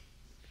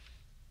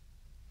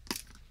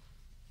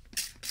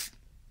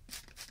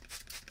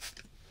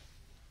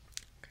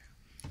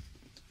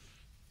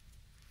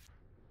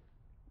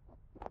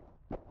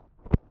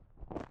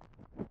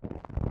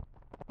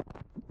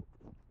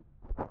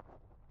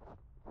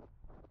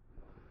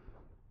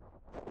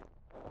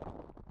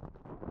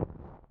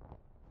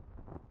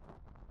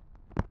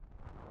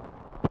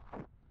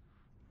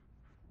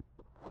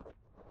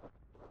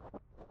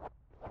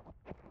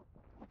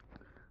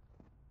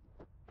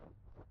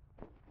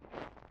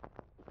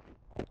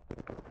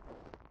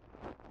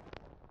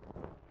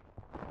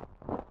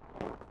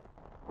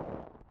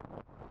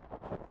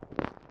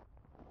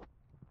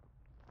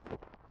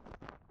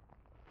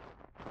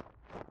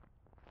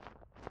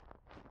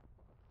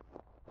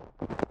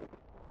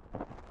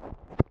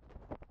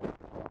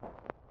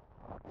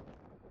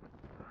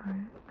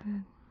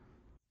 Good.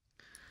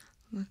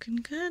 Looking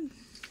good.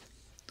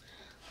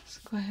 Let's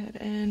go ahead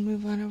and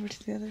move on over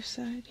to the other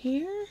side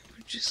here.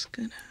 We're just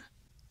gonna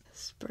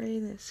spray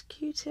this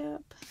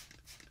Q-tip.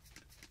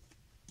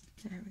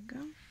 There we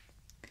go.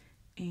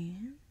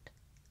 And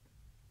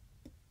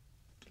I'm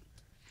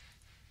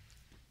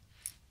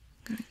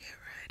gonna get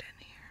right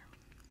in here.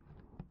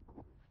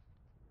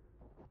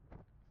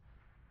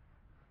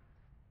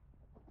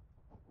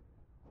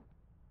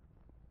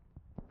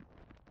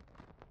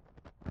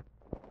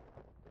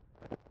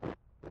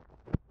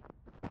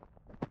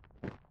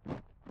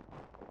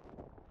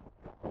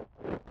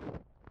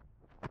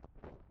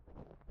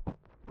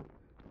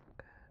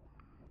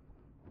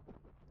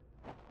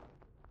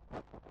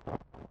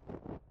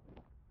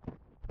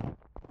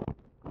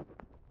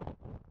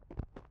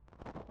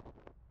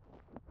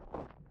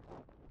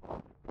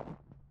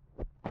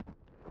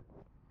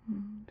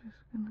 I'm just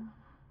gonna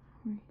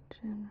reach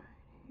in right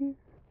here.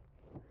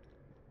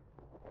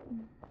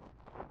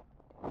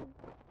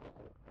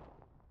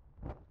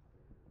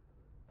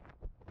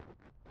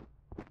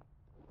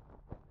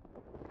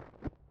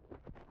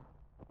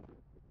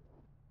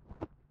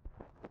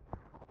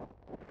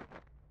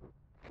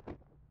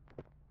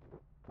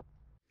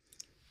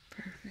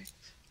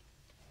 Perfect.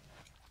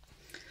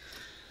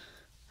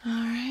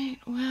 Alright,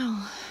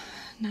 well,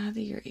 now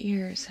that your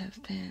ears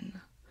have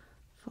been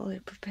fully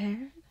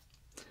prepared,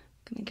 I'm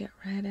going to get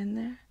right in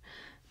there,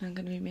 and I'm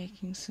going to be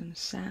making some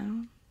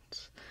sounds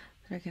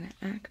that are going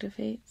to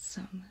activate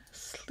some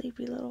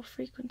sleepy little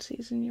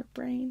frequencies in your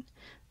brain.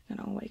 I'm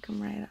going to wake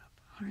them right up,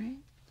 alright?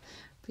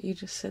 But you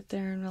just sit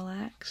there and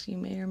relax. You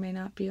may or may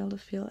not be able to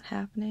feel it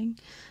happening.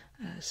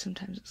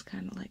 Sometimes it's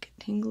kind of like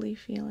a tingly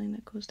feeling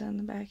that goes down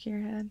the back of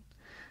your head.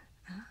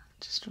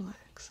 Just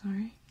relax,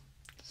 alright?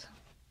 So,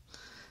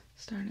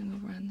 starting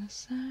over on this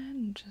side,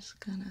 I'm just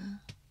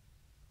gonna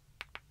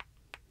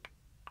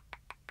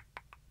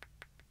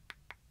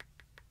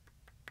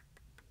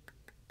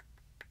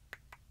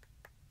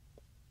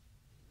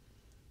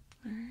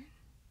alright.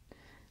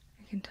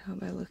 I can tell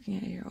by looking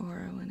at your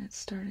aura when it's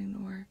starting to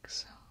work,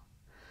 so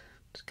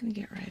I'm just gonna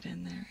get right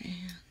in there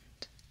and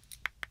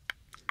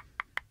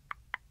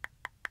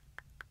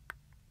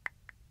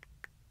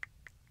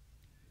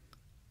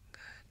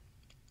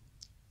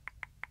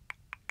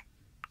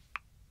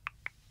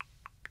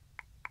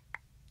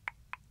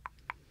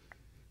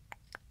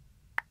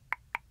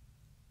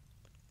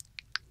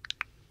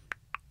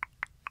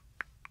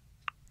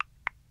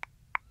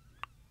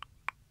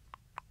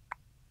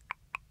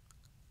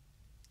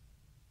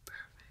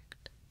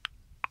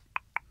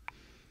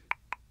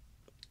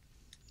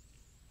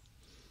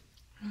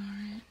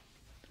alright.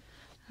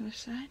 Other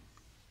side.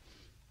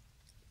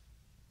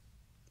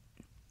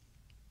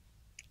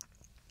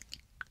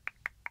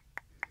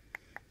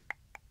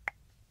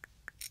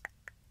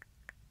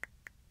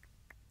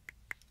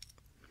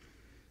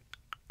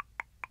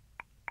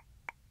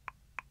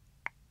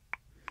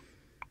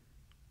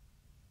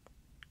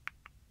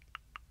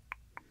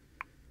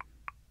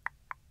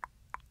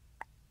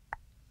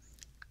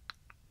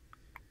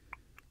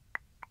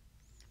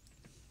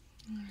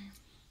 Alright.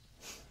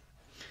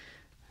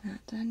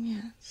 Not done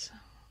yet, so I'm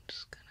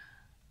just gonna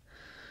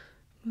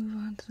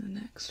on to the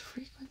next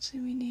frequency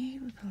we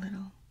need with a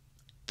little.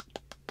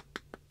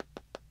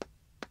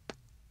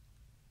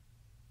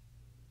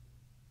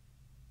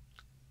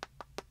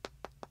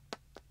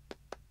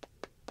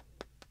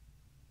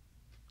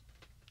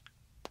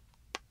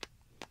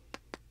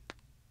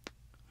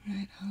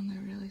 Right on,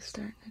 they're really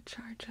starting to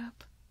charge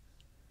up.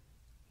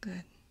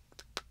 Good.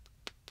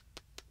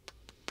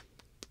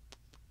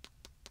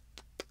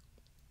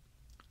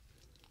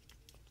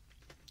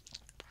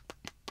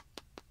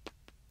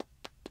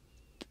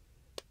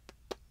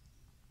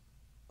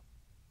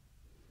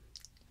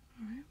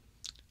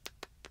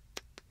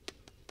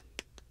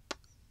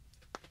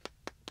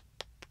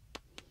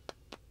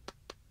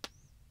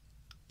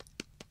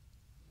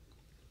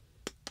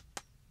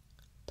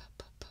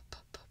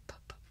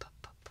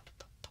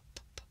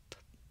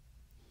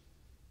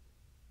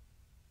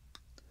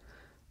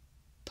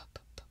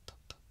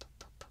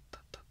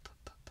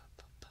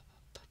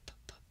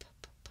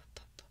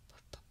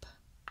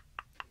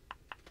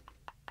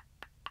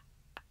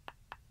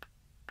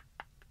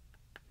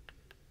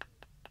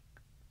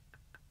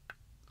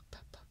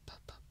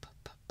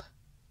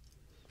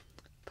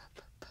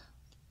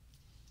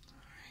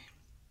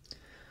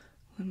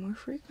 One more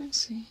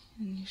frequency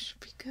and you should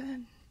be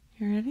good.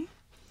 You ready?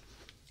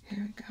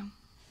 Here we go.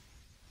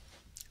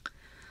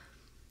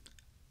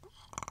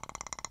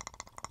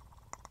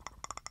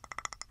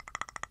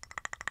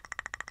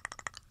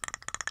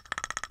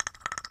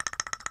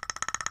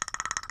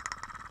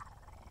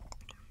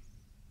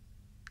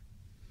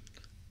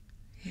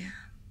 Yeah,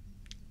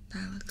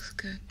 that looks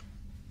good.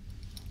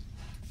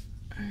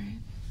 Alright,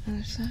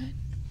 other side.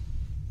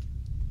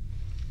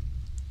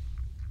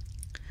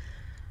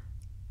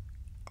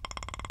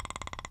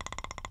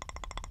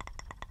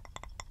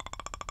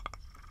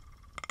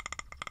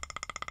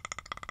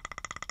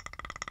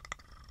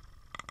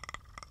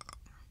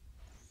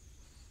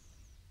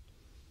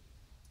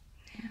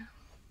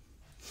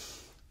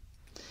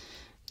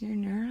 Your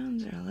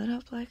neurons are lit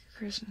up like a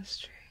Christmas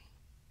tree.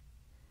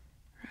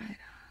 Right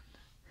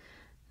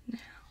on. Now,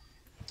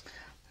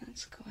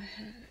 let's go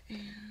ahead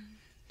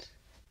and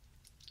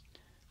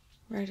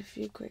write a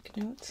few quick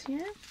notes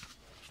here.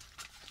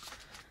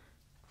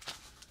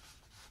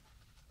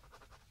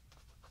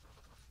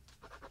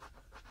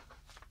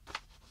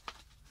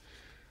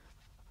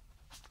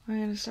 We're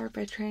going to start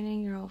by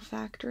training your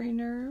olfactory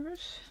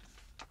nerves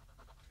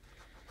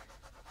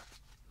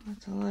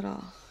with a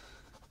little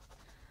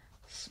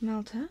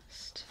smell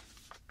test.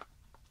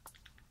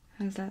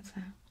 How's that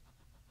sound?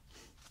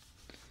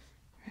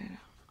 Right on.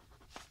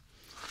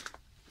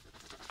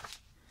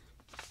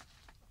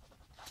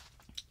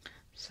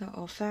 So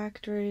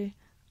olfactory,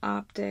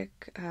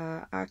 optic,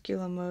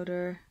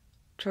 oculomotor,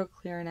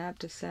 trochlear, and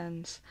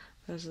abducens.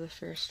 Those are the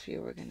first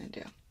few we're going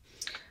to do.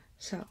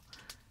 So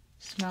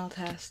smell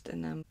test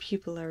and then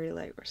pupillary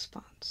light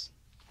response.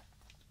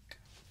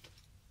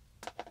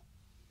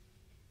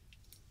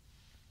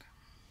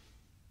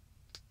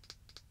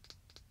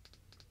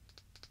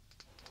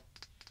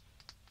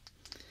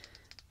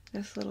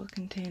 This little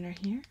container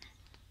here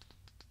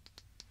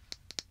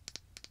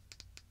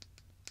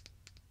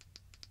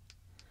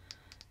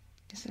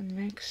is a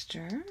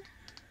mixture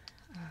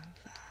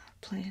of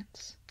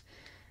plants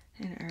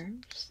and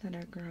herbs that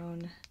are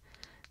grown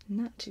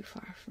not too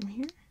far from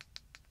here.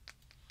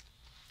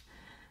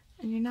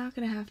 And you're not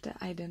going to have to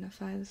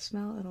identify the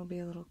smell, it'll be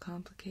a little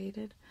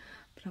complicated,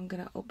 but I'm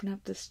going to open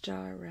up this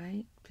jar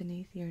right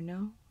beneath your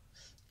nose.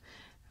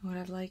 And what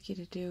I'd like you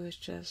to do is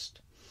just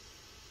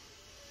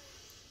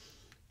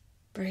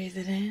breathe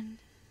it in,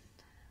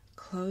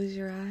 close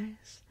your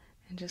eyes,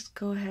 and just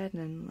go ahead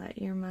and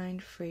let your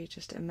mind free.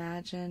 Just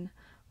imagine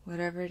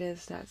whatever it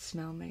is that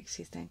smell makes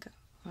you think of.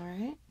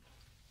 Alright?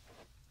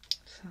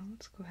 So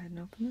let's go ahead and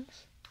open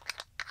this.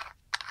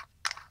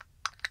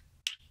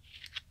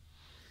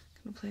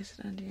 I'm going to place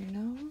it under your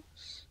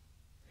nose.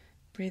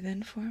 Breathe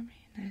in for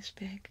me, nice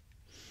big.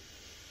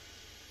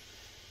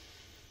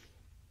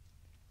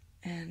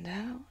 And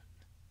out.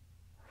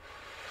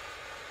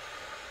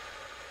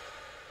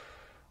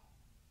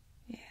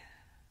 Yeah.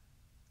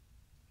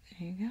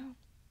 There you go.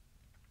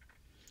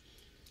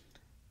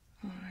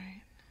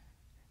 Alright.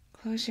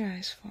 Close your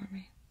eyes for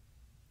me.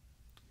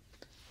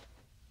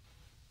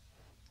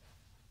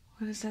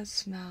 What does that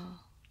smell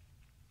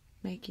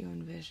make you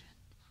envision?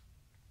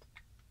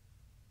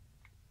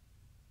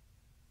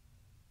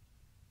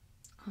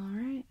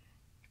 Alright.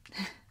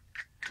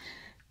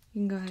 You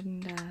can go ahead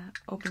and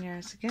open your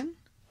eyes again.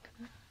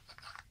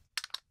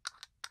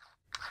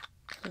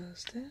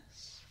 Close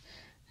this.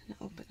 And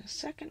open a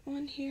second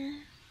one here.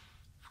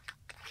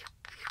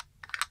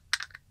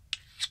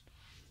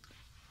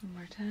 One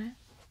more time.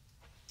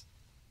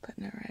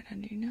 Putting it right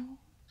under your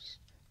nose.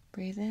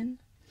 Breathe in.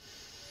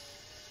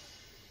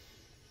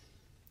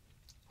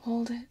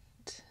 Hold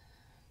it.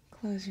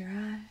 Close your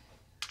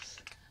eyes.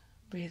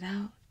 Breathe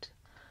out.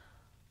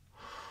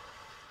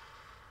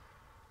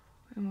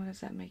 And what does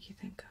that make you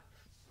think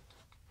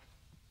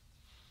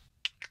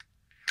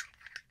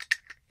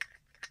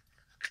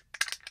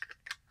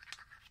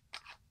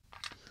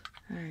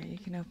of? Alright, you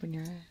can open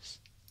your eyes.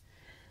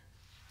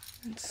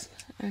 It's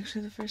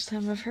actually the first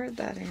time I've heard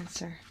that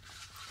answer.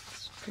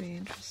 It's pretty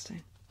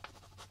interesting.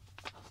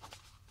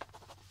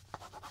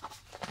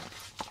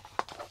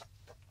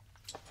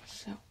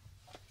 So,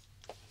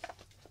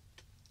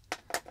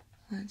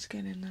 let's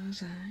get in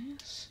those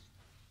eyes.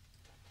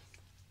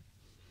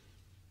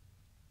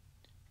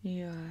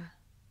 You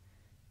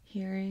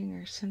hearing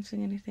or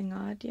sensing anything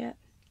odd yet?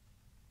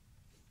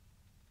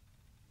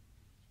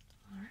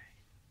 Alright,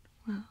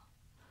 well,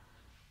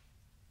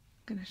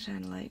 I'm going to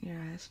shine a light in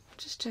your eyes.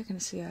 Just checking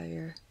to see how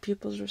your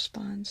pupils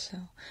respond, so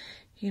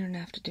you don't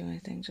have to do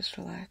anything, just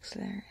relax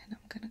there, and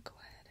I'm going to go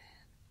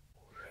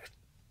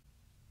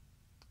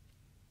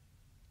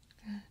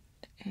ahead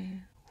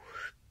and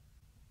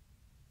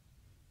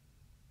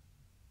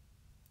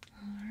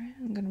alright,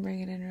 I'm going to bring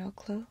it in real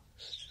close.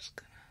 Just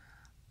gonna,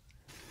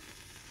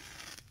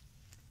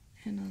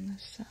 and on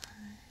this side.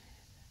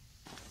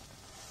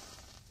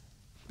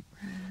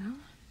 Right on.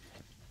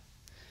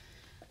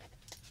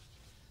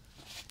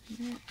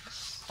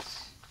 Next.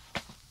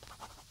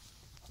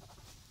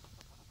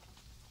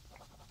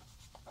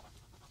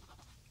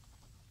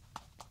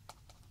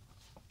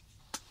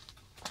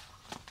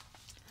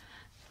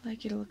 I'd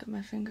like you to look at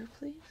my finger,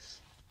 please.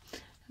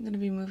 I'm going to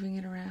be moving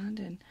it around,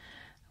 and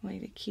I want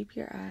you to keep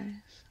your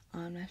eyes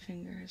on my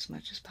finger as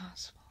much as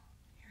possible.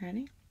 You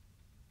ready?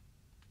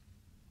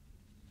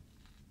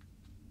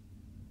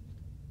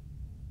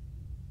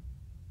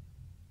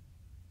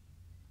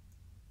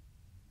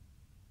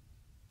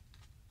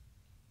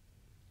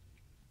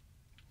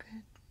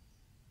 Good.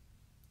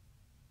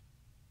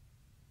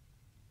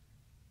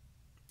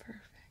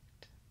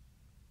 Perfect.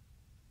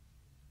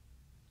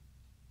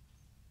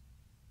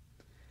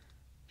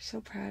 I'm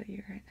so proud of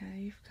you right now.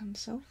 You've come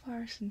so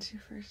far since you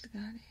first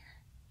got here.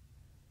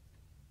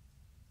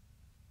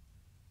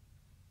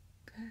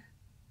 Good.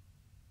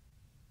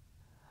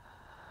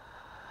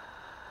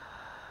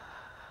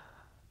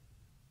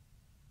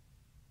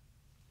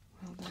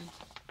 Well done.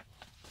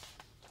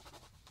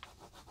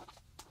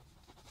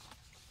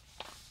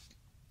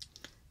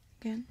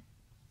 Again,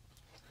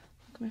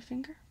 look at my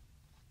finger.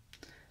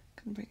 I'm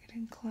gonna bring it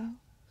in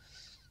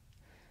close,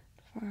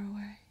 far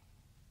away,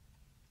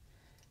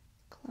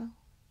 close,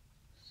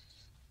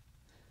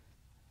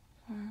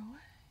 far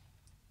away.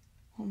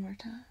 One more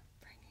time,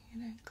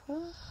 bringing it in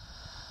close,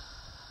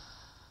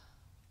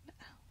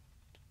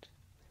 out,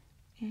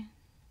 in,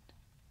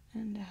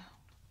 and out.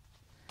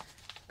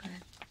 Good.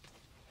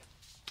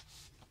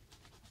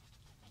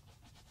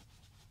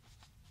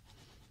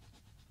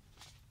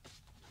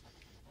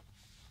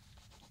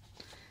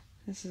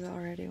 This is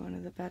already one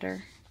of the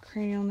better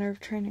cranial nerve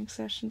training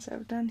sessions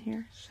I've done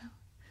here, so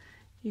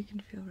you can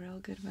feel real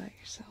good about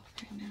yourself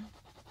right now.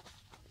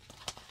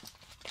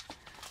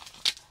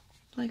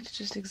 I'd like to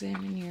just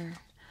examine your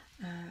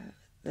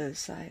the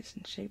size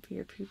and shape of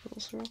your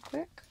pupils real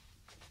quick.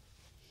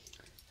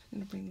 I'm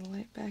going to bring the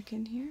light back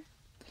in here.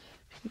 If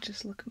you could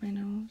just look at my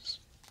nose,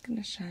 I'm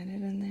going to shine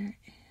it in there.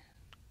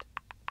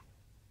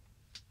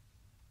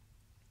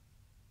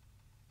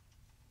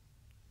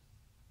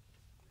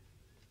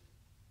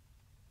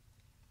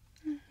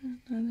 And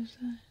other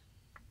side.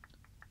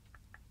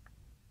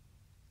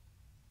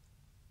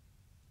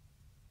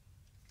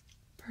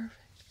 Perfect.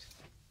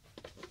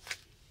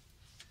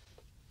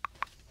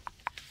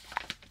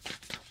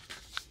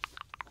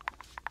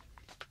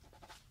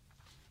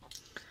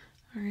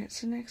 Alright,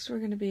 so next we're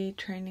going to be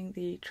training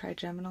the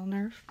trigeminal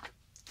nerve.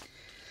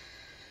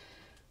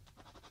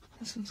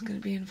 This one's going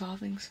to be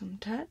involving some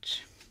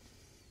touch.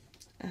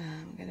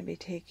 I'm going to be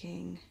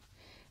taking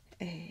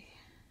a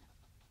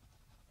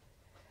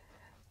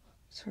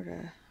sort of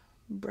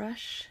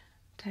brush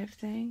type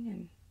thing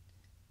and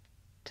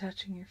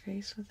touching your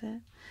face with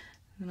it.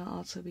 And I'll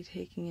also be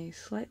taking a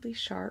slightly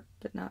sharp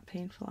but not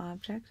painful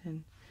object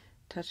and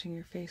touching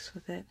your face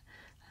with it.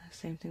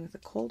 Same thing with a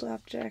cold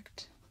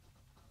object.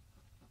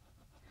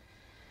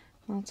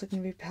 I'm also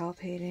going to be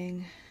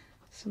palpating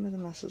some of the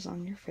muscles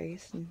on your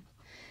face and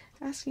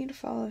asking you to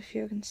follow a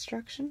few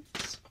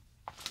instructions.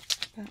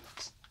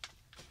 But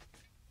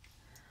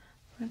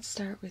let's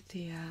start with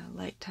the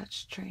light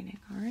touch training,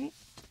 alright?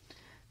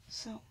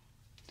 So,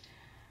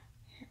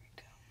 here we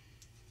go.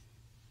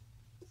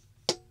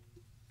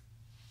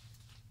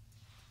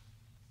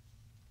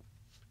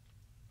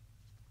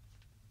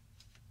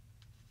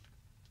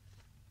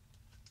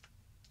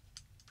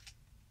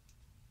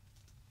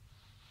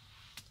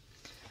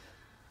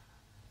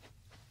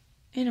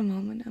 In a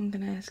moment, I'm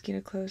going to ask you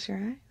to close your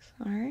eyes,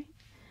 alright?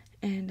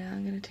 And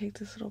I'm going to take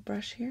this little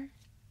brush here.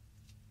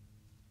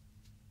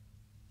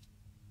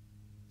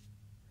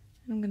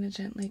 And I'm going to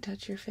gently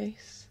touch your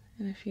face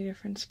in a few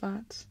different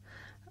spots.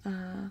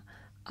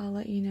 I'll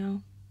let you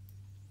know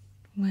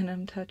when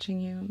I'm touching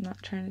you. I'm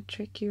not trying to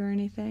trick you or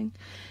anything.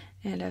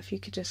 And if you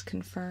could just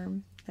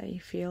confirm that you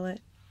feel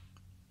it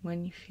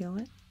when you feel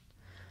it.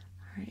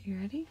 Alright, you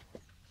ready?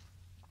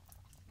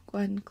 Go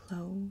ahead and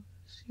close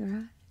your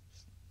eyes.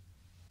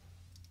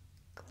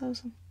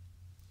 Close them.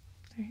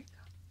 There you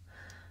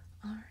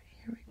go. Alright,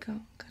 here we go.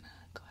 I'm gonna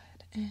go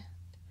ahead and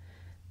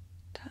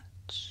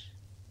touch.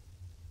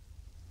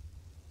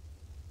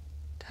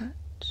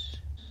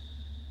 touch,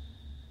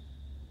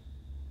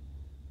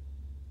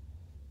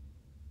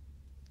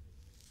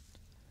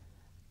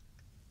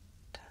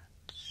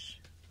 touch,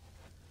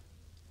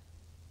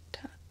 touch,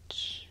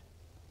 touch,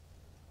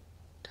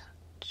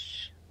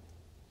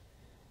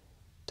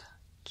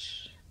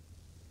 touch,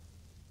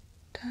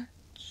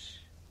 touch,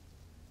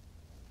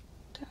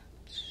 touch,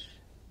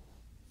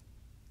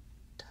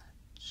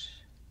 touch,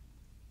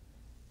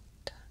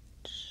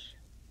 touch,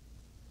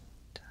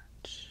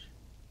 touch,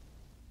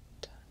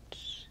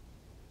 touch,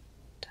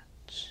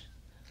 touch.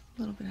 A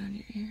little bit on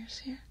your ears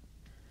here.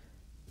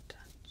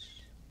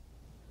 Touch,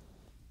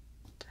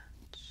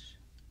 touch,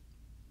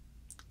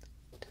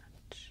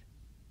 touch,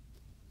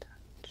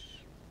 touch,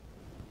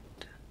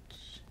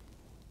 touch,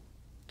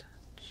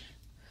 touch.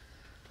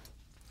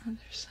 Other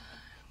side,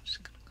 I'm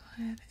just gonna go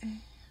ahead and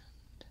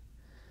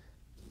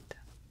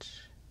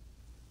touch,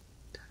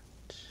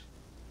 touch,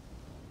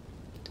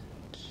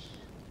 touch,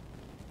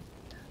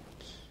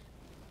 touch,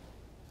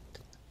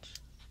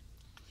 touch.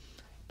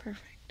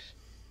 Perfect.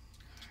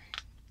 All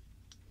right.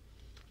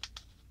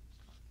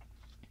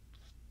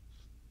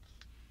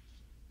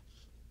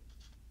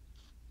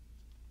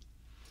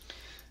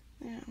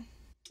 Now,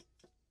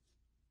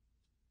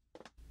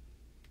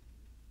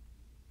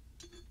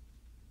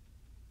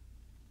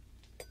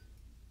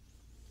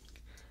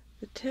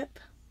 the tip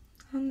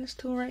on this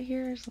tool right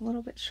here is a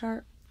little bit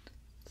sharp.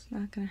 It's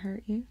not going to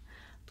hurt you.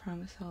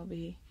 Promise I'll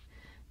be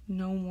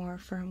no more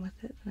firm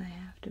with it than I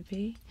have to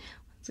be.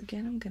 Once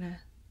again, I'm going to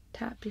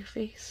tap your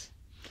face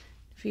in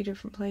a few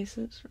different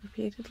places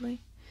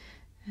repeatedly.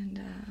 And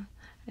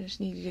I just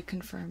need you to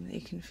confirm that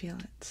you can feel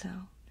it. So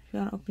if you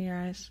want to open your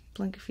eyes,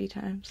 blink a few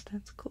times,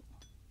 that's cool.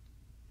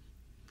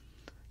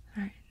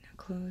 Alright, now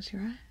close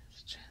your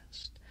eyes.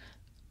 Just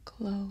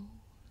close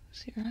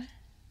your eyes.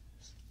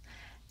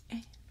 And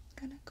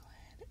I'm gonna go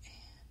ahead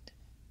and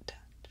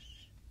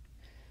touch,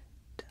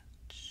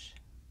 touch,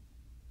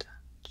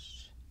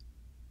 touch,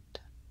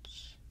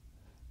 touch,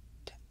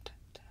 tap, tap,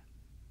 tap,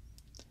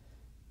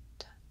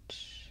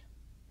 touch,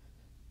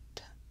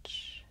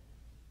 touch,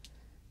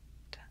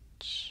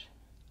 touch,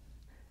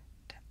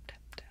 tap,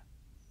 tap, tap,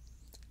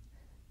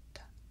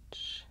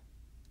 touch,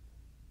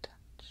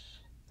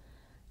 touch,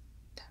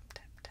 tap,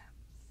 tap, tap,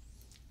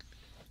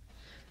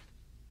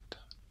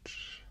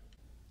 touch,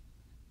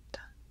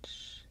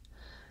 touch,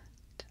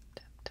 tap,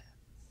 tap, tap,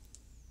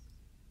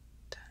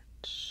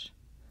 touch,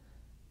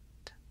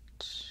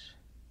 touch,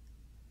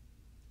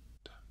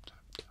 tap,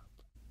 tap, tap,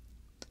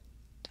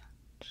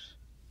 touch.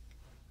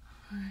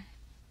 Alright.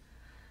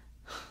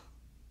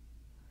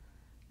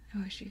 I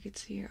wish you could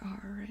see your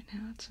aura right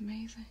now. It's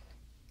amazing.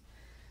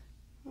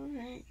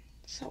 Alright,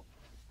 so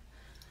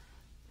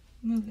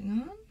moving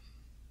on.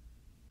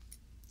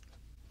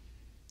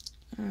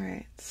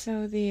 Alright,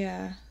 so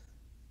the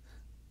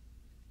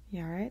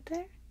you alright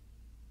there?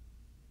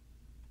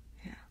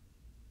 Yeah.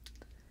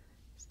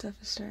 Stuff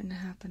is starting to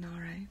happen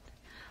alright.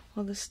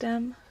 Well, the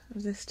stem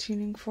of this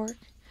tuning fork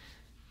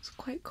is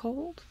quite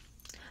cold.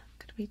 I'm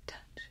gonna be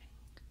touching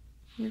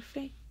your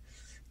face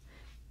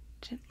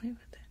gently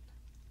with it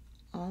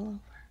all over.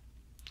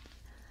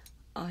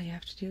 All you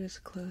have to do is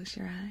close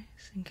your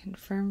eyes and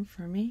confirm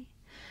for me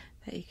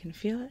that you can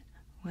feel it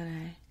when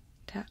I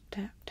tap,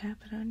 tap, tap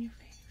it on your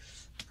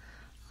face.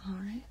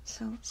 Alright,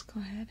 so let's go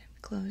ahead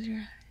and close your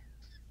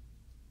eyes.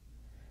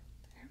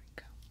 There we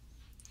go.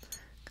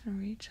 Gonna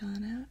reach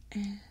on out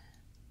and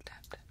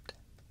tap, tap, tap.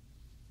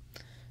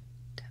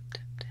 Tap,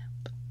 tap,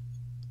 tap.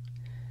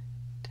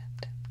 Tap,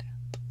 tap, tap.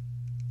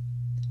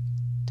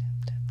 Tap,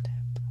 tap, tap.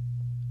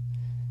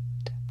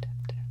 Tap,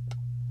 tap, tap.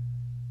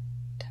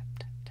 Tap,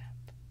 tap, tap.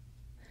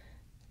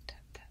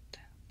 Tap, tap,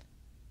 tap.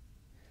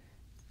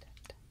 Tap,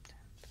 tap,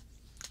 tap.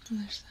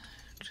 Other side,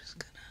 I'm just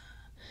gonna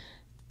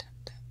tap,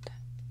 tap,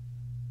 tap.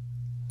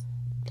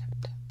 Tap,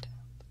 tap, tap.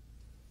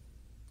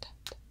 Tap,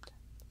 tap, tap.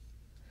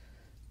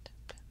 Tap,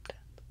 tap, tap.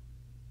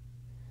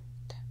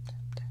 Tap,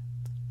 tap, tap.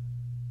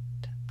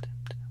 Tap, tap,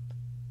 tap.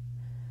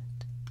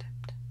 Tap, tap,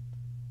 tap.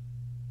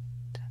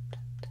 Tap,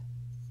 tap, tap.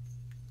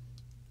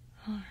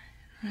 Alright,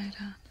 right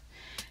on.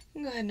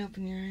 You can go ahead and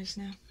open your eyes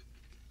now.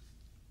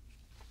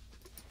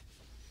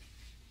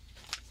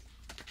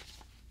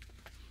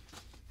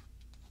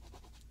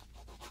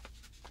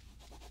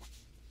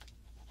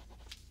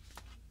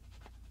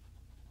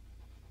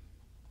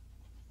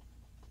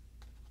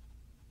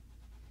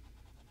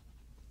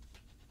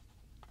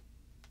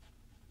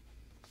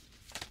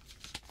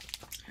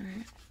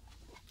 Alright.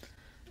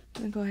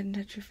 I'm gonna go ahead and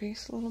touch your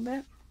face a little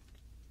bit.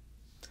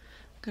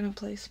 I'm gonna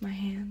place my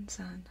hands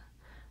on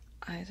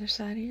either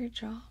side of your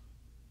jaw.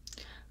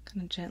 I'm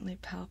gonna gently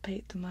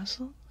palpate the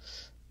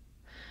muscles.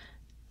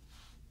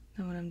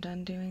 Then when I'm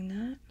done doing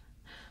that,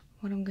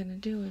 what I'm gonna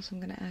do is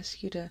I'm gonna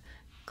ask you to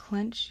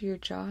clench your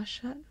jaw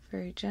shut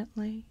very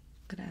gently.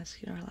 I'm gonna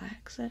ask you to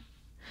relax it.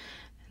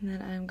 And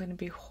then I'm gonna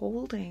be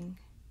holding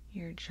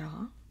your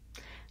jaw.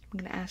 I'm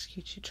gonna ask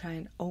you to try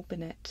and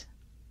open it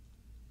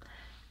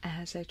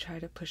as I try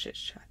to push it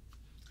shut.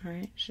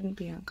 Alright? It shouldn't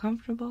be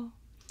uncomfortable.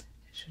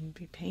 It shouldn't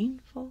be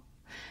painful.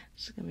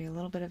 It's going to be a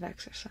little bit of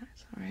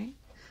exercise. Alright?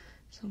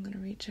 So I'm going to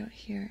reach out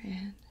here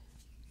and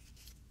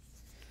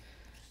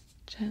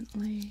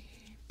gently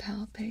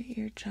palpate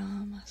your jaw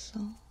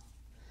muscle,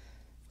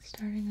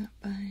 starting up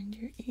behind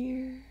your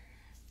ear,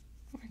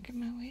 working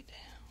my way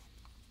down.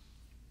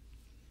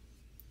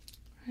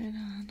 Right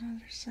on the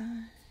other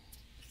side.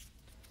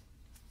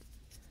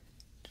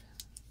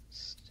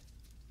 Just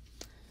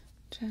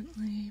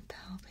gently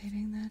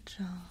palpating that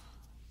jaw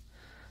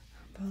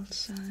on both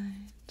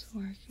sides,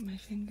 working my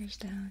fingers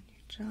down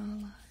your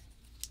jawline,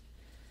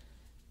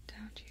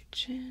 down to your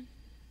chin.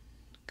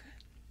 Good.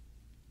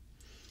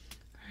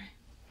 Alright.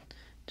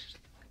 Just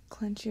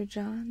clench your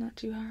jaw, not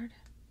too hard.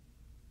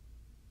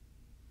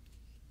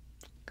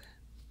 Good.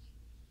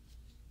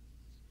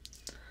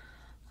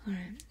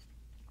 Alright.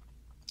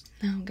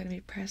 Now I'm going to be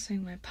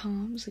pressing my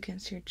palms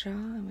against your jaw.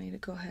 I want you to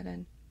go ahead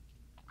and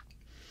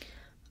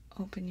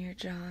open your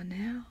jaw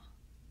now.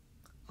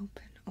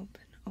 Open,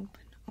 open,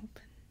 open,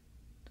 open.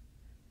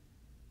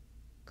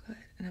 Good.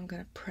 And I'm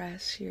going to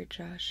press your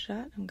jaw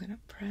shut. I'm going to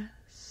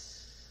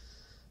press.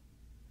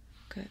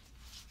 Good.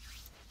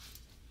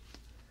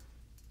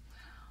 Wow.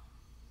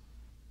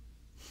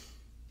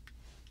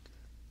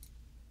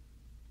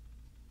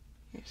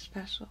 You're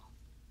special.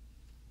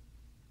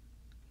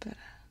 But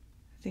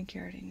I think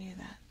you already knew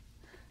that.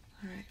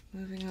 Alright,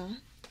 moving on.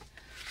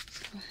 Let's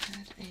go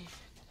ahead and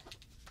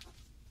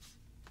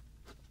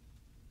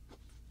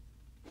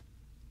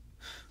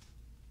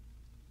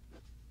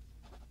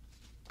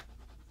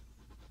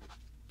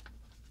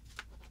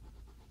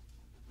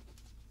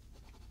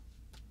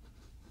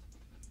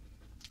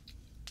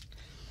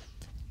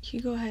can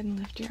you go ahead and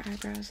lift your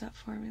eyebrows up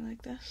for me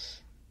like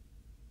this?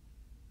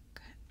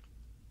 Good.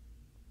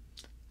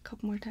 A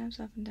couple more times,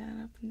 up and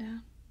down, up and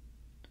down.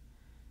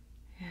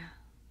 Yeah,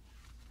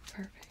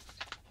 perfect.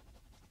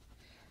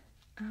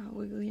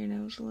 Wiggle your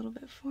nose a little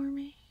bit for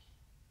me.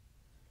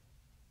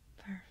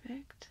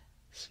 Perfect.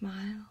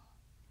 Smile.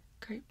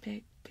 Great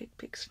big, big,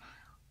 big smile.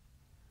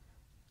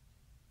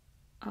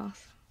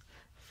 Awesome.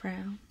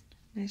 Frown.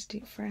 Nice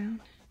deep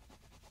frown.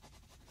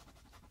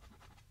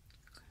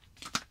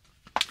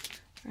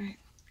 Alright.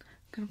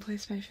 I'm going to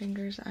place my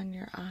fingers on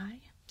your eye.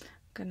 I'm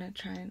going to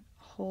try and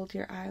hold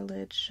your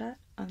eyelid shut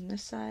on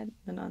this side,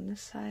 then on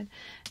this side.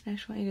 And I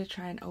just want you to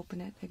try and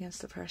open it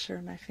against the pressure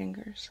of my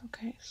fingers.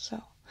 Okay, so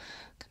I'm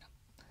going to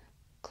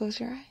close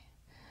your eye.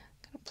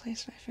 I'm going to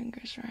place my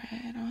fingers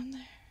right on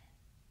there.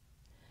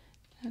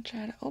 Now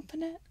try to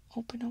open it.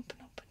 Open, open,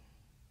 open.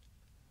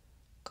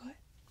 Good.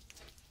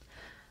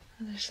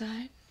 Other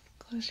side.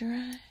 Close your eye.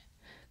 I'm going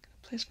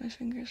to place my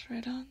fingers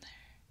right on there.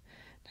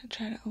 Now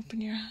try to open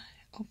your eye.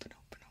 Open,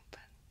 open,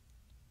 open.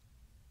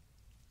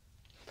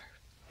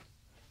 Perfect.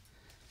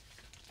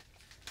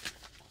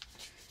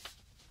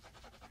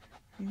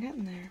 I'm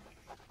getting there.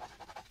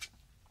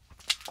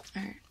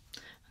 Alright.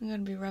 I'm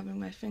going to be rubbing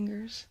my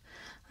fingers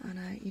on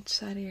each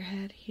side of your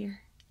head, here,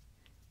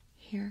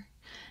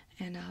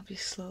 and I'll be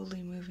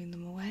slowly moving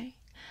them away.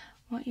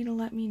 I want you to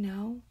let me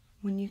know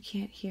when you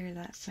can't hear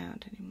that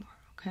sound anymore,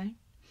 okay?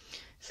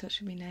 So it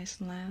should be nice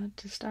and loud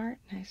to start,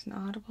 nice and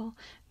audible,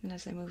 and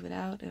as I move it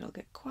out, it'll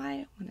get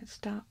quiet. When it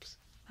stops,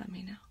 let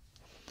me know.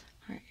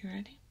 Alright, you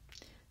ready?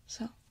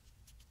 So,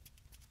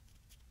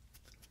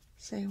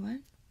 say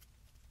when.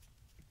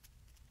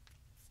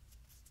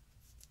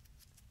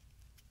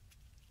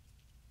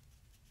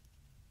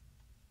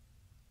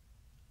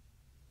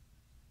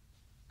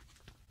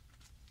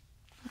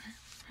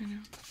 I know.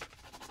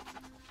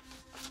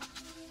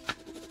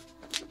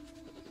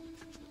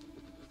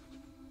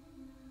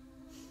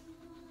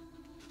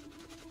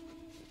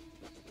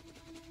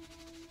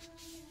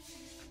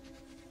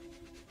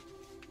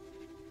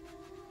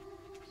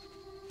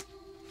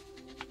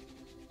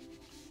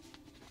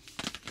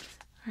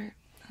 Alright,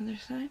 other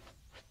side.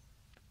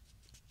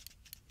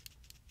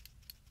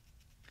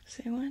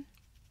 Say one.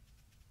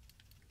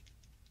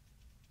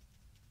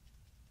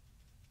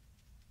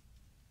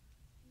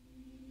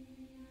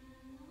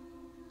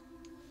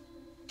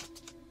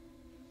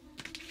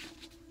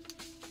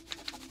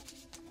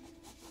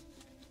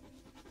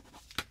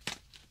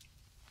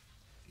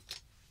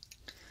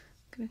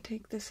 I'm going to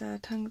take this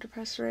tongue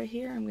depressor right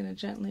here. I'm going to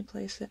gently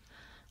place it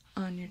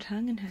on your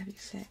tongue and have you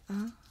say,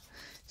 ah.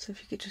 So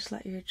if you could just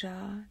let your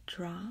jaw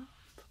drop,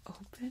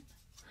 open.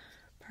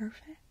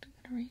 Perfect. I'm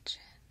going to reach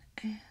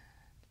in and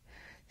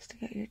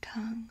stick out your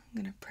tongue.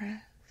 I'm going to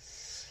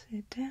press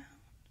it down.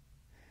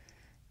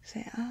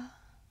 Say, ah.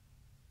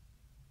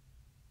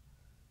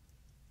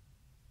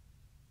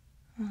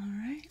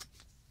 Alright.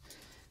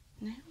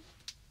 Now,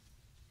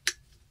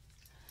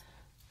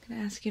 I'm going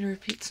to ask you to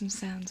repeat some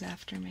sounds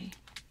after me.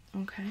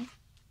 Okay?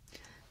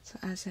 So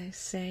as I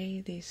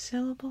say these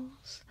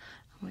syllables,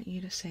 I want you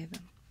to say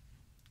them.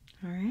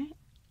 Alright?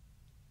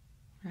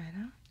 Right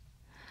on.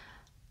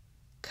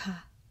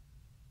 Ka.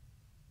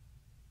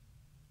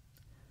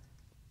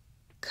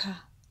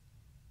 Ka.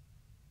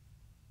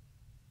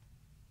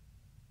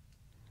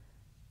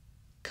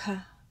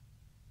 Ka.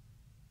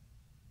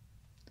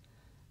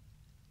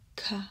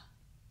 Ka.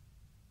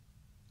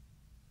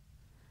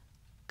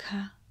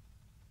 Ka.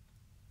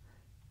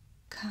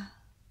 Ka.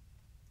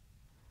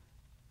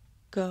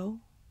 Go.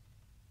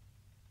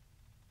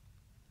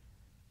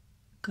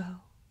 Go.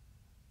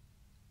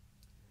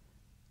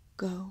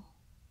 Go.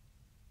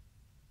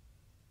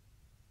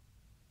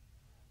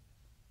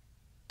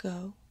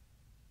 Go.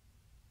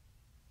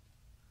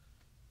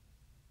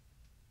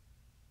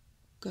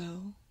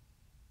 Go.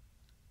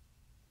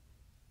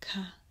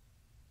 Ka.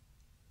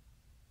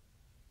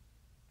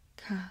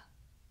 Ka.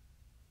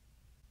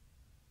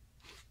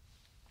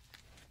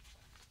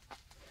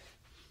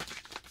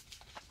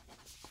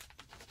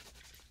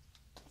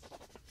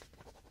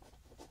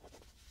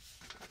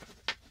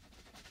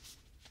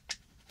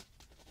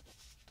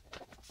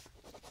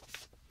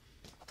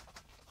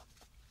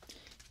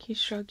 Can you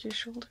shrug your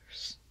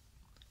shoulders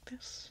like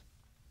this?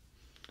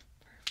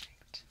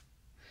 Perfect.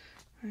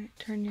 Alright,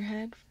 turn your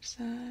head from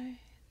side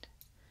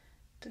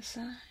to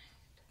side.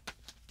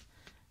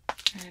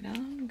 Right on.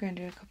 I'm going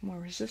to do a couple more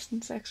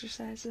resistance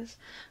exercises.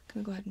 I'm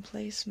going to go ahead and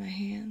place my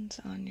hands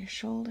on your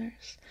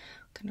shoulders.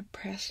 I'm going to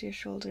press your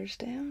shoulders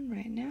down.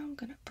 Right now, I'm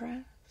going to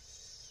press.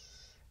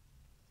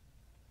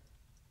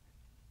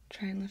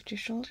 Try and lift your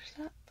shoulders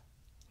up.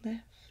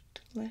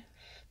 Lift, lift.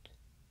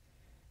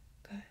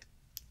 Good.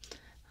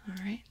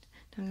 Alright.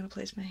 Now I'm going to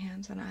place my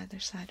hands on either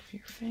side of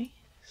your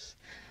face.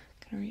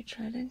 I'm going to reach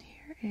right in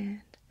here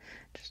and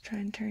just try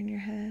and turn your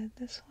head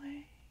this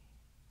way.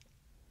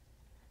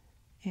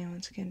 And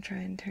once again, try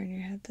and turn your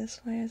head this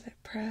way as I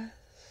press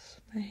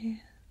my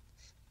hands.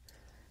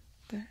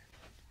 Good.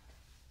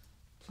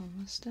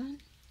 Almost done.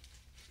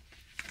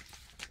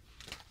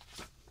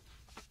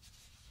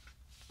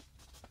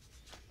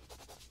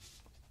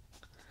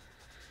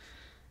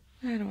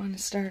 I don't want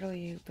to startle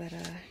you, but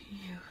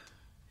you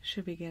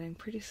should be getting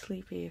pretty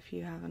sleepy if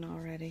you haven't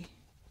already.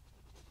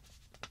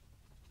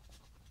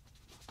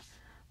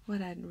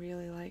 What I'd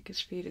really like is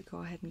for you to go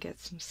ahead and get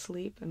some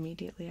sleep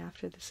immediately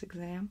after this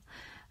exam.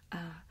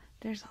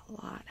 There's a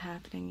lot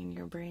happening in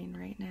your brain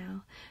right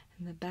now,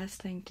 and the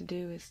best thing to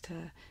do is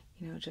to,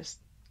 just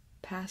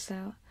pass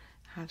out,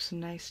 have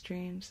some nice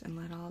dreams, and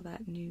let all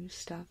that new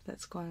stuff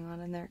that's going on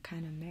in there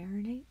kind of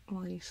marinate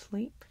while you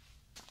sleep.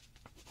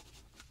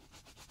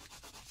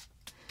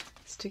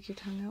 Stick your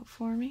tongue out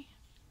for me,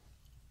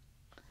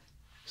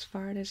 as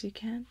far as you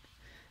can.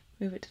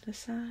 Move it to the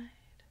side.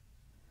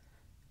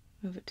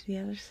 Move it to the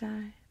other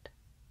side.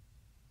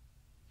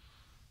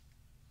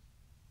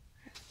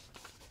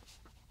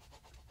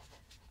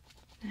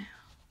 Now,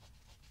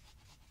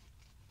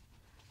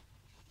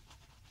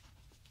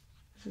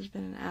 this has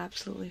been an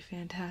absolutely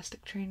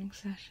fantastic training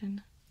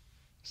session.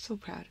 So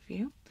proud of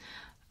you.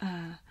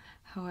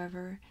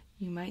 However,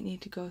 you might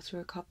need to go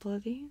through a couple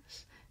of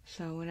these.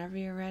 So whenever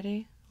you're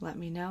ready, let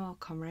me know. I'll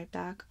come right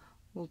back.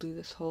 We'll do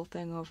this whole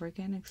thing over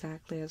again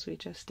exactly as we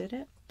just did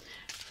it.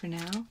 For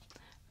now,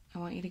 I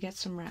want you to get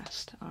some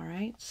rest,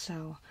 alright? So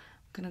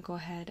I'm going to go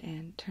ahead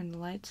and turn the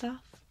lights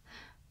off.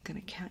 I'm going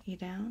to count you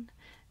down.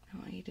 I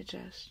want you to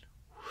just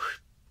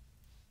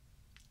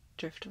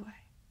drift away.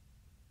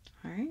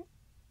 Alright?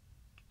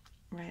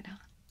 Right on.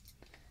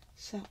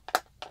 So,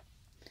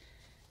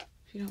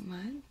 if you don't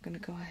mind, I'm going to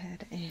go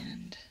ahead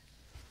and...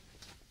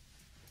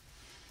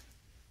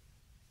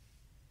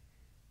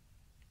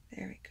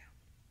 There we go.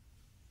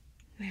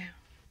 Now,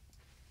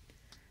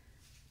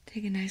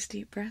 take a nice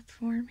deep breath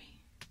for me.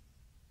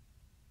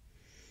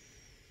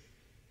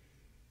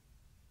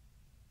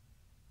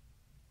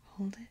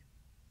 Hold it.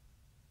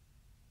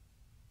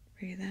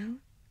 Breathe out.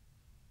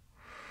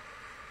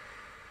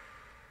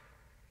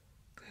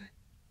 Good.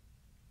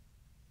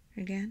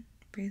 Again,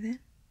 breathe in.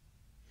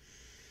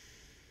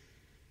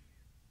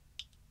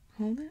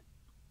 Hold it.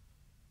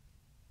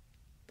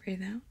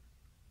 Breathe out.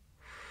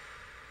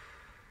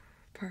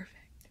 Perfect.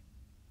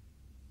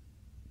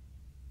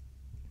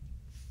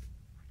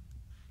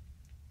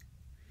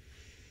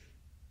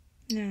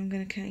 Now I'm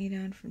going to count you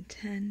down from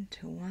 10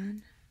 to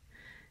 1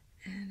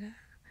 and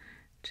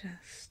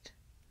just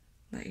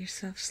let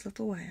yourself slip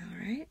away,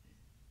 alright?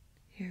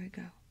 Here we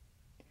go.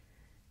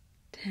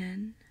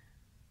 10,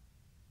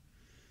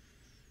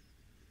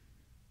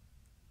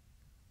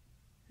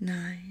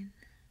 9,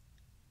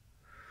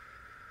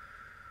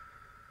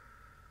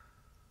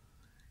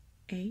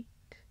 8,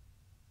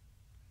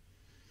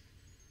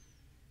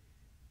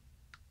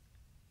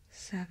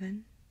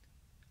 7,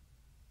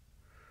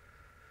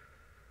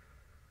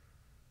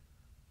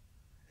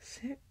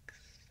 6,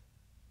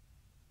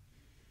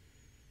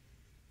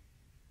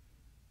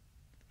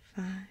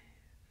 5,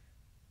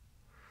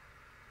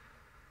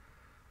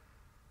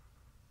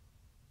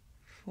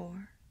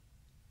 4,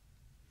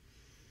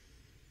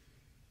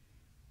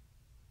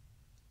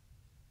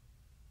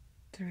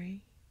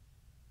 3,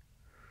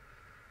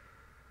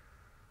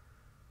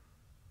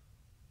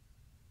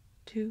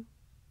 2,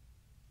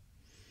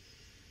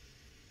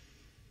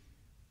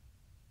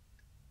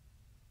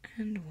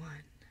 and 1.